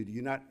opportunity.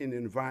 You're not in an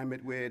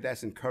environment where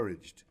that's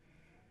encouraged.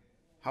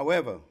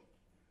 However,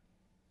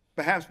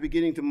 perhaps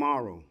beginning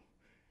tomorrow,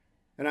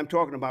 and I'm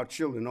talking about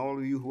children, all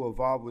of you who are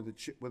involved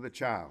with a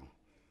child,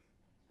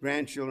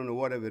 grandchildren or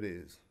whatever it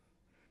is,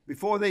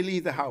 before they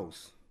leave the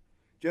house,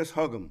 just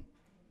hug them.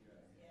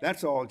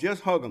 That's all,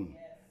 just hug them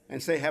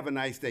and say, have a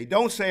nice day.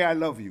 Don't say, I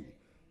love you.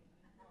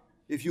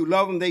 If you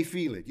love them, they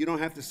feel it. You don't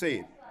have to say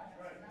it.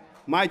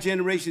 My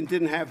generation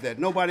didn't have that.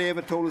 Nobody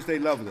ever told us they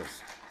loved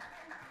us,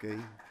 okay?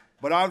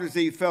 But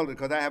obviously you felt it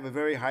because I have a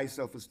very high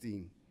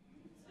self-esteem.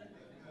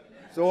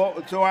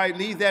 So I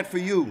leave that for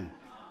you.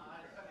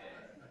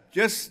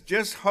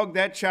 Just hug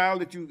that child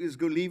that is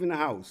leaving the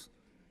house.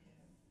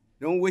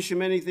 Don't wish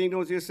him anything.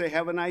 Don't just say,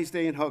 have a nice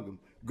day and hug him,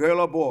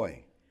 girl or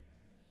boy.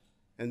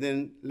 And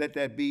then let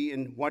that be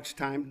and watch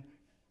time.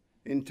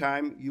 In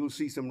time, you'll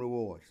see some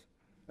rewards.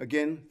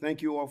 Again,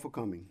 thank you all for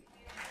coming.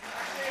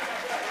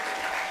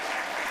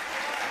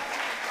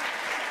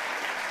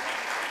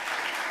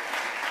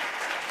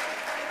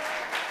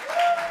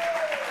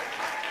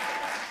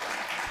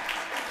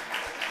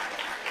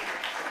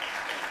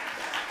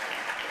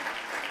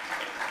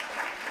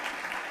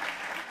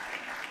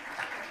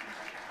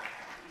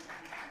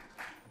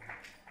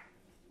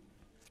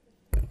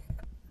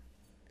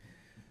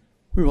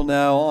 We will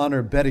now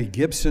honor Betty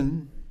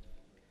Gibson.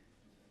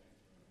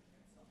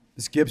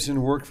 Ms.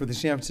 Gibson worked for the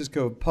San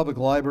Francisco Public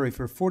Library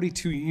for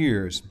 42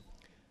 years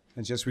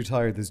and just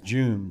retired this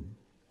June.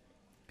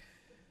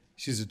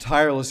 She's a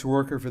tireless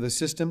worker for the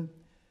system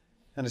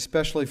and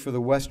especially for the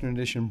Western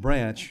Addition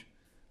branch,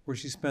 where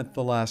she spent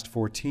the last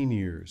 14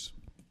 years.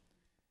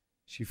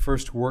 She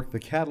first worked the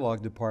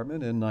catalog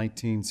department in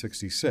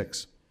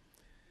 1966.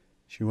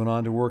 She went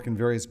on to work in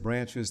various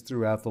branches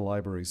throughout the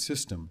library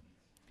system.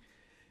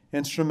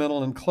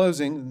 Instrumental in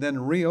closing,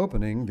 then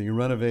reopening the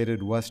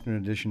renovated Western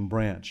Addition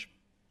branch.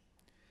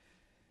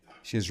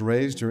 She has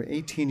raised her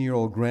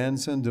 18-year-old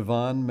grandson,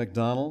 Devon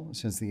McDonald,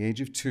 since the age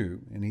of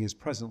 2, and he is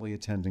presently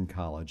attending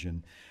college.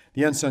 And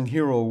the Unsung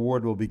Hero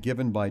Award will be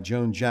given by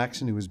Joan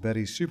Jackson, who was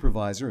Betty's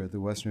supervisor at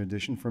the Western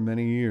Addition for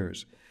many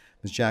years.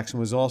 Ms. Jackson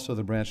was also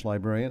the branch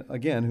librarian,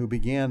 again, who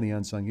began the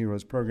Unsung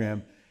Heroes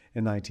program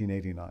in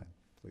 1989.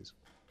 Please.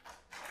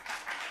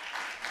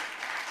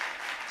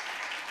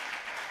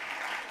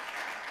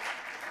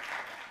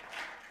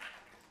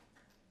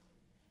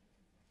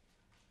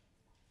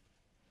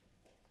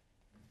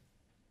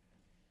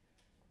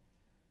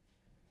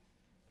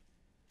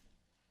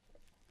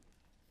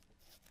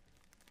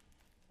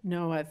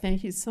 Noah,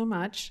 thank you so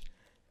much.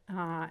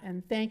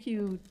 And thank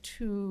you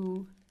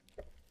to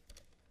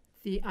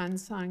the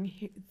Unsung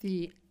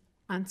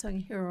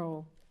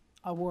Hero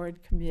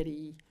Award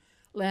Committee,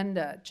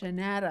 Linda,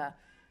 Janetta,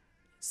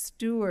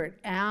 Stuart,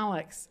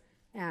 Alex,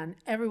 and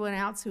everyone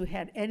else who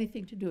had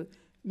anything to do with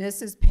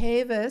Mrs.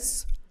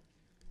 Pavis,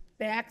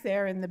 back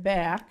there in the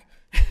back,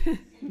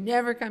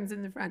 never comes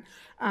in the front.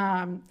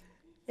 I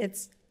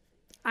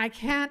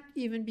can't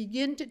even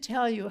begin to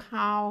tell you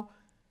how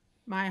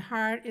my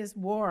heart is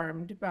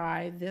warmed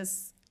by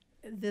this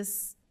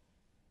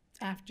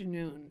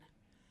afternoon.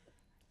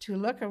 To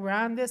look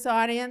around this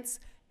audience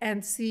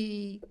and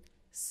see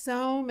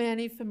so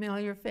many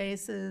familiar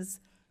faces,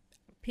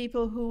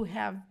 people who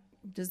have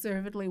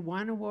deservedly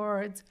won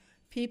awards,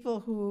 people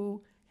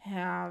who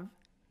have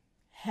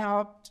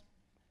helped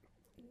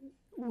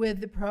with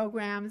the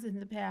programs in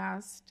the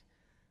past.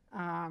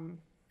 I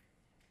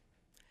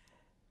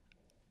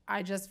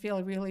just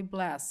feel really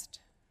blessed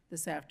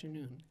this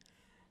afternoon.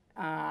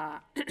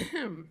 But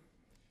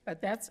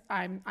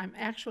I'm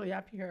actually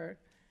up here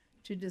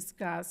to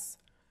discuss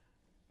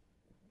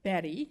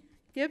Betty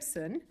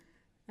Gibson,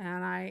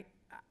 and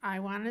I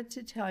wanted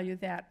to tell you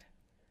that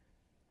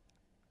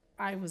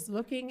I was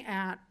looking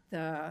at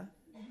the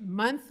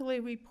monthly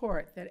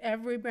report that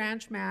every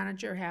branch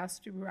manager has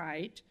to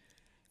write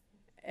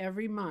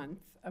every month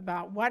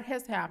about what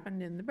has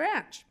happened in the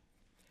branch.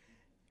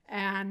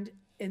 And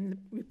in the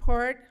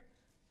report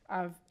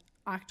of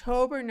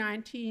October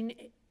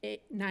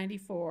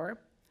 1994,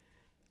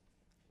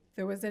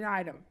 there was an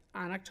item.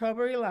 On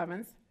October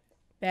 11th,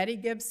 Betty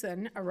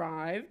Gibson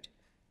arrived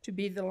to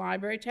be the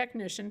library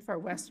technician for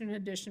Western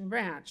Addition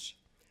branch.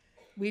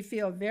 We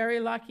feel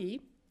very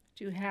lucky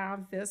to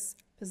have this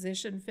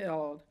position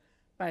filled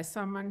by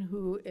someone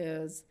who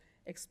is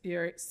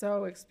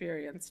so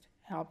experienced,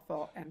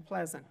 helpful, and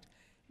pleasant.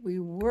 We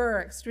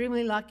were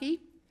extremely lucky,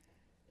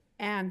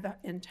 and the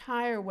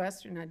entire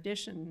Western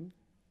Addition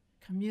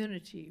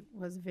community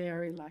was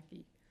very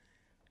lucky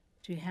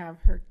to have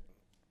her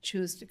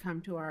choose to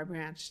come to our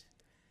branch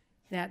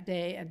that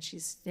day, and she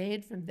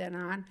stayed from then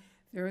on.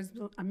 There was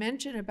a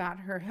mention about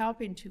her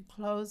helping to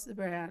close the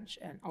branch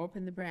and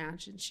open the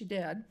branch, and she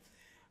did.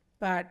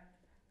 But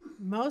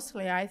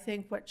mostly, I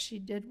think what she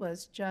did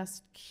was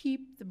just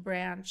keep the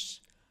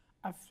branch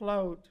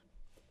afloat,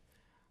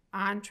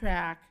 on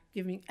track,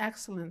 giving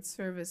excellent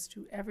service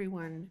to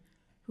everyone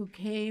who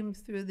came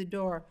through the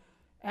door.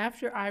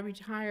 After I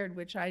retired,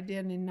 which I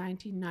did in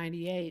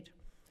 1998,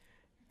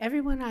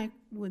 everyone I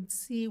would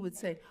see would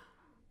say,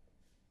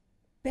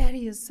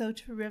 Betty is so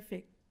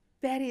terrific.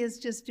 Betty is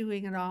just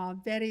doing it all.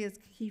 Betty is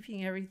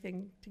keeping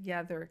everything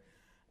together.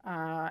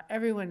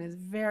 Everyone is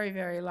very,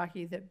 very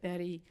lucky that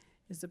Betty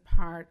is a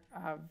part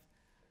of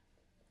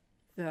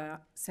the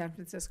San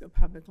Francisco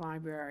Public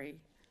Library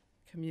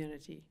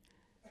community.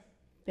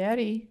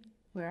 Betty,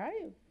 where are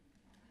you?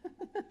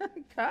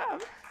 Come,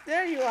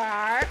 there you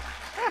are.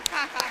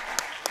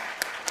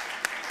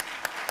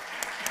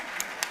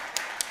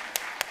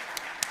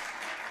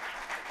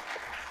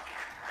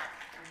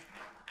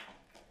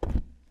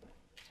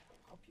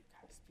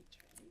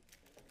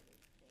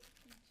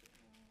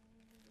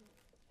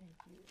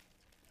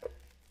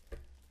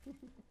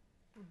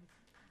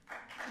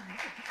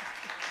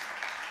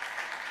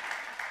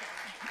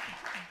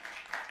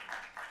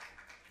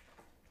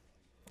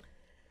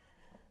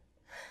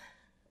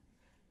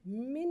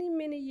 Many,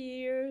 many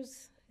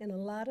years and a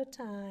lot of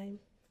time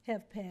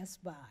have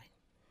passed by.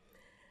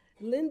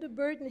 Linda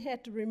Burton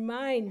had to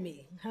remind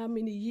me how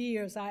many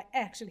years I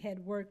actually had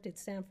worked at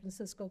San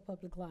Francisco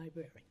Public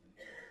Library.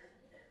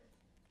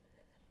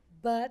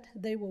 But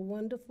they were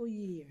wonderful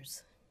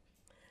years.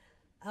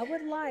 I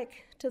would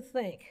like to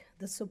thank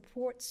the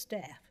support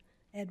staff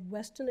at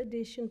Western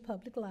Addition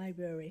Public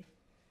Library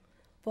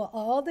for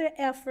all their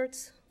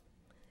efforts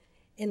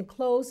in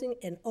closing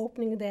and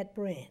opening that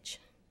branch.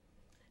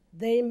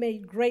 They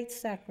made great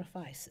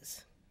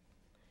sacrifices.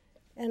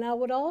 And I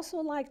would also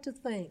like to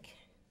thank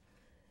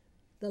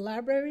the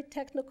library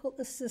technical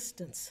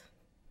assistants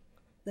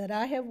that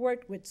I have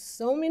worked with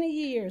so many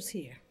years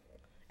here.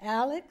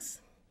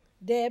 Alex,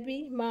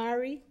 Debbie,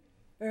 Mari,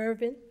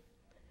 Irvin,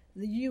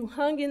 you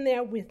hung in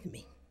there with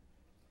me.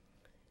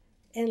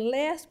 And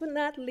last but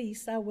not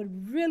least, I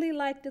would really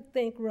like to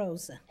thank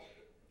Rosa,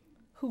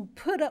 who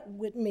put up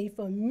with me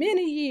for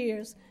many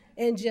years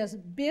and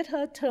just bit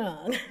her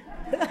tongue.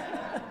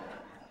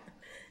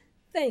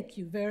 Thank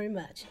you very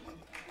much.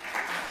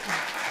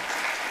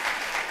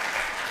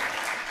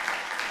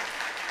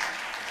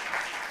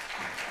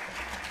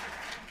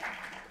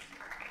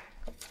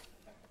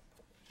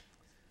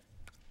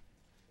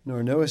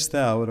 Nor knowest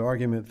thou what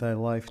argument thy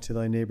life to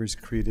thy neighbor's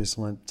creed is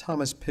lent.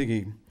 Thomas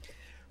Piggy,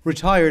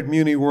 retired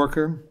Muni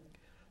worker,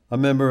 a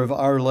member of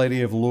Our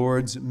Lady of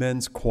Lourdes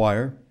Men's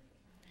Choir.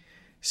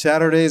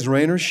 Saturdays,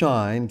 rain or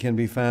shine, can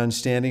be found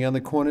standing on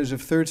the corners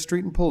of 3rd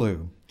Street and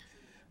Paloux,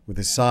 with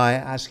a sigh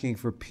asking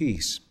for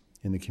peace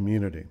in the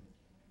community.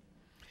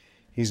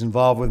 He's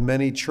involved with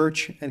many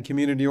church and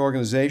community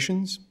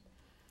organizations.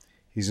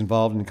 He's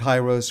involved in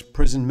Kairos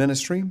prison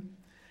ministry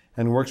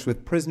and works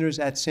with prisoners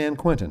at San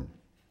Quentin.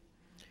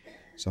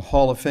 He's a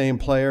Hall of Fame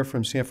player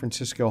from San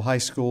Francisco High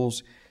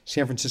Schools,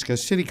 San Francisco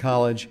City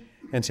College,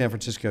 and San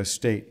Francisco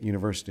State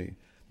University.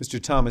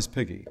 Mr. Thomas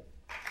Piggy.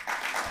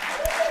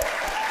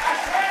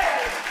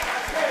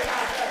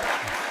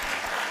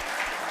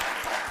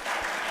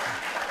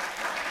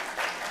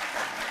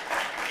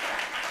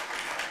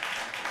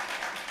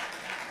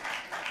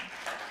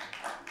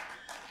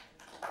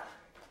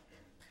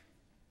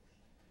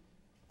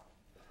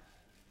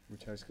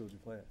 Which high school did you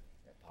play at?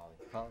 At Poly.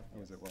 Poly? Oh,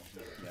 was it well?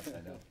 Yes,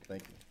 I know.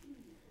 Thank you.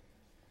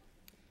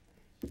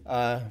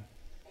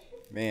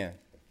 Man.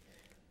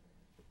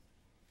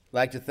 I'd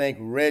like to thank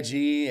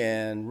Reggie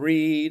and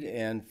Reed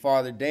and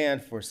Father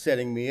Dan for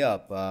setting me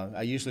up.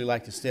 I usually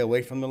like to stay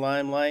away from the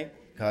limelight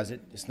because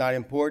it's not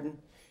important.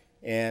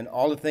 And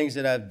all the things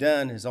that I've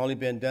done has only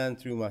been done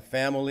through my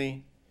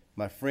family,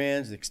 my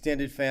friends,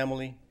 extended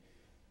family,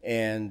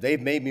 and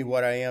they've made me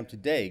what I am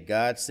today.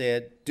 God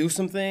said, do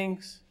some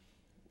things,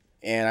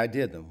 and I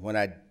did them. When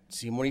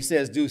he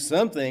says do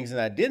some things and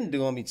I didn't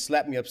do them, he'd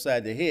slap me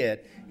upside the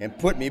head and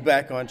put me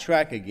back on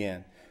track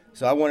again.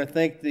 So I want to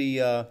thank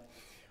the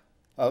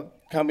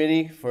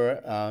committee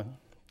for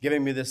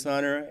giving me this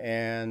honor,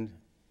 and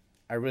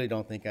I really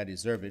don't think I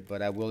deserve it,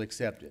 but I will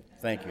accept it.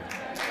 Thank you.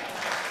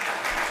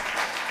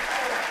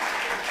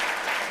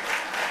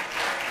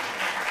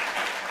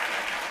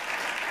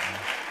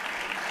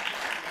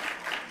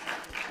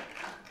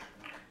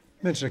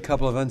 Mention a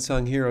couple of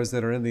unsung heroes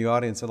that are in the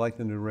audience. I'd like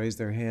them to raise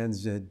their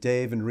hands.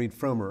 Dave and Reed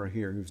Fromer are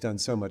here, who've done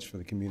so much for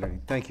the community.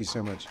 Thank you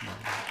so much.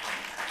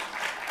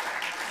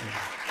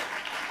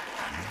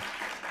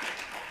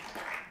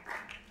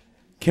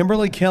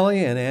 Kimberly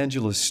Kelly and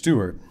Angela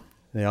Stewart.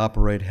 They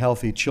operate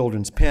Healthy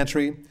Children's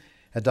Pantry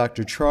at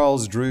Dr.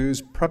 Charles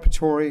Drew's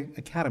Preparatory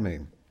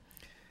Academy.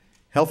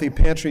 Healthy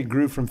Pantry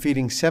grew from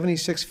feeding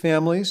 76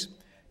 families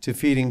to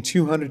feeding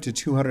 200 to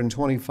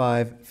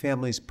 225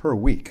 families per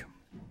week.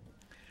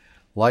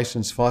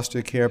 Licensed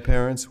foster care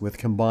parents with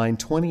combined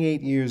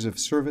 28 years of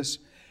service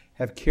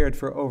have cared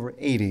for over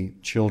 80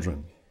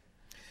 children.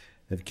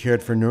 They've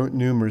cared for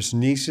numerous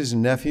nieces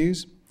and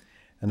nephews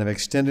and have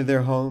extended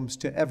their homes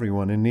to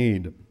everyone in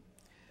need.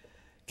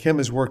 Kim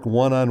has worked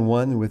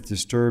one-on-one with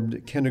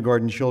disturbed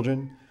kindergarten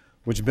children,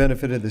 which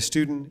benefited the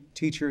student,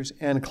 teachers,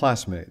 and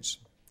classmates.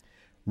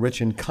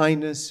 Rich in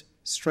kindness,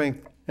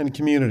 strength, and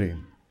community.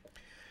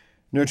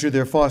 Nurtured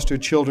their foster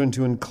children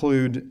to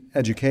include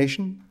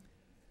education,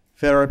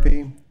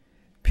 therapy,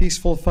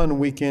 peaceful, fun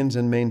weekends,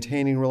 and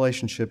maintaining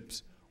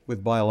relationships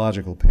with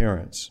biological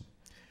parents.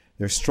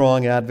 They're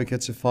strong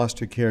advocates of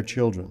foster care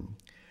children.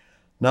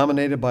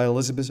 Nominated by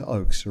Elizabeth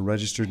Oakes, a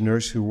registered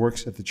nurse who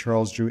works at the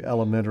Charles Drew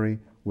Elementary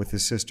with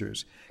his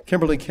sisters.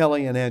 Kimberly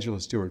Kelly and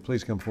Angela Stewart,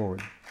 please come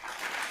forward.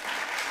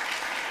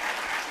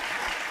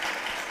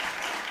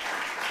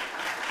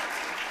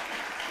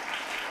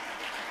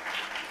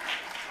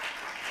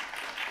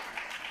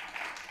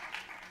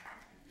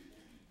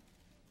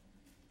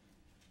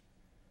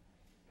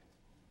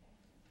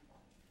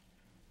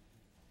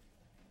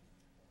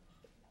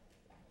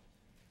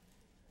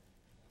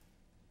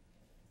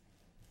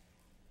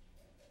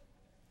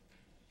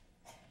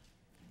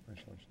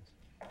 Congratulations.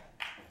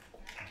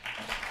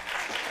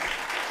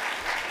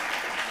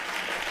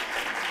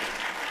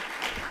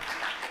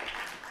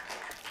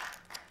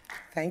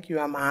 Thank you.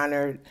 I'm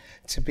honored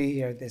to be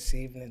here this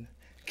evening.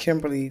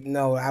 Kimberly,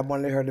 no, I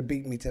wanted her to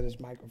beat me to this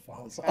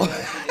microphone. So.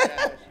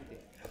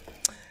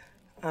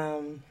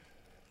 And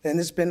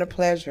it's been a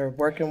pleasure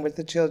working with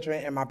the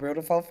children and my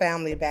beautiful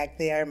family back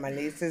there, my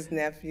nieces,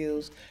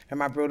 nephews, and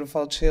my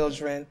beautiful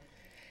children,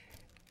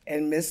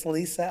 and Miss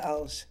Lisa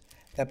Osh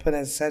that put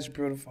in such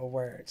beautiful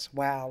words.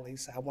 Wow,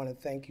 Lisa, I want to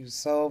thank you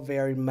so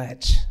very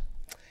much.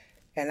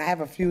 And I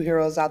have a few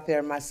heroes out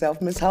there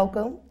myself. Miss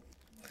Holcomb,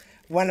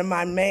 one of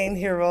my main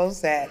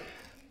heroes that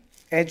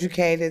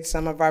educated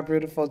some of our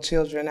beautiful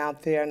children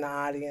out there in the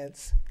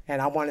audience, and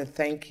I want to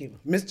thank you.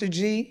 Mr.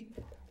 G,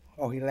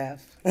 oh, he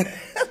left.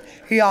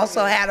 He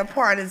also had a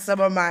part in some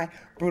of my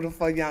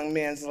beautiful young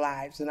men's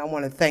lives, and I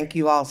want to thank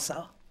you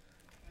also.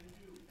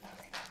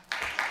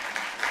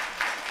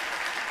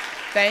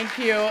 Thank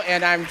you,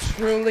 and I'm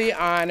truly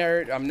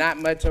honored. I'm not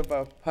much of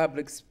a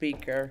public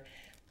speaker,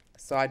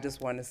 so I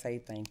just want to say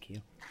thank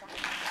you.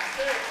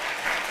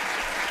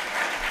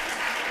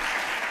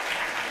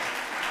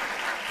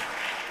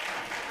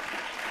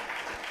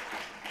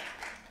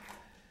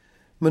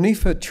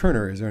 Manifa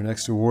Turner is our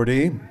next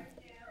awardee.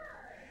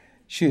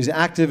 She is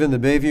active in the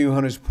Bayview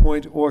Hunters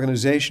Point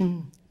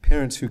organization,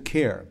 Parents Who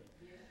Care,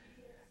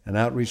 an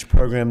outreach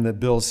program that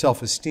builds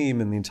self-esteem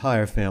in the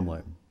entire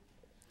family.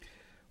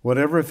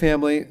 Whatever a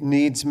family's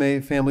needs may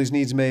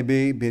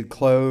be it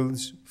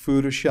clothes,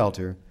 food, or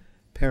shelter,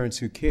 Parents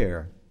Who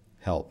Care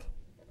help.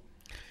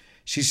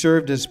 She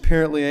served as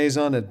parent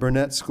liaison at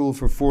Burnett School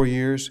for 4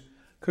 years,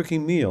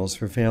 cooking meals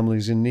for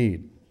families in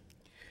need.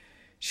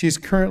 She's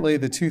currently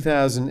the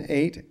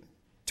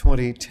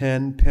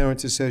 2008-2010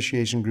 Parents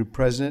Association Group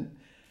President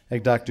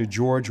at Dr.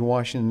 George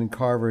Washington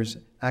Carver's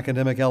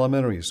Academic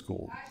Elementary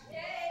School,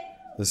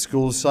 the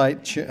school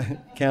site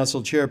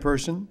council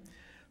chairperson,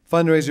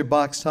 fundraiser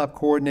box top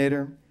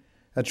coordinator,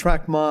 a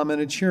track mom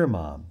and a cheer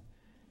mom,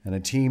 and a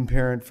team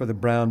parent for the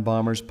Brown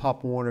Bombers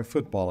Pop Warner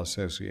Football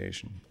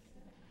Association.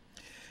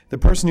 The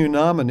person who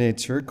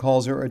nominates her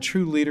calls her a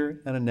true leader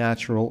and a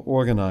natural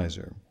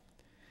organizer.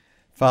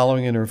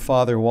 Following in her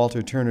father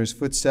Walter Turner's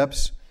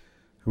footsteps,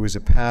 who is a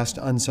past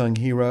unsung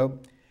hero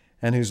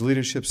and whose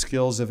leadership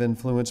skills have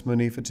influenced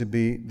Manifa to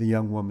be the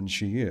young woman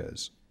she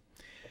is.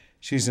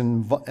 She's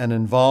an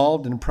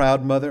involved and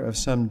proud mother of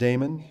son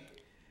Damon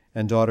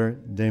and daughter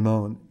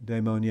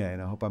Damonier,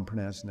 and I hope I'm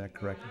pronouncing that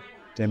correctly.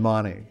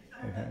 Damani,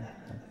 okay,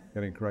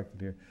 getting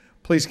corrected here.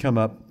 Please come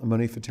up,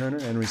 Manifa Turner,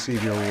 and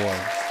receive your award.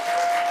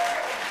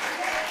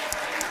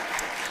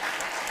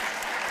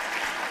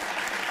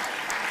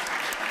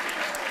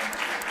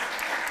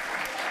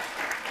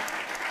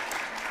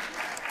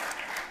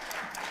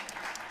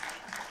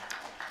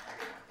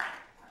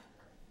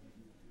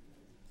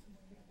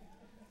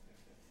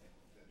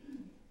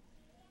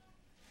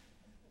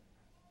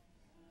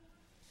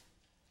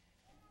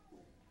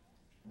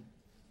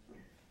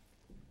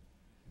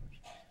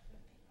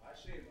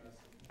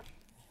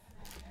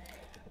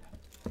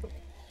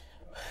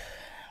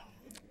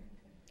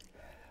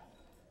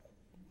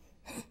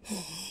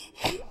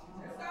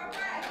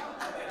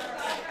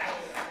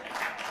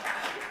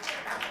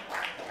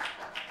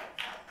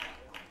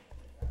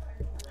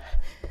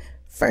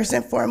 First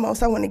and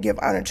foremost, I want to give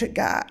honor to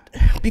God,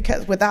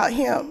 because without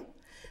him,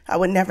 I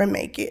would never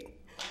make it.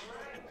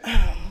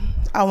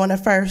 I want to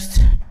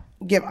first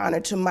give honor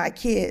to my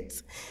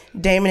kids,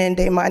 Damon and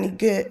Damani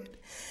Good.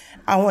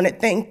 I want to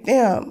thank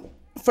them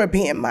for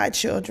being my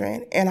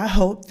children, and I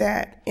hope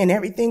that in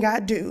everything I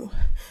do,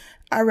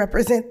 I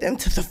represent them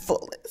to the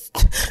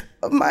fullest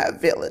of my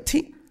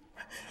ability.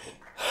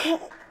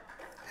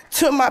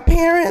 To my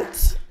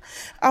parents,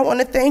 I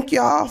want to thank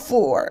y'all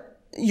for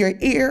your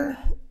ear,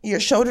 your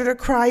shoulder to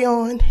cry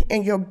on,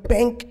 and your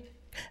bank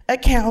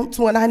accounts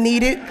when I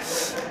need it.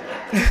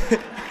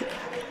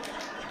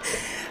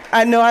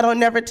 I know I don't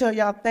never tell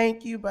y'all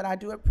thank you, but I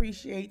do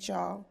appreciate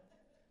y'all.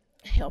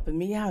 helping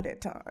me out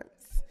at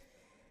times,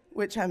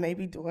 which I may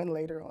be doing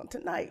later on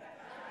tonight.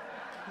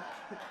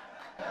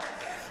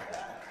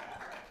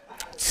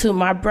 To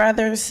my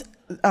brothers,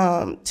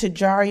 to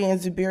Jari and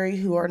Zubiri,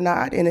 who are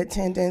not in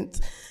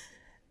attendance,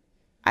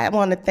 I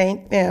want to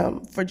thank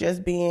them for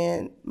just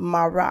being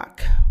my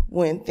rock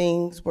when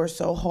things were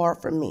so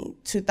hard for me.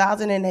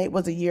 2008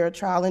 was a year of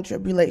trial and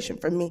tribulation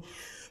for me,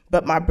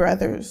 but my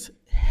brothers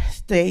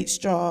stayed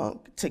strong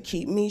to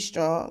keep me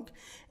strong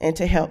and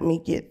to help me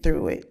get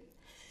through it.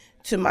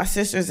 To my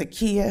sister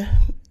Zakia,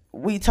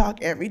 we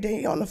talk every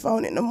day on the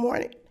phone in the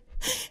morning,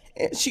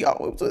 and she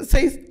always would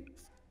say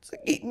to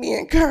keep me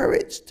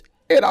encouraged.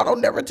 And I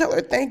don't never tell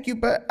her thank you,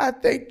 but I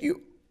thank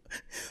you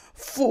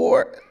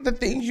for the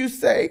things you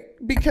say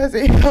because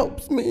it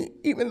helps me,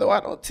 even though I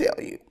don't tell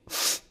you.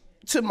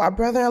 To my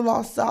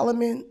brother-in-law,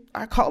 Solomon,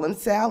 I call him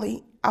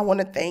Sally, I want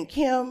to thank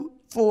him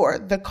for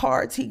the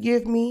cards he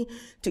gave me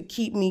to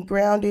keep me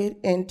grounded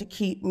and to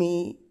keep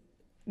me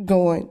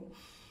going.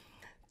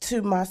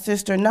 To my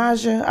sister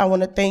Naja, I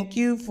want to thank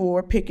you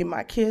for picking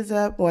my kids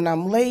up when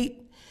I'm late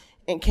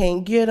and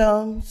can't get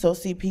them, so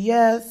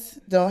CPS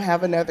don't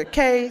have another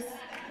case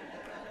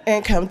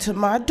and come to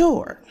my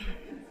door.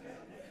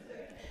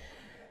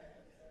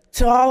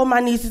 To all of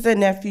my nieces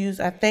and nephews,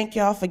 I thank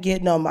y'all for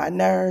getting on my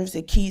nerves.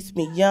 It keeps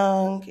me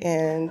young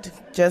and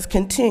just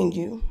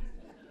continue.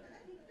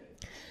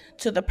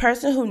 To the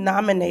person who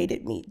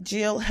nominated me,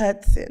 Jill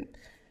Hudson,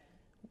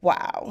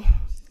 wow,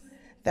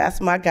 that's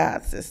my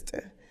god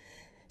sister.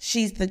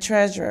 She's the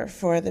treasurer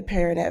for the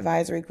parent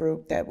advisory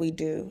group that we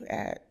do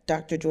at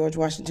Dr. George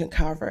Washington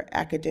Carver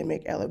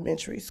Academic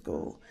Elementary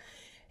School.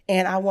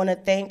 And I want to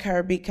thank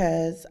her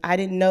because I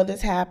didn't know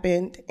this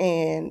happened,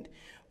 and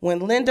when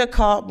Linda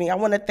called me, I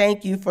want to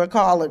thank you for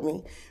calling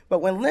me, but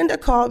when Linda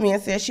called me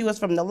and said she was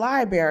from the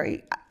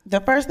library,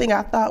 the first thing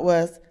I thought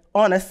was,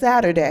 on a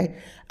Saturday,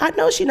 I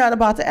know she's not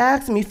about to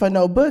ask me for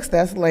no books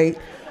that's late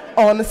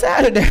on a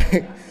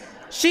Saturday.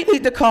 She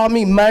need to call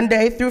me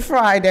Monday through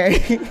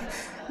Friday,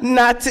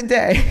 not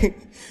today.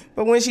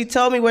 But when she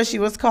told me what she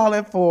was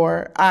calling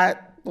for, I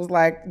was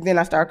like, then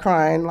I started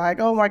crying, like,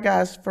 oh my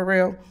gosh, for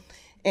real.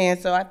 And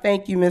so I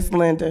thank you, Miss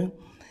Linda.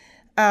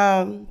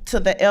 To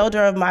the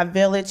elder of my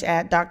village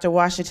at Dr.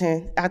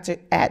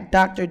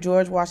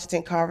 George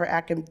Washington Carver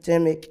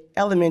Academic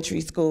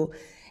Elementary School,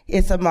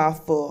 it's a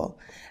mouthful.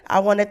 I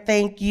want to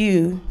thank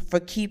you for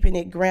keeping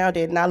it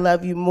grounded, and I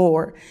love you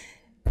more.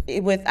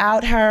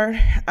 Without her,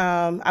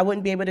 I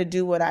wouldn't be able to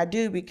do what I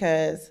do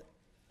because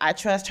I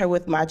trust her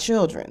with my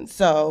children.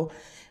 So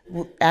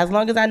as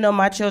long as I know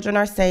my children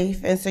are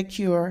safe and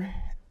secure,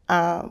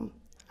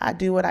 I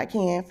do what I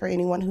can for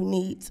anyone who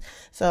needs.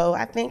 So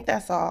I think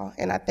that's all,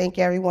 and I thank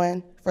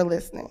everyone for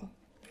listening.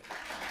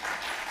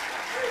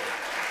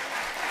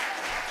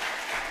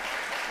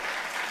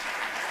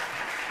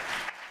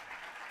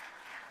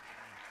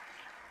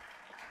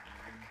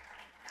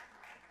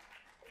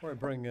 Before I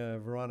bring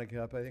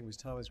Veronica up, I think it was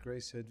Thomas Gray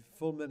said,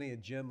 full many a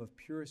gem of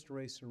purest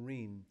ray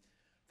serene,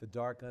 the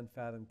dark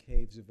unfathomed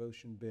caves of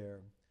ocean bare.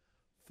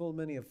 Full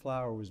many a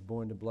flower was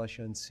born to blush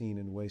unseen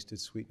and wasted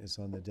sweetness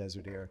on the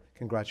desert air.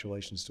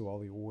 Congratulations to all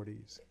the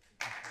awardees.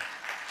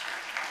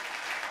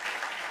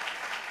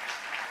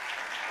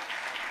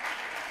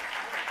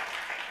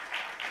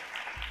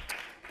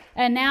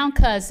 And now,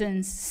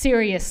 cousins,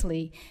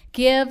 seriously,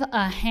 give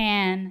a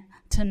hand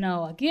to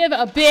Noah. Give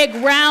a big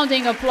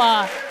rounding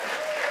applause.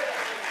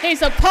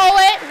 He's a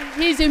poet,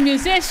 he's a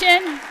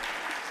musician,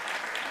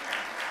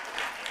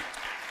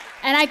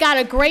 and I got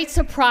a great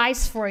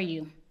surprise for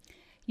you.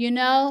 You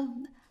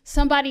know,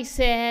 somebody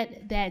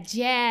said that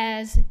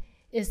jazz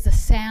is the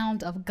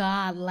sound of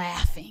God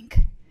laughing.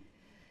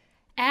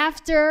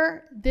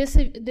 After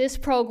this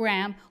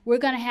program, we're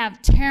going to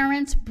have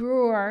Terrence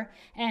Brewer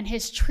and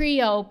his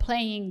trio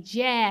playing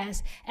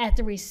jazz at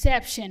the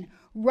reception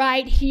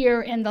right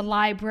here in the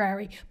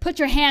library. Put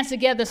your hands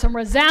together, some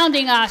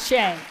resounding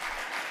ashe.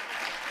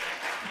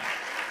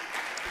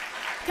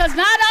 Because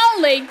not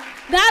only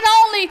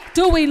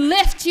do we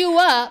lift you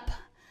up,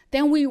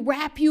 then we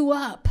wrap you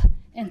up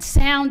in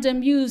sound and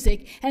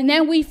music, and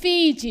then we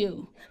feed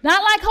you.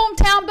 Not like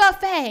hometown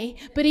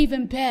buffet, but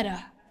even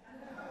better.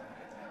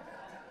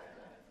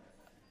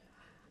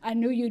 I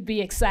knew you'd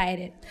be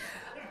excited.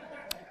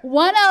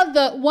 One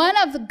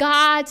of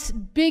God's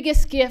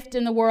biggest gifts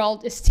in the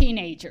world is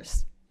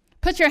teenagers.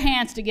 Put your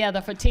hands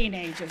together for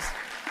teenagers.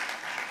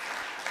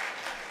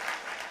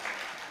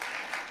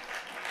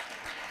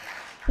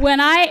 When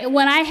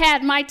I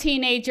had my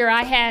teenager,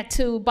 I had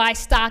to buy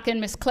stock in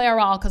Miss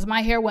Clairol because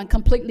my hair went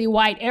completely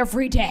white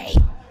every day.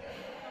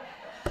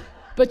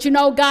 But you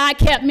know, God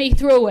kept me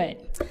through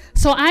it.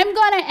 So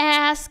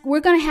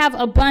we're going to have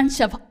a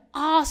bunch of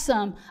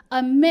awesome,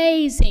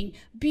 amazing,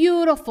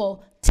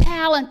 beautiful,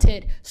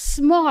 talented,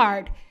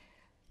 smart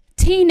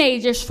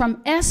teenagers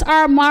from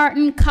S.R.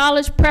 Martin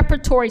College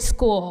Preparatory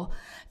School.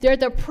 They're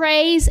the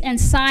praise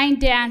and sign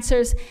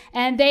dancers,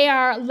 and they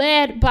are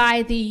led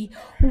by the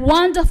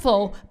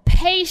wonderful,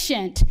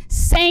 patient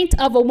saint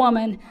of a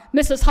woman,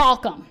 Mrs.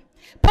 Holcomb.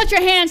 Put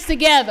your hands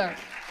together.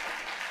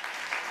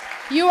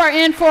 you are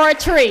in for a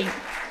treat.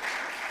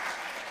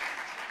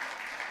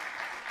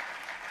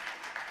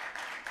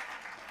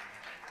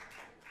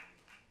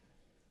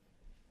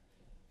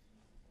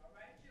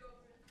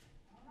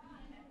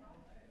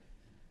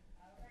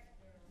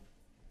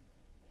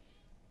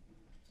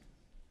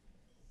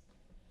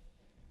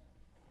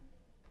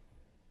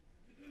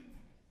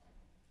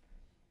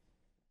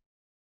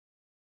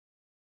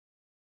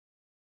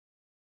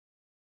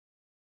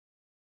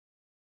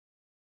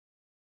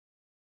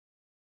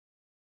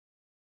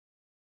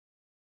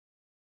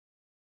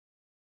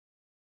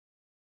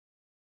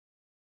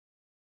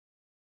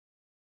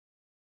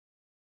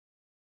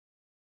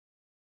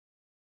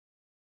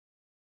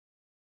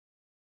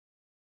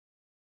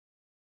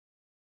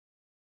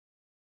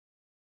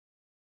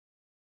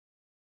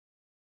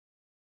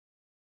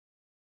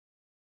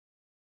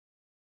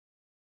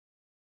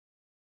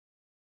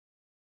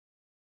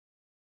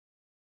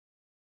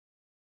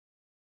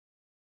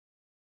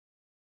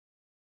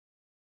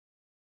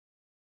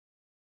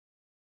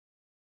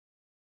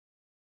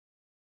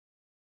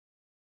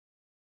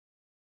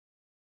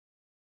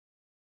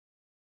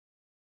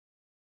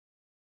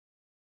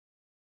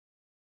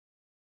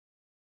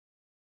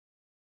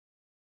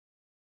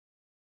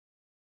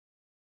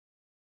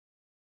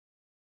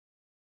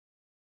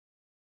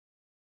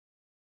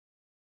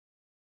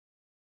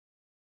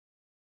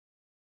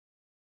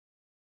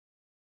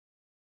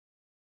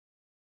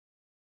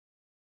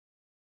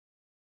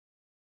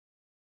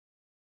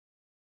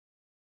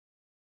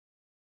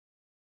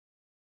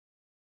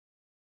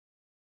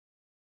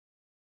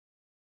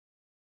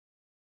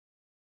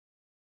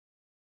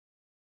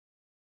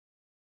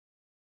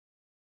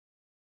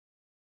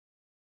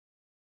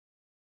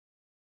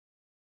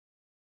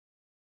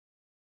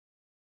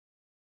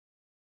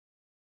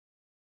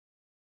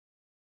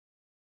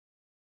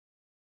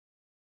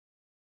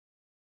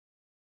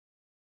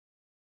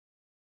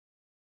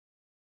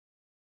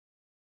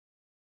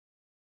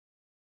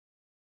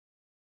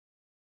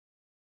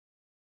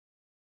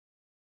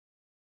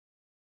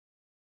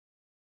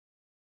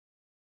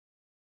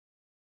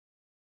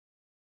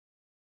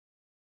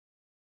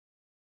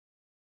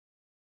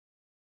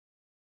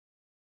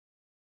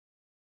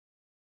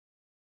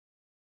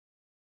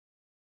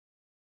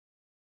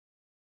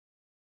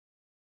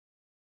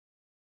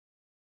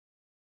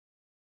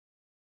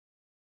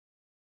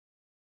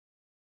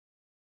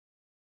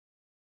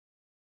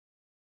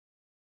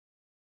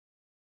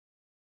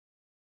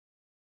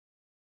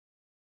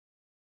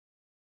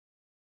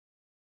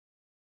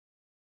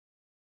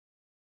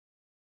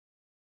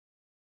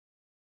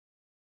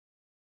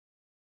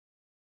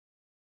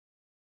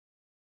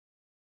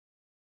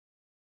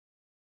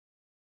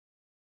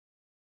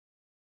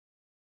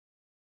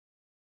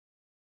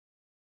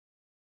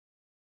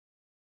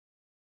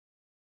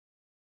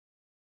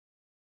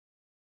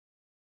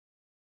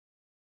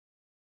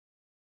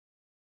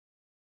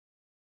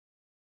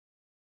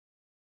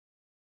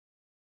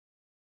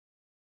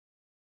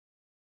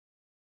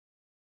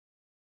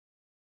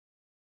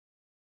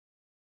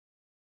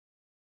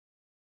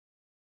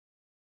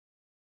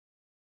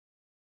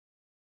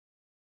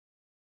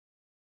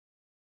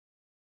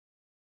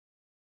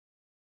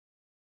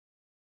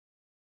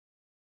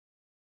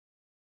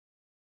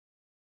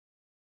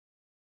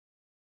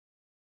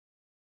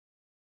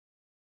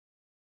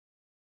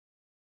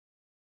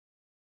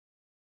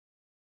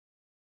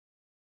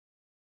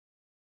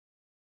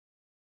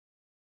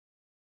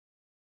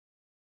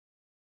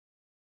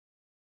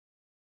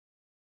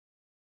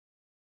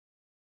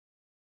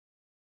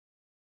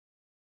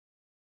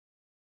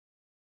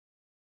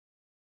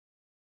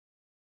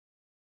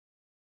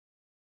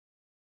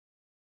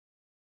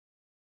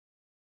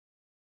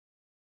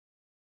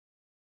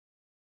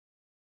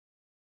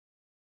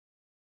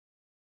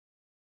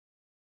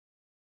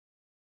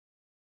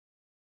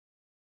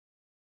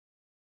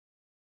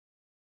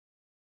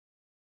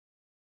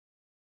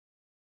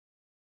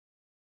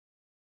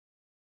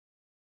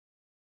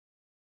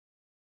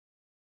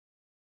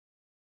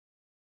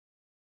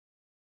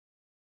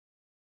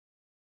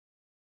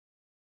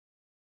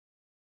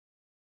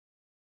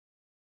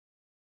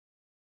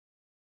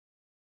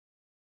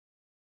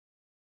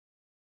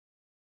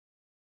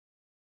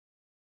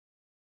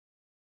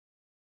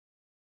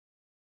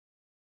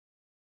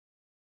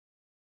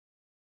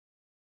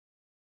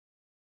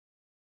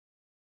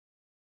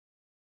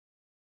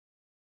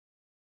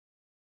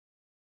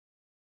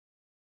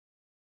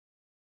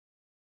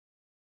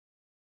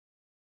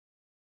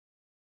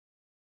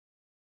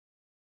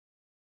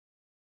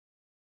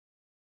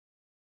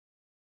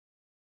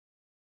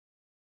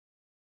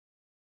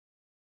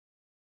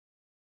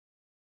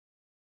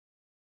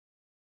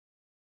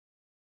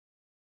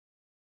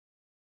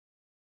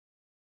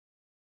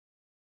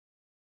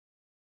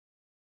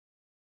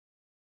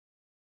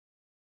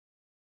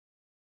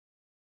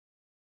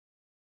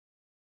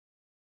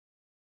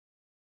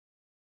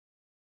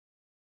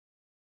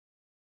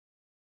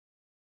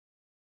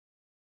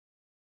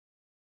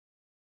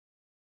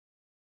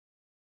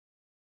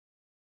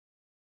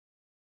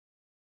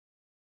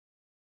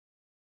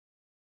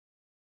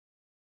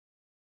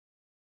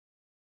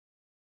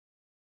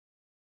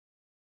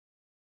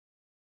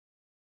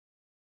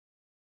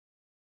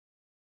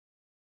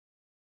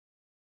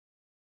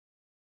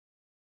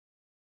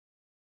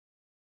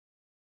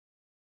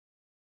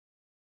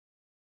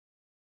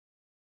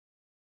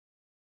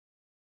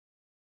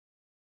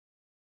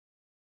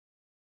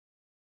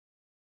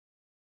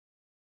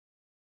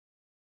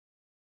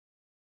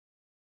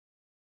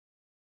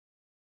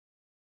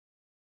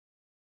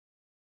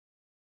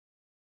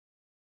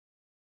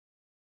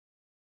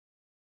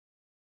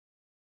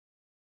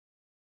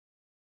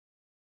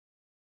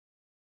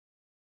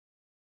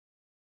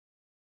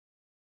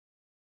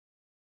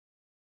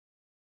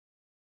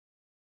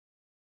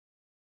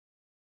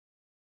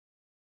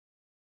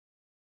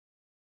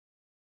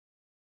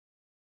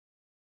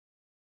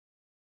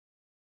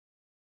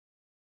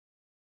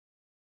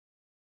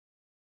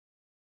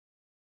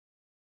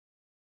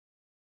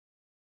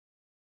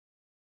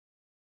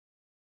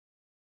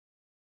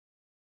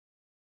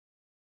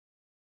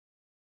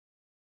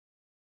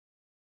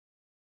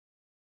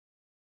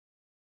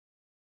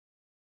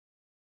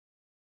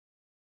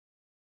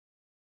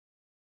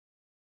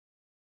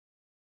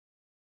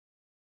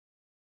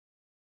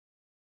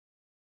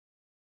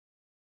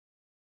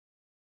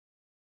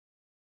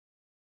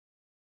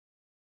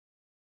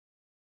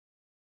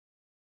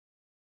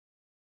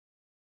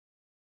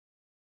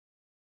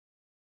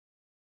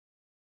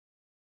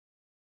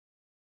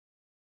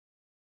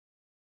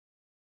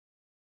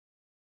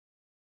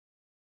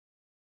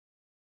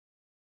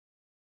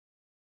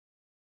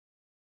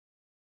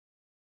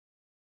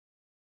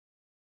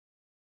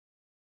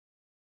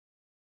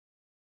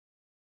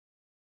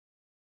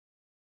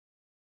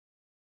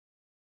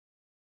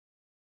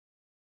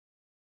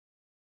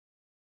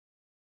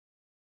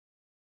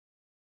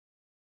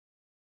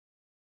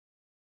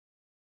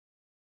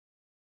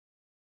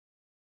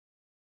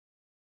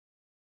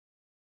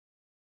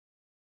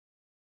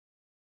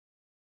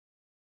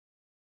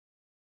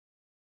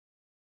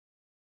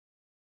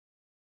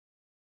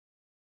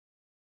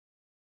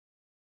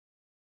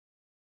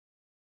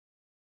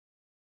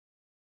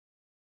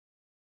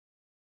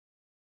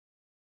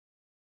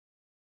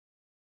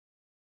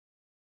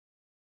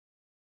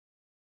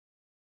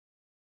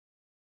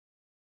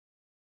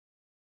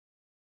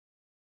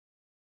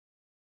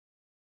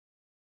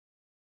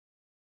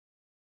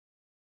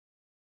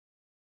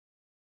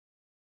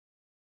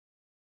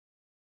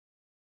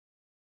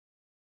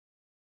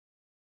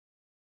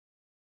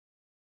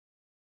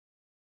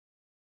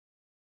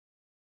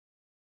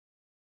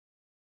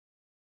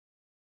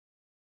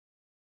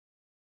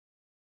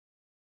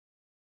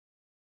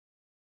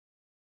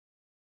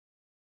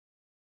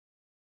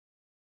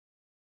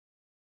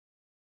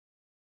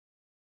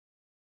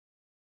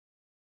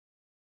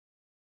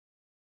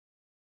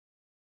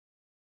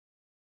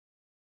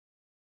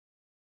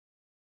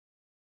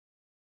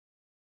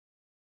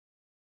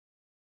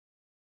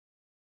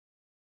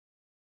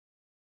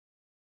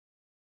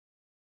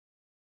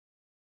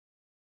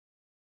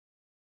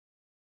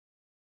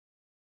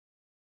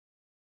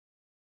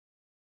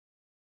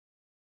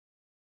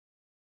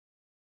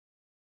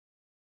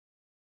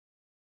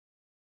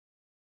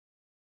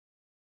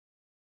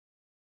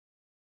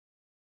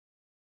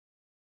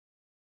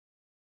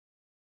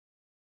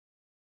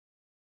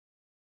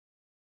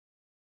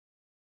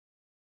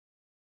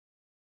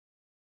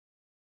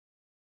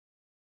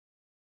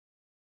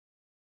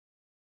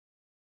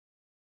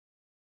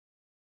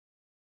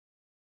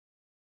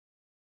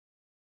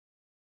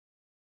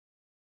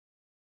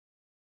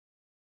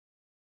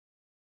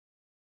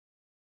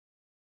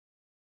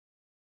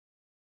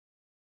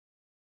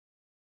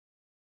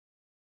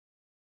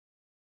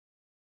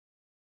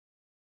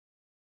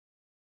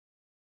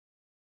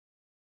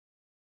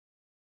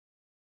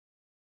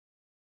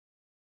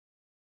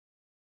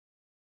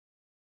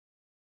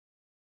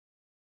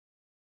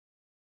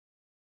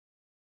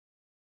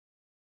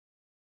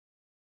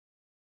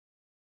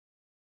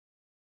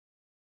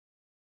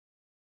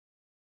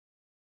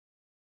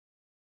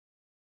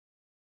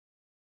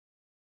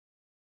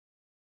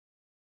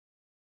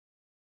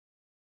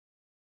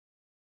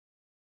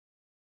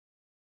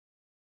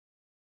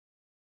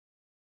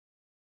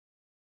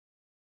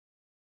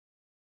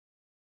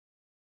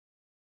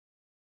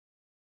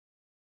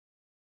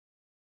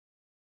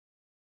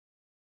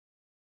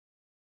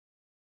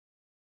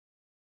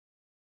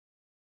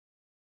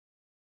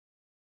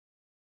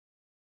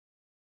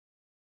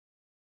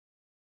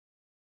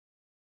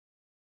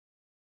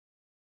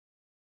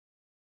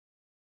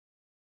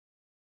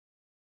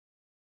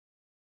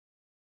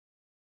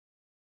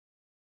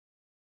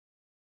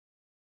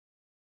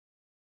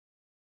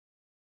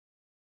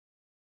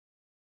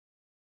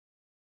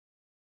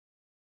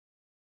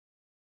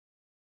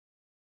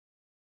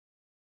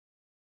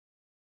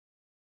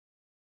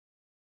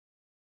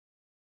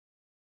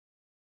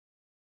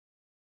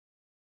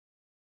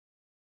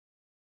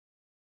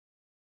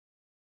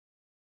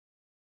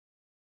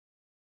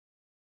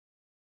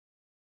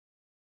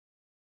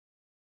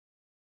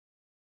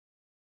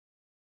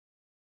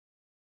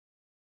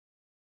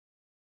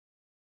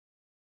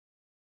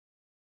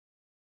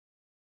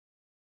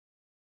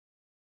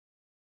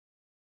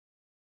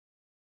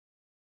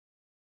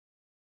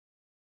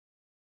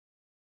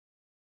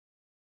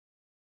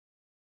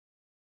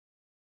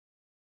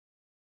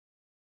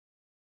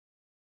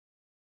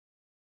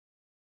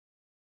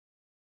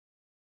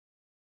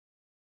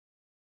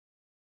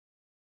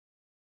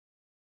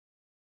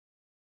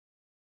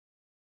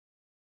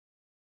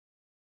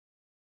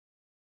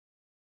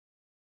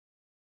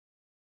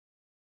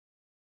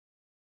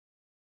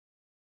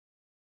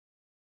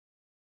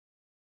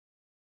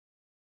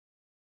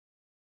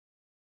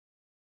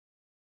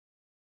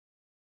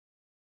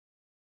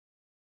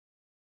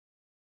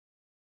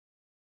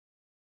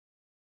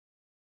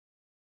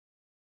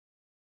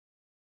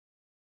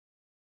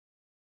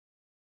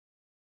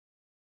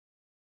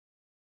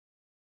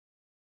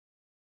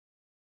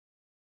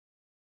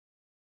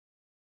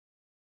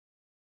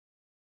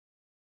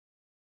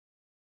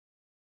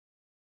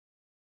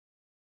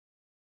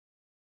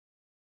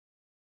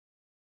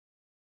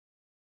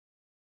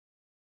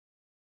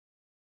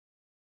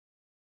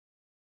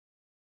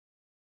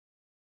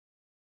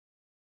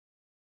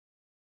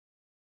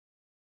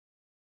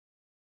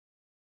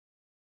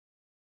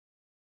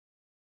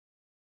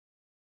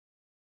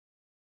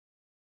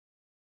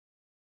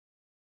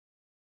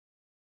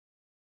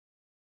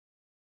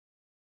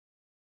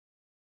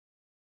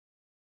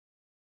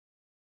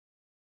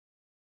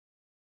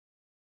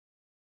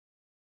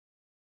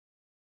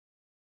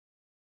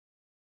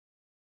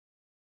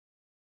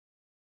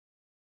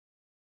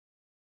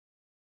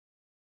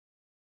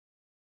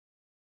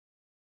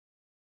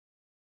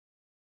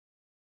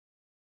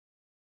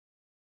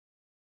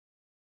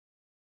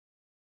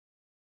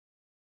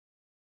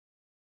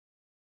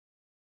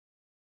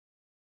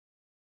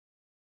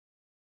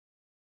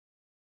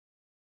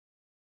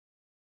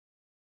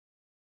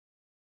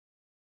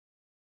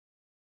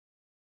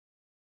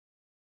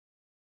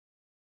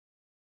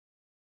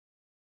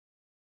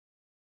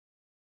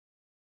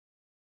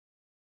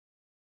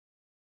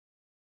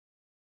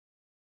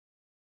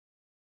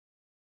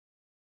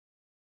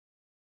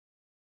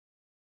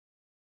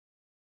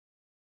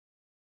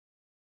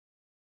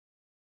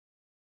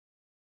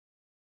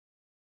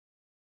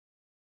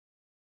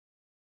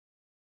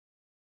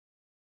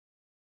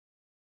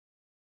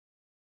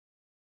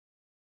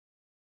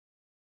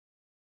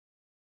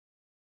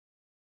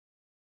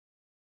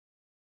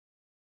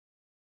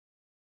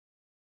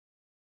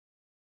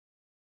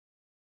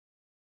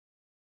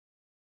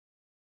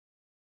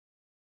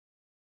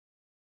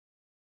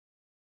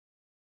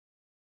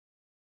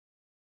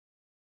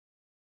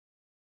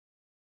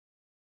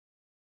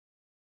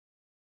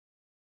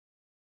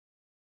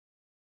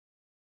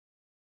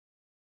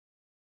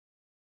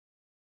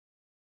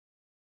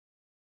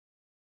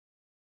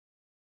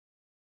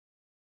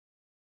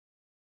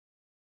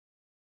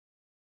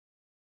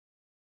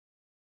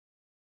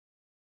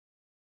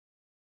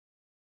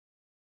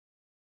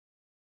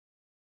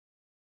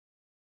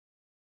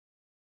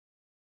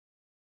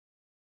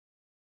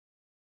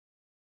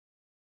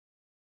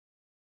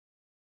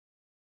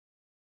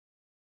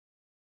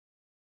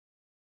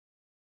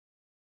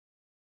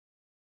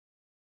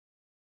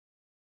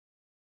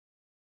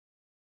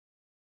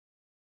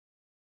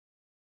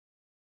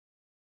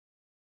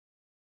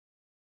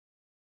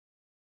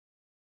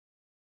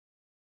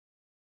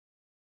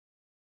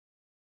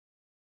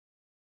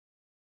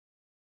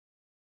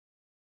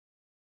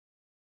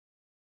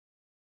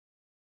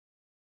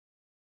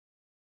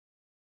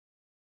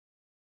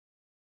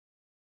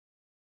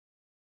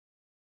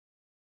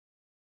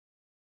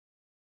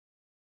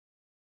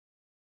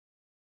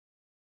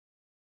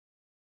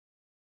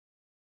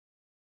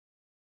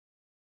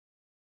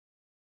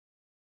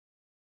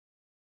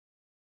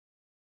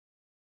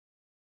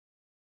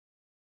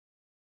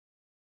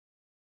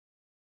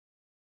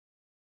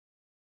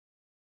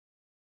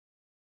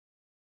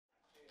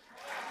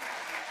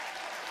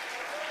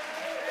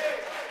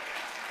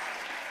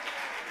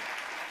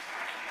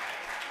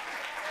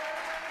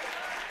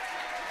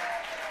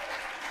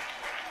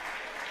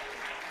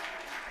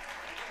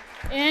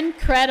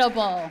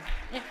 Incredible.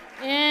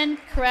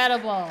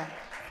 Incredible.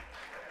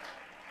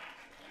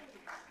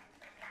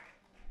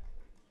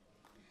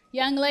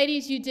 Young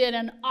ladies, you did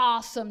an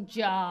awesome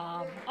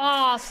job.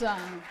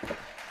 Awesome.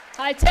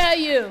 I tell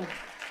you,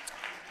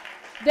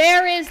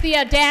 there is the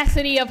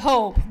audacity of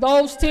hope,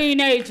 those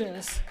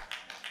teenagers.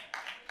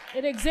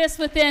 It exists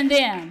within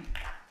them.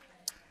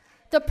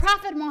 The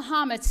Prophet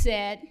Muhammad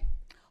said,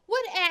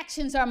 "What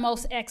actions are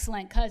most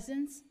excellent,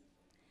 cousins?"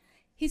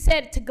 He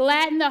said, to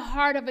gladden the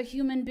heart of a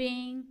human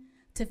being,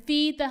 to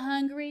feed the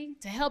hungry,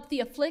 to help the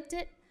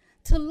afflicted,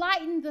 to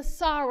lighten the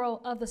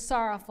sorrow of the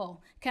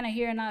sorrowful. Can I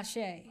hear an ashe?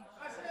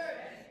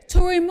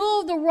 To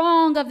remove the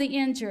wrong of the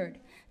injured.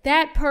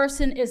 That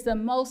person is the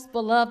most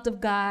beloved of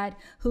God,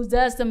 who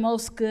does the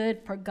most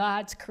good for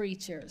God's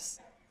creatures.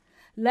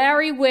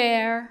 Larry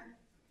Ware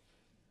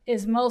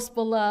is most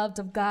beloved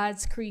of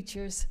God's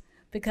creatures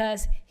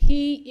because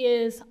he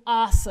is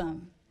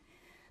awesome.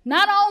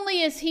 Not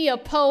only is he a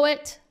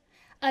poet,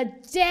 a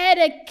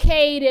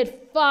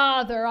dedicated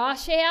father.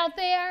 Ashe out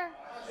there?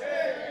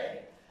 Ashe.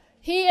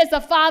 He is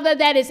a father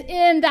that is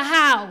in the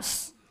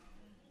house.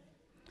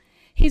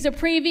 He's a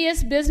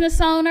previous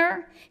business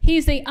owner.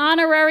 He's the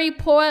honorary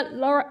poet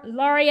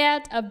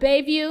laureate of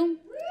Bayview.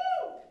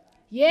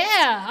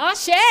 Yeah,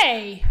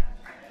 Ashe.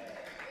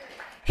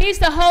 He's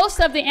the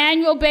host of the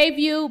annual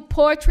Bayview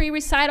Poetry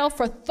Recital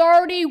for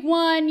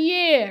 31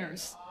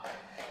 years.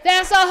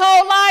 That's a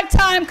whole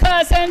lifetime,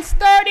 cousins,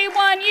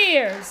 31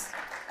 years.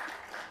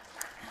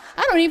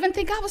 I don't even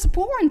think I was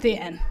born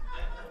then.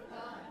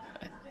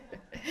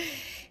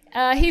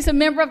 He's a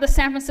member of the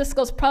San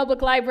Francisco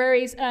Public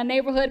Library's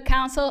Neighborhood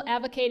Council,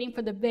 advocating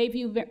for the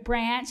Bayview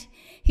branch.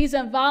 He's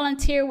a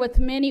volunteer with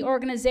many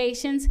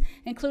organizations,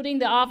 including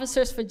the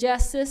Officers for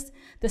Justice,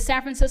 the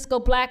San Francisco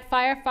Black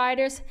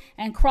Firefighters,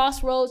 and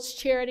Crossroads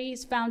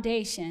Charities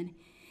Foundation.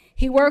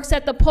 He works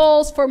at the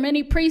polls for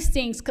many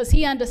precincts because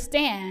he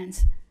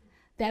understands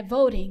that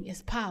voting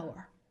is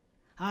power.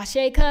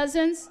 Ashe,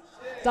 cousins?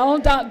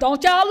 Don't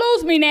y'all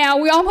lose me now.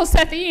 We're almost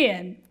at the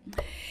end.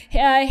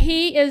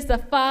 He is the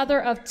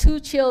father of 2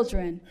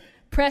 children,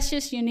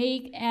 Precious,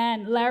 Unique,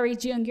 and Larry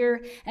Jr.,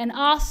 and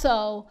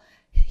also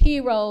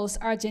heroes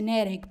are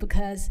genetic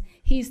because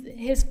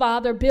his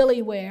father,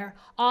 Billy Ware,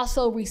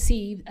 also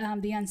received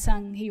the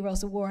Unsung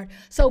Heroes Award.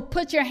 So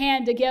put your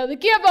hand together.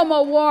 Give him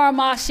a warm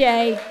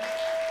ashe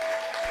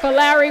for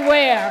Larry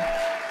Ware.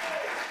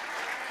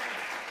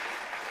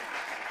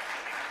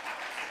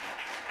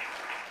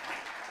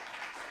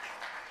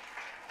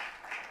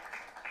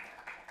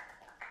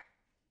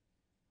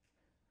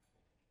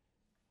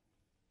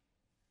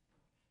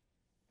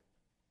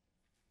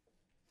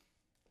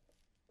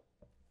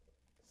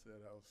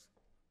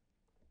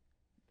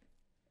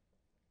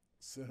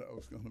 Said I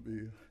was going to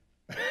be,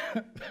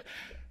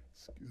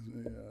 excuse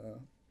me,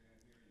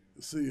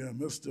 see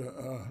Mr.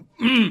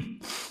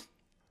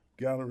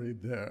 Gallery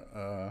there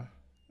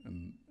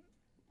and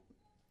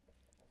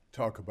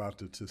talk about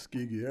the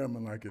Tuskegee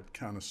Airmen like it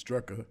kind of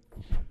struck a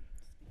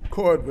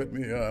chord with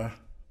me.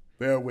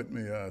 Bear with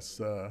me.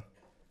 I'd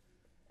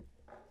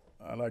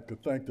like to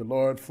thank the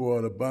Lord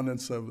for the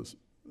abundance of his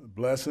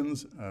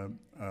blessings.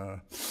 I'd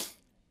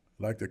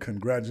like to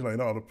congratulate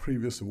all the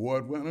previous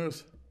award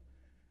winners.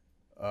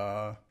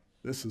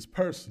 This is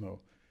personal.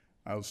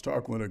 I was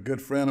talking with a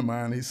good friend of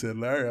mine. He said,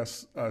 Larry,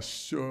 I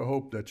sure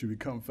hope that you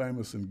become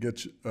famous and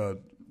get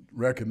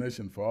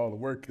recognition for all the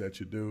work that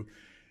you do.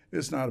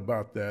 It's not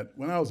about that.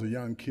 When I was a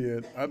young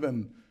kid, I've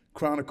been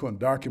chronicling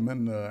and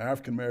documenting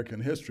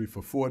African-American history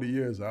for 40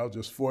 years. I was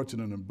just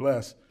fortunate and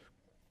blessed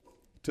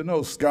to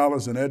know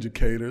scholars and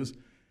educators.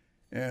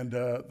 And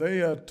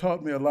they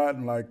taught me a lot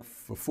in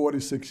for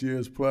 46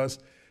 years plus.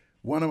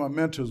 One of my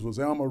mentors was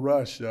Elmer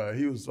Rush.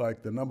 He was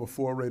like the number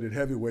 4 rated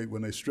heavyweight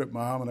when they stripped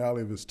Muhammad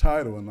Ali of his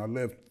title, and I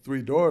lived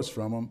 3 doors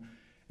from him.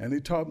 And he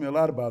taught me a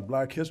lot about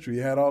black history.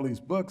 He had all these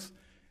books,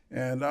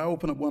 and I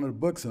opened up one of the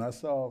books and I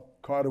saw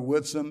Carter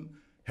Woodson,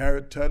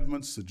 Harriet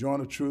Tubman,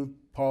 Sojourner Truth,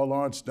 Paul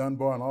Lawrence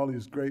Dunbar, and all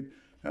these great. And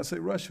I said,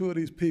 Rush, who are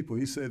these people?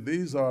 He said,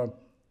 these are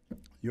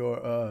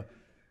your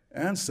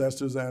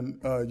ancestors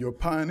and your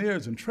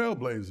pioneers and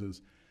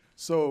trailblazers.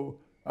 So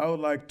I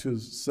would like to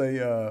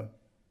say,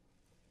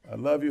 I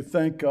love you.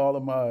 Thank all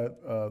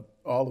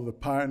of the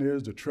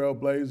pioneers, the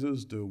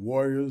trailblazers, the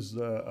warriors,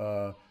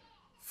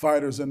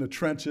 fighters in the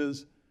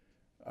trenches.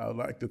 I would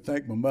like to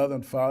thank my mother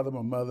and father.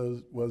 My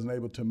mother wasn't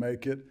able to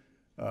make it.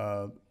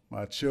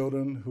 My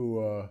children, who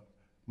are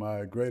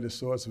my greatest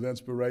source of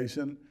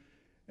inspiration.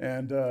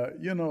 And,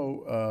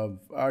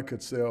 I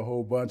could say a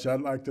whole bunch.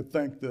 I'd like to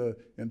thank the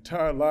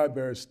entire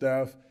library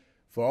staff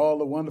for all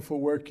the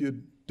wonderful work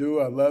you do.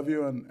 I love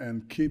you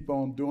and keep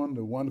on doing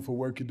the wonderful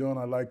work you're doing.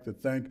 I'd like to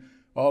thank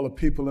all the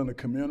people in the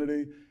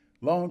community.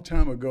 Long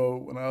time ago,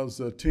 when I was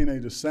a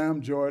teenager,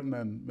 Sam Jordan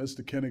and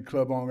Mr. Kenny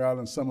Club Long Island,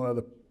 and some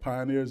other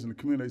pioneers in the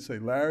community say,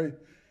 Larry,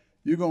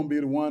 you're going to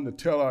be the one to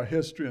tell our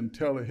history and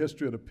tell the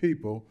history of the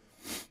people.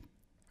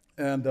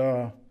 And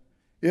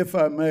if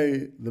I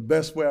may, the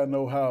best way I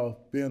know how,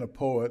 being a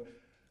poet,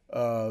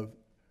 I'm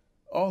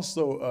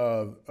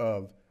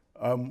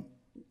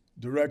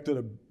directed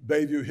a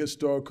Bayview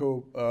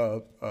Historical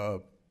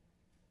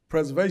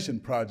Preservation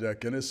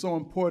Project, and it's so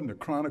important to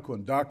chronicle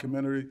and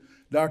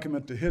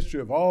document the history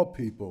of all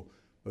people,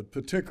 but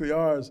particularly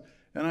ours.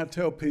 And I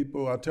tell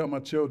people, I tell my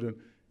children,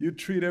 you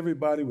treat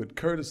everybody with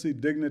courtesy,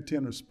 dignity,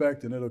 and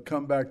respect, and it'll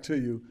come back to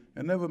you,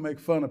 and never make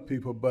fun of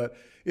people. But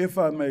if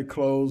I may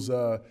close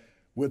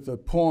with a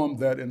poem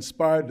that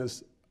inspired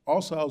us.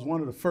 Also, I was one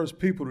of the first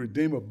people to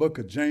redeem a book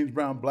of James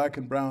Brown, Black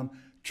and Brown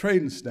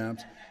trading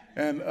stamps.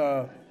 And,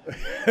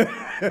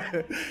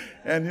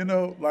 and you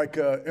know, like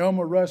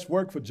Elmer Rush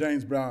worked for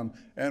James Brown,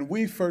 and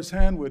we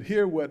firsthand would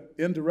hear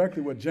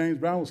indirectly what James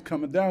Brown was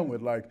coming down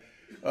with. Like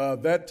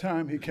that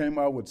time he came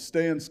out with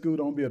stay in school,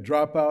 don't be a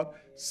dropout,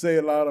 say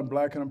it loud, I'm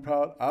black and I'm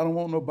proud, I don't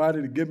want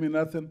nobody to give me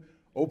nothing,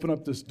 open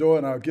up this door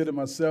and I'll get it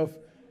myself.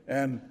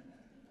 And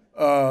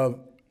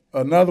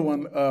another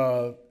one,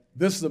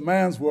 this is a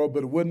man's world,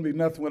 but it wouldn't be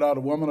nothing without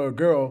a woman or a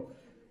girl.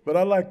 But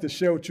I'd like to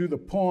share with you the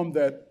poem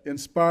that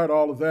inspired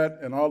all of that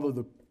and all of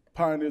the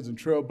pioneers and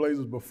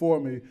trailblazers before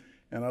me.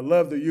 And I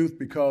love the youth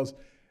because,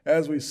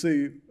 as we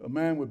see, a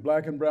man with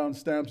black and brown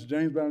stamps,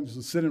 James Brown used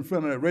to sit in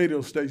front of that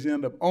radio station, he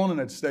ended up owning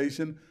that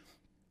station.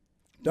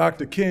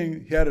 Dr.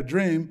 King, he had a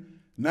dream,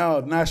 now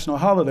a national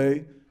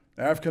holiday,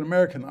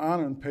 African-American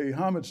honor and pay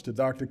homage to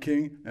Dr.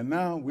 King. And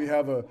now we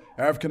have an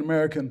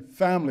African-American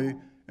family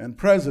and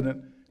president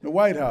in the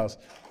White House.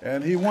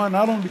 And he won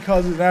not only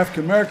because he's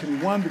African-American,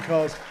 he won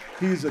because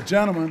he's a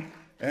gentleman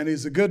and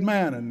he's a good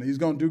man and he's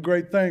going to do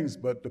great things,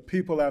 but the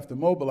people have to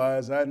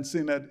mobilize. I hadn't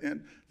seen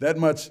that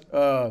much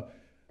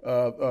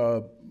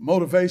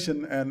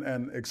motivation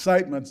and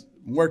excitement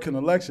working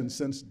elections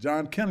since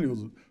John Kennedy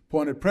was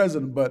appointed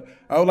president. But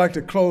I would like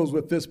to close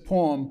with this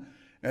poem,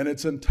 and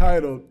it's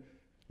entitled,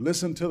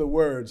 listen to the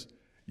words,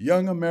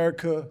 Young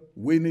America,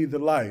 we need the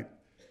light.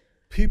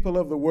 People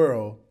of the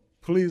world,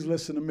 please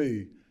listen to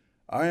me.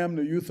 I am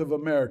the youth of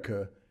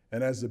America.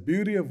 And as the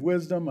beauty of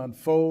wisdom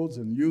unfolds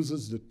and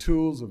uses the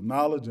tools of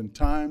knowledge and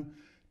time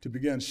to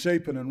begin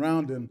shaping and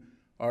rounding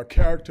our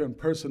character and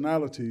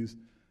personalities,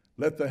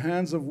 let the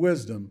hands of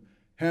wisdom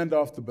hand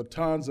off the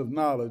batons of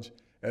knowledge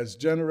as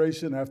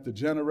generation after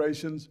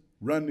generations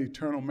run the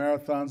eternal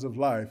marathons of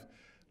life.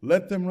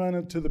 Let them run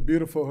into the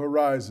beautiful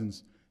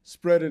horizons,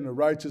 spreading the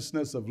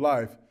righteousness of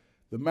life,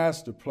 the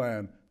master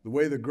plan, the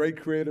way the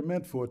great Creator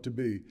meant for it to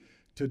be.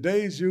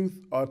 Today's youth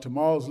are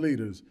tomorrow's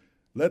leaders.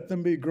 Let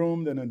them be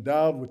groomed and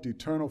endowed with the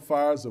eternal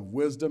fires of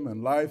wisdom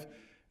and life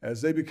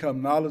as they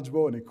become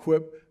knowledgeable and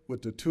equipped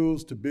with the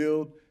tools to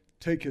build,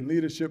 taking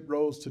leadership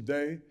roles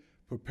today,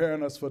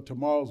 preparing us for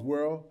tomorrow's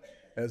world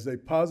as they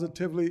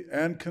positively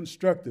and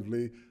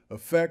constructively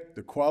affect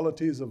the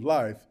qualities of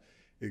life,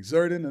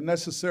 exerting the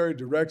necessary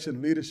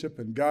direction, leadership,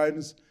 and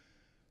guidance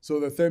so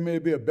that there may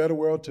be a better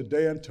world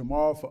today and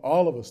tomorrow for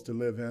all of us to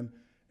live in,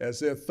 as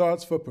their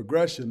thoughts for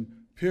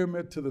progression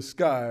pyramid to the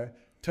sky,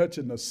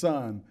 touching the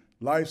sun,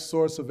 life's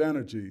source of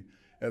energy.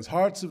 As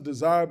hearts of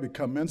desire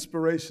become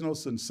inspirational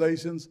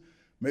sensations,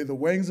 may the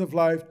wings of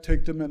life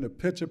take them into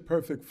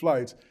picture-perfect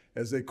flights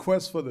as they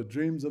quest for the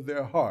dreams of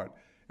their heart,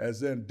 as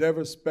their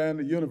endeavors span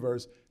the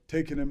universe,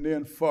 taking them near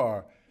and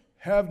far.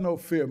 Have no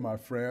fear, my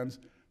friends,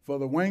 for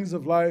the wings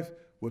of life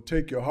will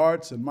take your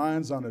hearts and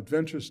minds on an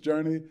adventurous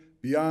journey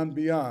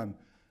beyond.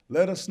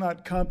 Let us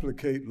not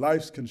complicate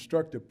life's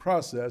constructive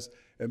process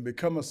and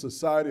become a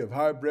society of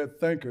high-bred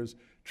thinkers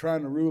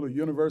trying to rule the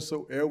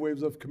universal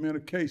airwaves of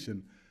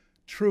communication.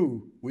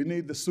 True, we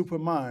need the super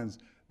minds,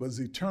 but it's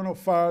the eternal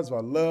fires of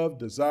our love,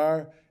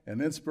 desire,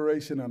 and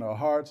inspiration in our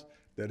hearts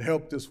that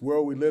help this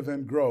world we live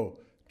in grow.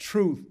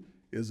 Truth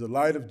is the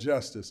light of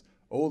justice.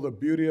 Oh, the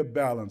beauty of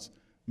balance.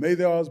 May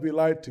there always be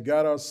light to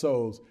guide our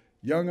souls.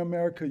 Young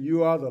America,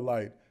 you are the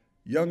light.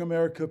 Young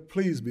America,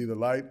 please be the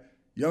light.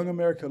 Young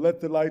America, let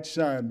the light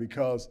shine,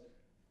 because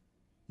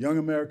young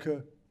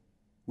America,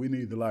 we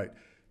need the light.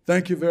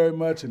 Thank you very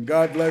much, and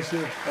God bless you.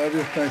 Love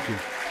you. Thank you.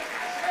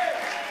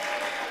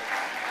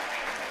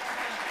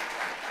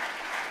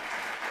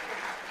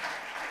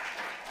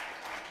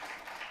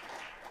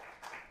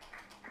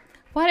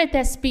 Why did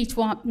that speech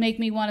make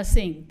me want to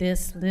sing,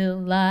 This Little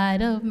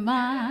Light of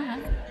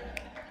Mine?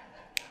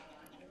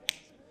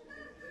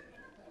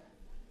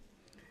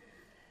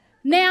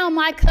 Now,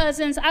 my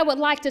cousins, I would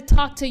like to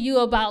talk to you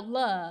about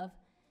love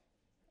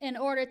in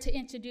order to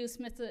introduce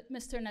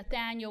Mr.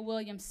 Nathaniel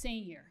Williams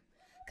Sr.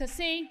 Because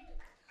see,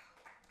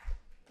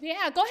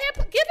 yeah, go ahead,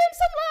 give him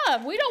some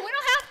love. We don't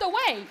have to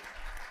wait.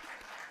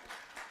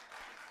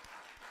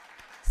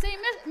 See,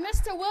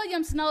 Mr.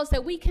 Williams knows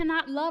that we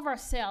cannot love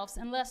ourselves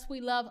unless we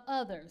love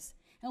others.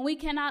 And we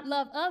cannot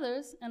love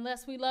others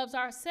unless we love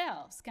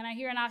ourselves. Can I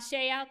hear an ashe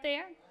out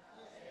there?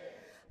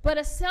 But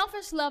a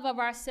selfish love of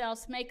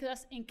ourselves makes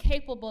us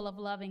incapable of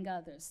loving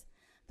others.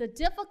 The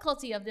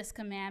difficulty of this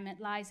commandment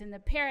lies in the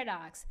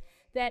paradox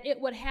that it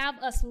would have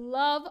us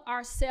love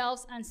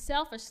ourselves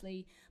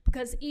unselfishly,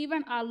 because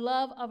even our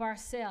love of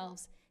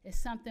ourselves is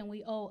something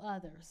we owe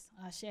others.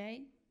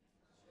 Ashe?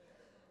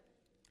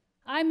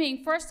 I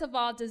mean, first of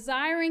all,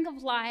 desiring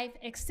of life,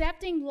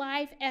 accepting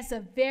life as a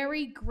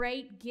very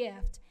great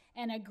gift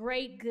and a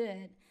great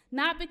good,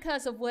 not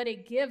because of what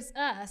it gives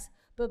us,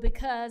 but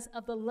because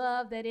of the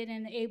love that it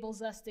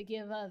enables us to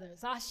give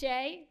others.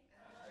 Ashe?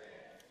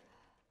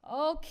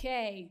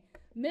 Okay.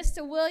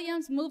 Mr.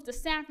 Williams moved to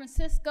San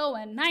Francisco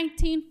in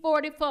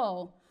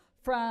 1944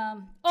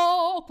 from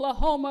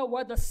Oklahoma,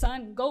 where the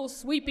sun goes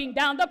sweeping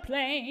down the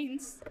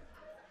plains.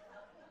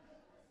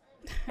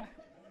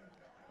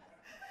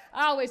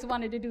 I always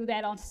wanted to do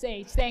that on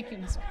stage. Thank you,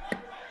 Mr.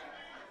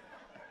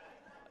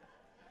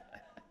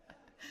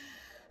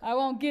 I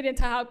won't get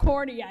into how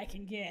corny I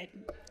can get.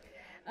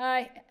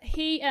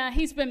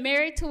 He's been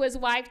married to his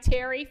wife,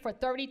 Terry, for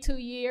 32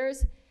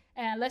 years,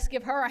 and let's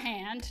give her a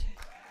hand.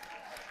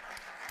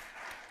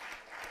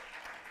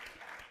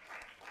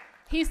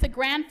 He's the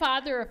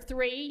grandfather of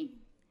 3,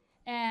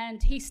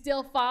 and he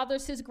still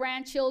fathers his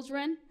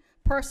grandchildren,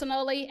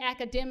 personally,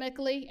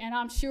 academically, and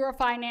I'm sure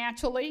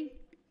financially.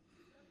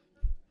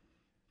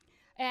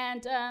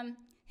 And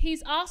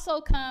he's also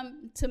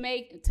come to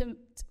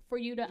for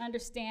you to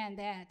understand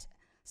that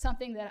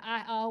something that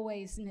I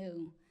always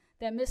knew,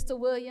 that Mr.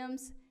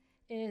 Williams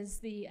is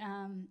the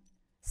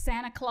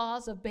Santa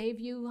Claus of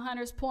Bayview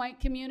Hunters Point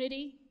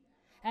community.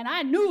 And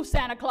I knew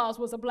Santa Claus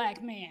was a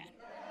black man.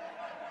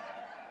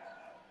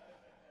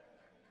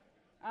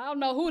 I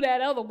don't know who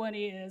that other one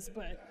is,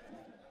 but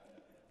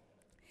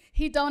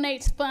he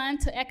donates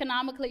funds to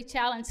economically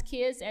challenged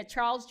kids at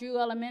Charles Drew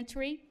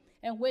Elementary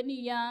and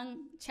Whitney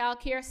Young Child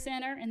Care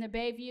Center in the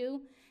Bayview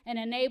and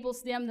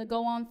enables them to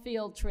go on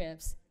field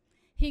trips.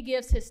 He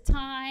gives his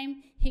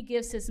time, he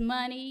gives his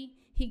money,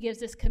 he gives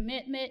his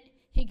commitment,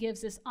 he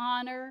gives his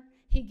honor,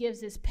 he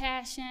gives his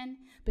passion,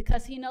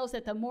 because he knows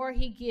that the more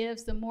he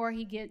gives, the more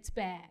he gets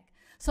back.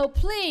 So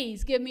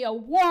please give me a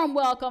warm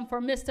welcome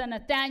for Mr.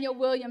 Nathaniel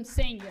Williams,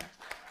 Sr.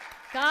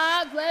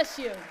 God bless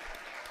you.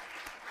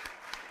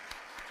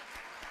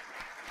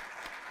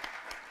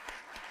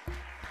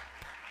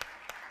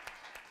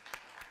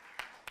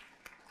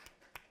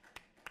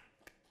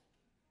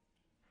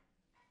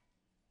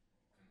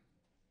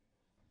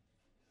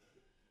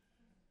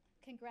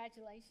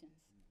 Congratulations.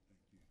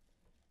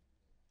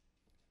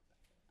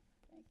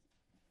 Thank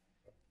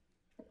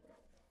you.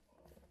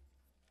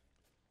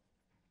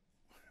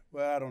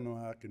 Well, I don't know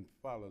how I can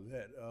follow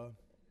that.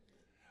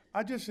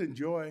 I just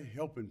enjoy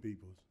helping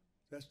people.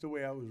 That's the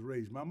way I was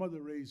raised. My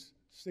mother raised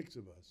 6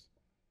 of us.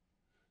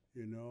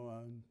 You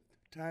know,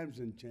 times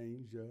didn't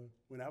change.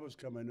 When I was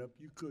coming up,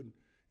 you couldn't,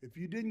 if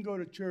you didn't go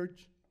to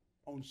church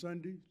on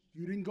Sunday,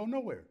 you didn't go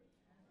nowhere.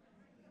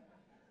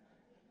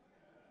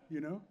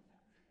 You know?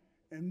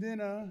 And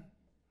then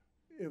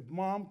if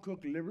mom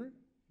cooked liver,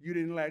 you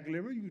didn't like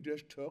liver, you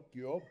just took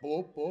your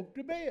pope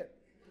to bed.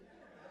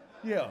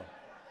 Yeah,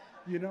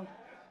 you know.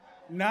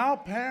 Now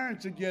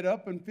parents will get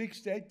up and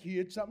fix that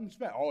kid something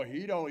special. Oh,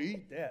 he don't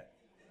eat that.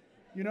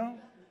 You know?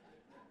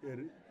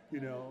 You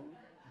know,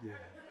 yeah.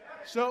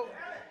 So,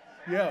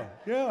 yeah,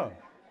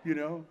 you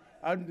know.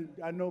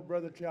 I know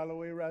Brother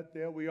Calloway right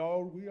there. We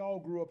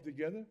all grew up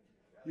together.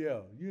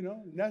 Yeah, you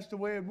know, and that's the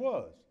way it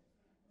was,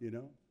 you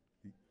know.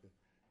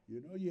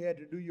 You know, you had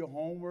to do your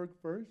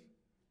homework first.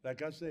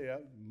 Like I say,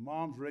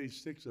 mom's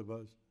raised 6 of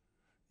us,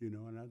 you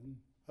know, and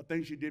I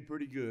think she did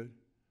pretty good.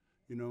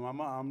 You know, my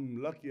mom,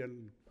 I'm lucky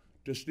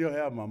to still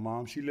have my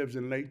mom. She lives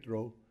in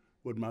Lathrop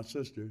with my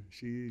sister.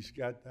 She's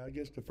got, I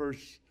guess, the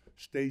first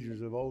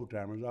stages of old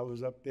timers. I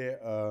was up there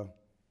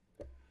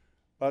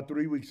about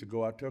 3 weeks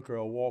ago. I took her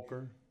a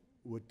walker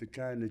with the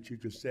kind that you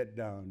could sit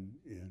down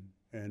in,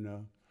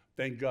 and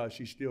thank God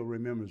she still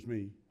remembers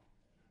me.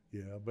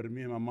 Yeah, but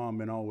me and my mom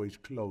been always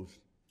close.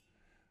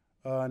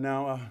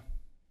 Now,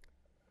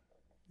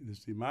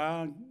 let's see,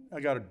 I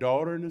got a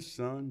daughter and a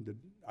son that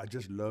I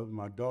just love.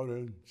 My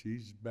daughter,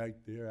 she's back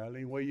there.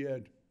 Eileen, where you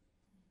at?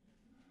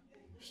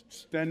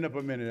 Stand up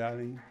a minute,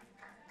 Eileen.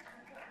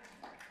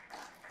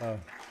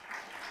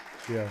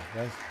 Yeah,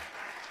 that's...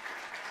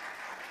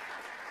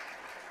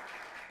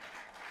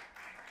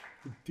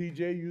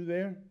 TJ, you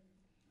there?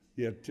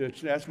 Yeah,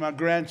 that's my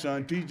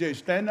grandson. TJ,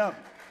 stand up.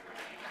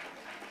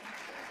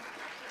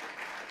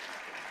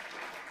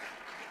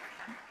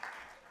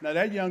 Now,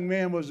 that young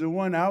man was the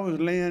one I was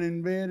laying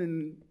in bed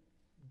and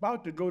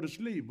about to go to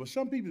sleep. But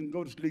some people can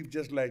go to sleep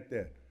just like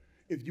that.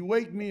 If you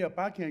wake me up,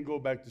 I can't go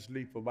back to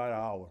sleep for about an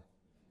hour,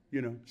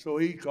 you know. So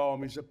he called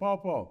me and said,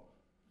 Papa,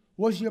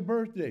 what's your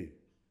birthday?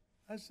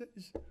 I said,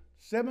 it's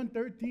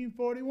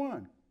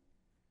 7/13/41.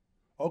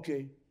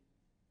 Okay,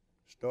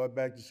 start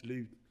back to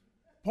sleep.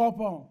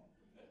 Papa,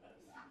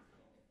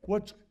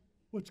 what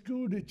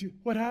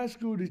high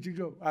school did you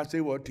go? I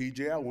said, well,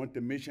 TJ, I went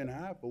to Mission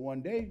High for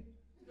one day.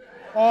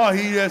 Oh,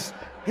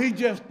 he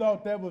just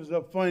thought that was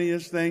the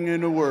funniest thing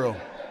in the world.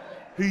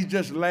 He's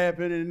just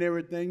laughing and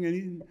everything.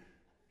 And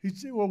he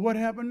said, well, what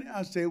happened?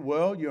 I said,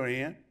 well, your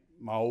aunt,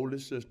 my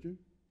oldest sister,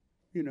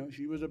 you know,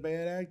 she was a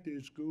bad actor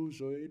at school,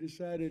 so they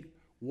decided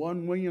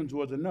one Williams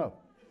was enough.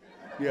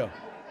 Yeah,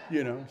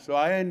 you know, so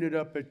I ended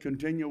up at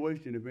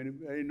continuation, if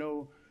anybody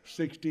know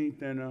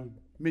 16th and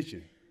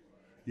Mission.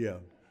 Yeah.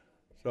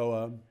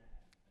 So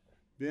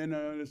then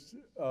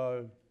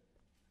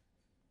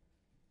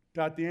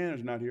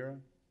Tatiana's not here.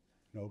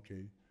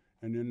 Okay.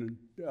 And then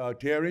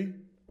Terry.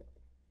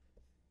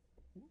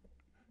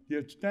 Yeah,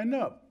 stand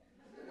up.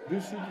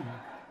 This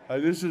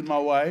is my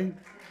wife.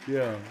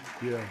 Yeah.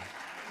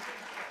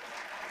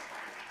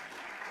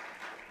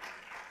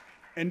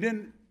 And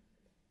then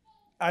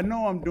I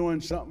know I'm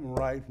doing something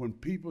right when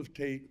people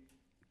take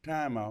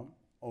time out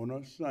on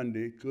a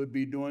Sunday, could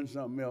be doing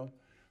something else.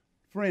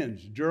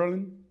 Friends,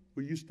 Geraldine,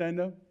 will you stand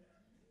up?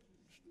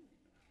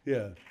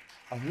 Yeah,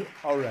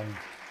 all right.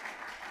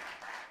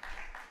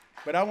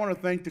 But I want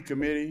to thank the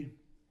committee,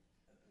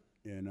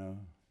 and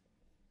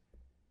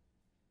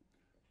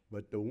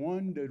but the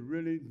one that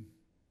really,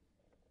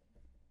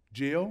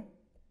 Jill,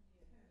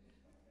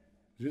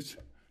 this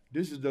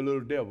is the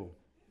little devil.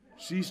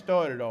 She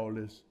started all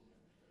this.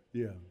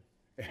 Yeah.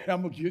 And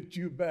I'm going to get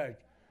you back.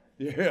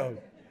 Yeah.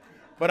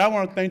 But I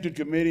want to thank the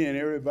committee and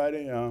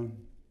everybody,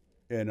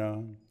 and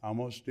I'm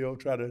going to still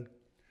try to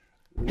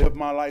live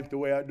my life the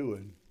way I do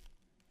it.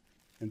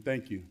 And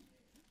thank you.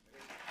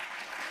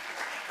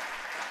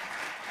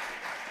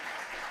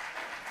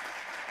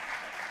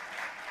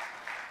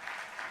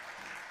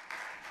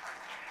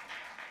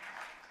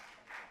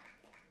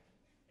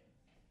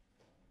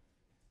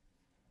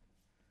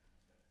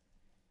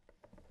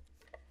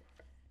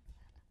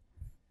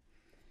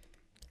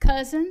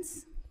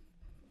 Cousins.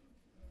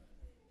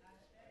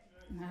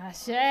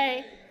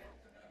 Ashe.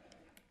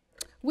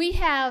 We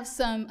have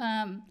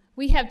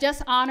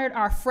just honored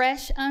our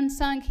fresh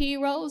unsung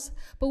heroes,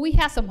 but we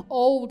have some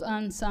old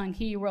unsung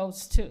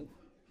heroes too.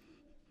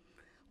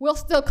 We'll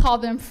still call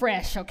them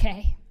fresh,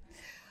 okay?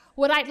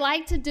 What I'd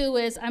like to do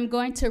is I'm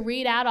going to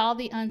read out all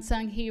the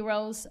unsung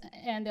heroes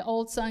and the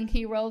old sung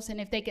heroes,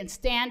 and if they can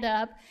stand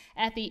up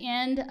at the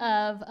end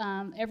of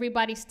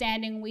everybody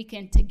standing, we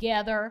can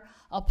together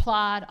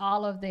applaud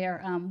all of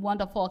their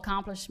wonderful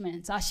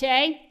accomplishments. Ashe?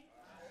 Ashe.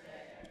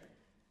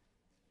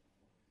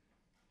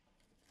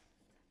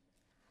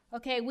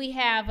 Okay, we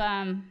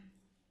have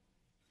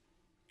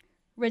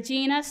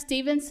Regina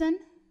Stevenson.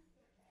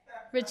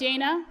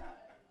 Regina?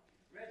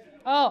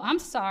 Oh, I'm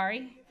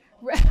sorry.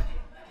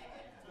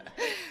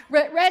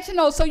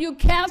 Reginald, so you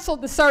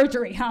canceled the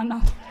surgery, huh?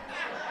 No.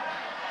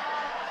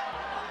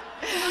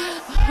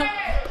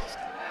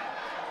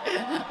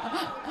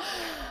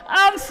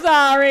 I'm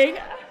sorry.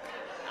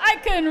 I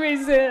couldn't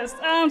resist.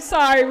 I'm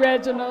sorry,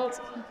 Reginald.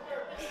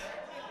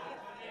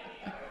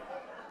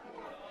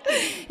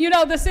 You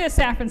know, this is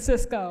San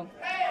Francisco.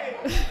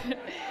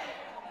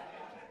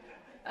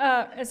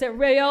 Is it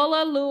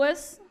Rayola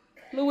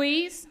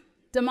Louise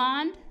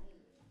Demond?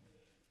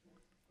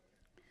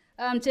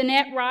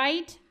 Jeanette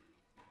Wright,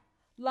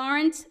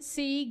 Lawrence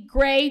C.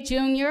 Gray,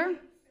 Jr.,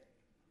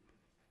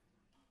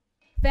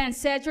 Van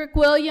Cedric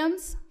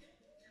Williams,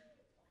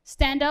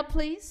 stand up,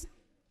 please.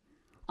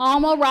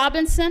 Alma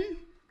Robinson,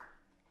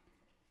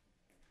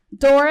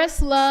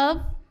 Doris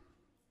Love,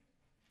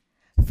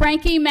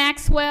 Frankie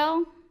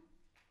Maxwell,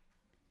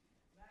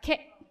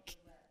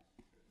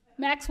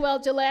 Maxwell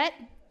Gillette.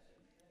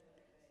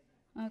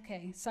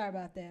 Okay, sorry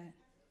about that.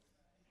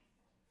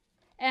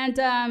 And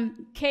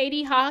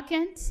Katie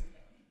Hawkins.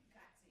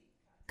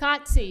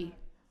 Kotze.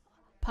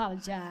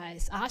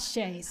 Apologize.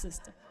 Ashe,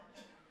 sister.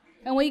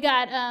 And we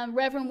got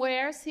Reverend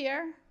Wares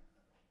here.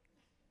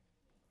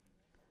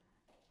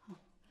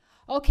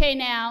 Okay,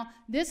 now,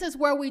 this is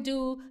where we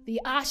do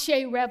the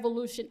Ashe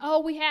Revolution.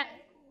 Oh, we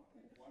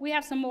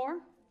have some more?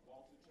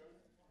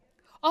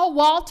 Oh,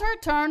 Walter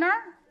Turner.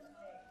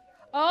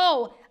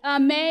 Oh,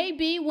 May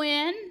B.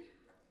 Wynn.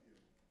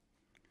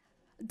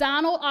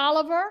 Donald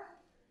Oliver.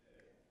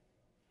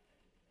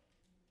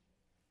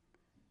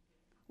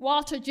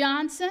 Walter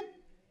Johnson.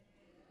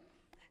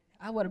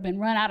 I would have been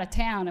run out of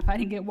town if I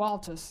didn't get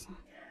Walter's.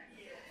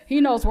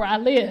 He knows where I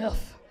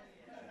live.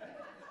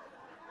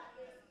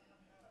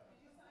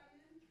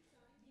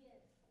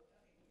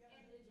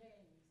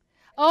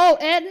 Oh,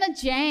 Edna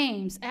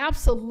James,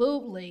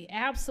 absolutely,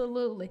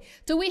 absolutely.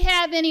 Do we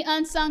have any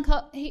unsung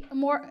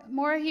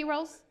more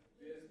heroes?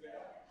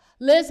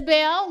 Liz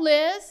Bell,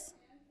 Liz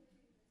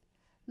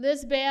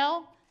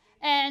Bell,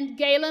 and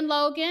Galen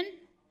Logan.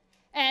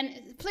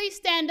 And please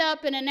stand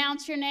up and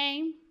announce your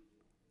name.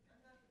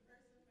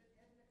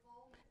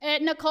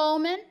 Edna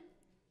Coleman.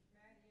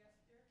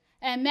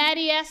 And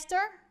Maddie Esther.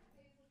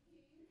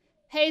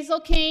 Hazel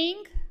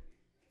King.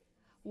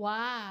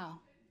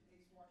 Wow.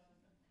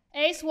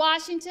 Ace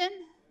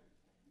Washington.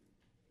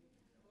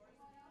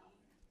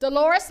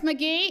 Dolores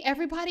McGee.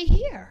 Everybody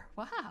here.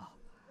 Wow.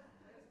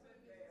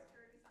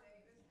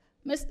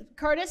 Miss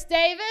Curtis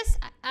Davis.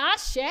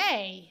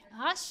 Ashe.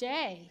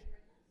 Ashe.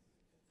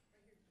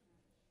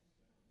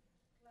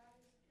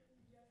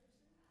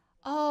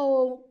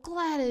 Oh,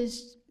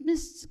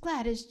 Miss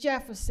Gladys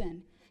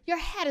Jefferson, your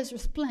hat is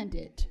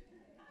resplendent.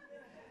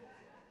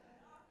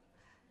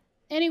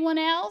 Anyone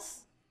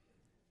else?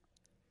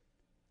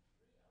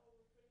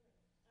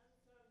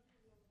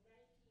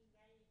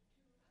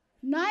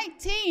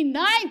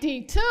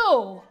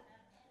 $1992.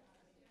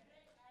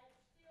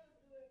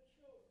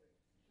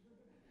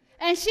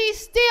 And she's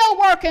still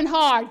working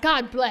hard.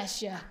 God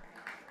bless you.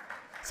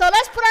 So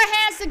let's put our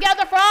hands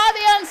together for all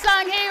the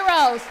unsung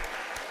heroes.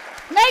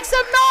 Make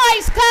some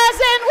noise,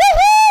 cousin.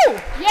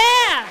 Woohoo!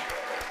 Yeah.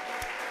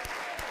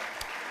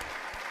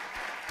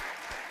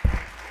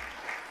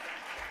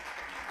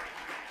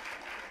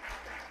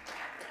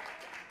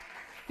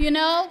 You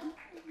know,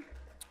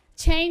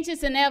 change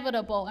is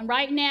inevitable, and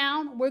right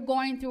now we're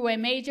going through a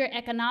major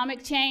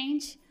economic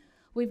change.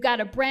 We've got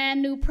a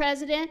brand new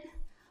president,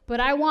 but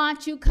I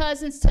want you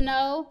cousins to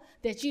know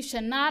that you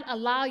should not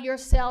allow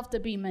yourself to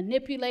be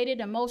manipulated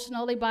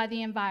emotionally by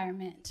the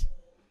environment.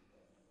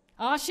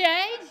 Ashe?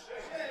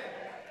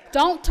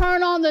 Don't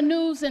turn on the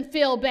news and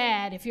feel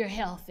bad if you're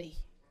healthy.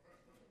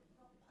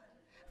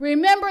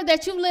 Remember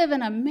that you live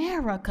in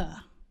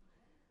America,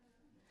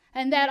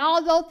 and that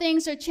although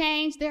things are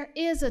changed, there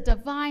is a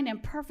divine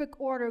and perfect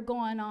order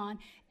going on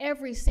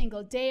every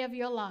single day of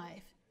your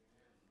life.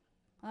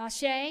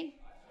 Ashe?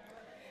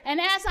 And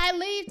as I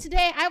leave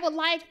today, I would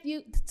like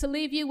to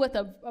leave you with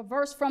a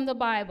verse from the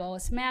Bible.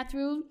 It's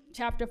Matthew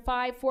chapter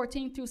 5,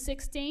 14 through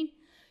 16.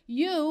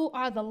 You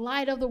are the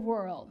light of the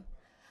world.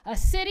 A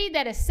city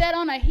that is set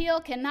on a hill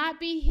cannot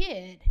be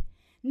hid.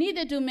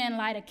 Neither do men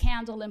light a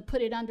candle and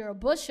put it under a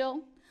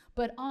bushel,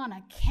 but on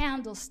a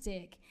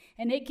candlestick,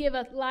 and it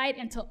giveth light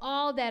unto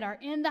all that are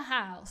in the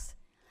house.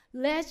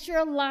 Let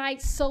your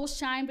light so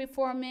shine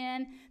before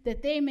men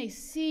that they may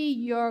see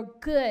your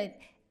good,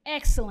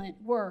 excellent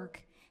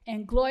work,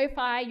 and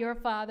glorify your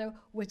Father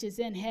which is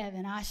in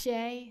heaven. Ashe?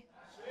 Ashe.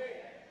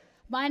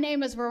 My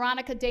name is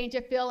Veronica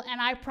Dangerfield, and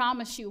I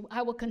promise you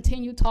I will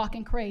continue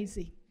talking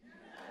crazy.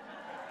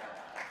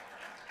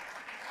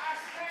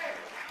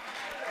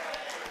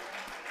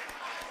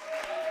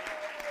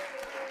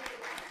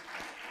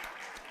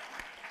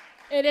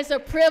 It is a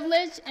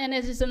privilege and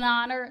it is an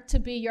honor to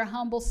be your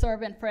humble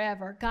servant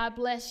forever. God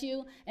bless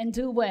you and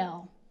do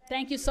well.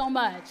 Thank you so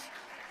much.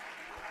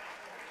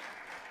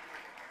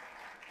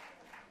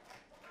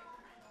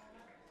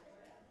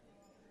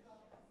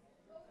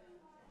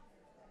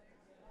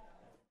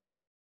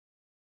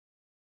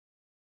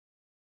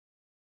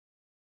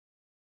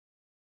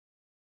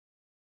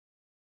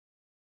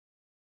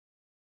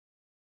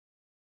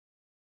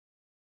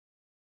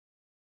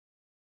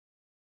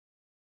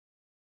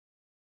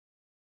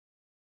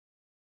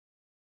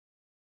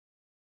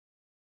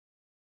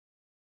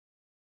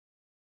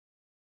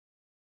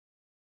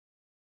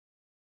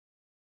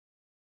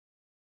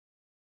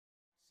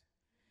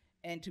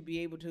 And to be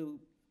able to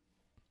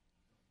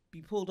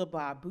be pulled up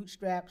by our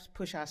bootstraps,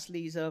 push our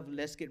sleeves up, and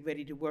let's get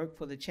ready to work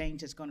for the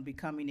change that's going to be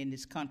coming in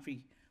this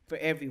country for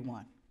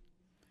everyone.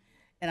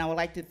 And I would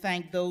like to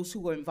thank those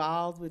who were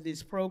involved with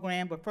this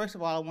program, but first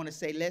of all, I want to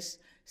say let's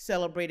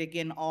celebrate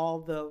again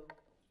all the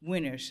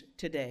winners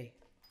today.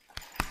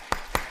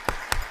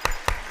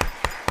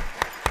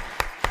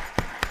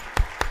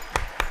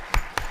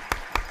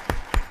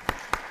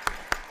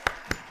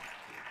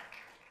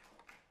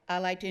 I'd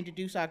like to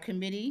introduce our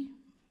committee.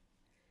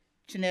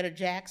 Janetta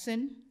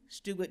Jackson,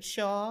 Stuart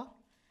Shaw,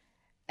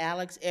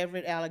 Alex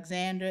Everett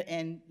Alexander,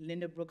 and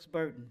Linda Brooks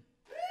Burton.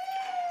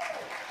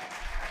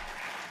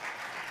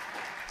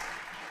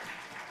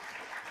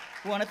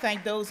 I want to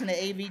thank those in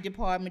the AV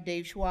department,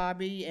 Dave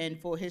Schwabe,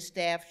 and for his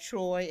staff,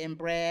 Troy and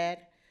Brad,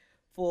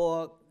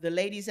 for the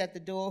ladies at the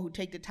door who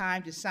take the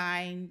time to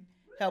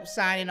help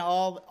sign in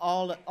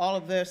all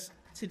of us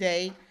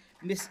today,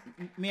 Miss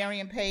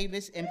Miriam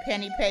Pavis and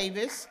Penny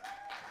Pavis.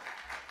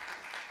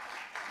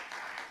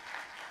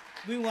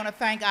 We want to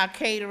thank our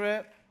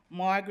caterer,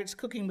 Margaret's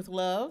Cooking with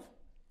Love,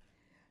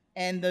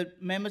 and the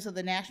members of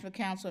the National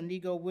Council of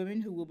Negro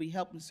Women who will be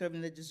helping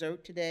serving the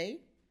dessert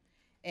today.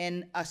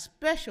 And a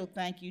special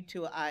thank you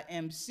to our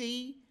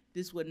MC.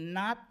 This would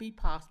not be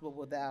possible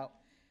without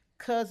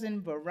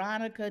cousin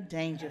Veronica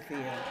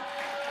Dangerfield.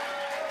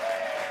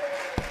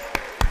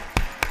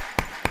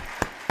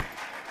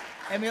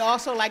 And we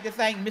also like to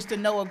thank Mr.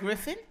 Noah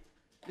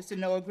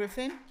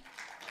Griffin,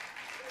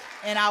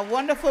 and our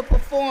wonderful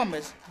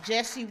performers,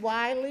 Jessie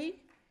Wiley,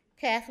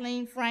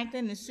 Kathleen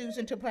Franklin, and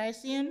Susan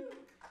Topassian,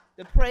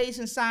 the praise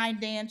and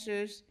sign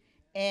dancers,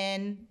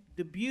 and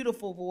the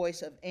beautiful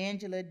voice of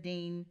Angela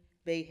Dean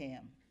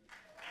Baham.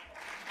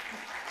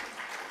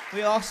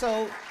 We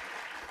also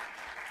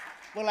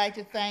would like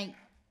to thank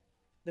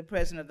the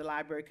president of the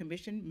Library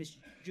Commission, Ms.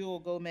 Jewel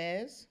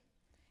Gomez,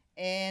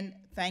 and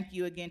thank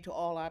you again to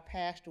all our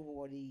past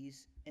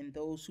awardees and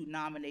those who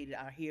nominated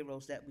our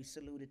heroes that we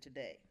saluted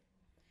today.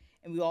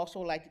 And we also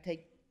like to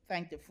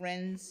thank the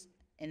Friends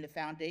and the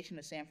Foundation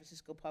of San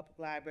Francisco Public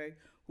Library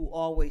who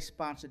always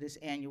sponsor this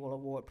annual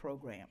award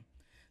program.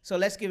 So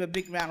let's give a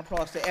big round of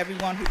applause to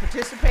everyone who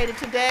participated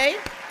today.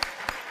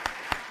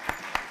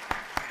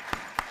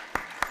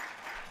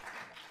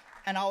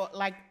 And I would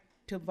like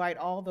to invite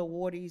all the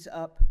awardees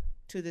up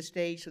to the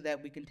stage so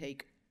that we can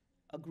take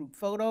a group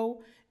photo.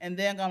 And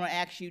then I'm gonna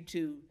ask you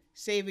to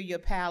savor your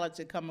palettes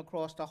and come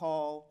across the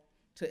hall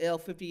to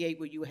L58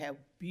 where you have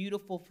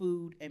beautiful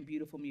food and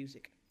beautiful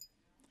music.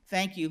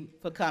 Thank you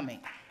for coming.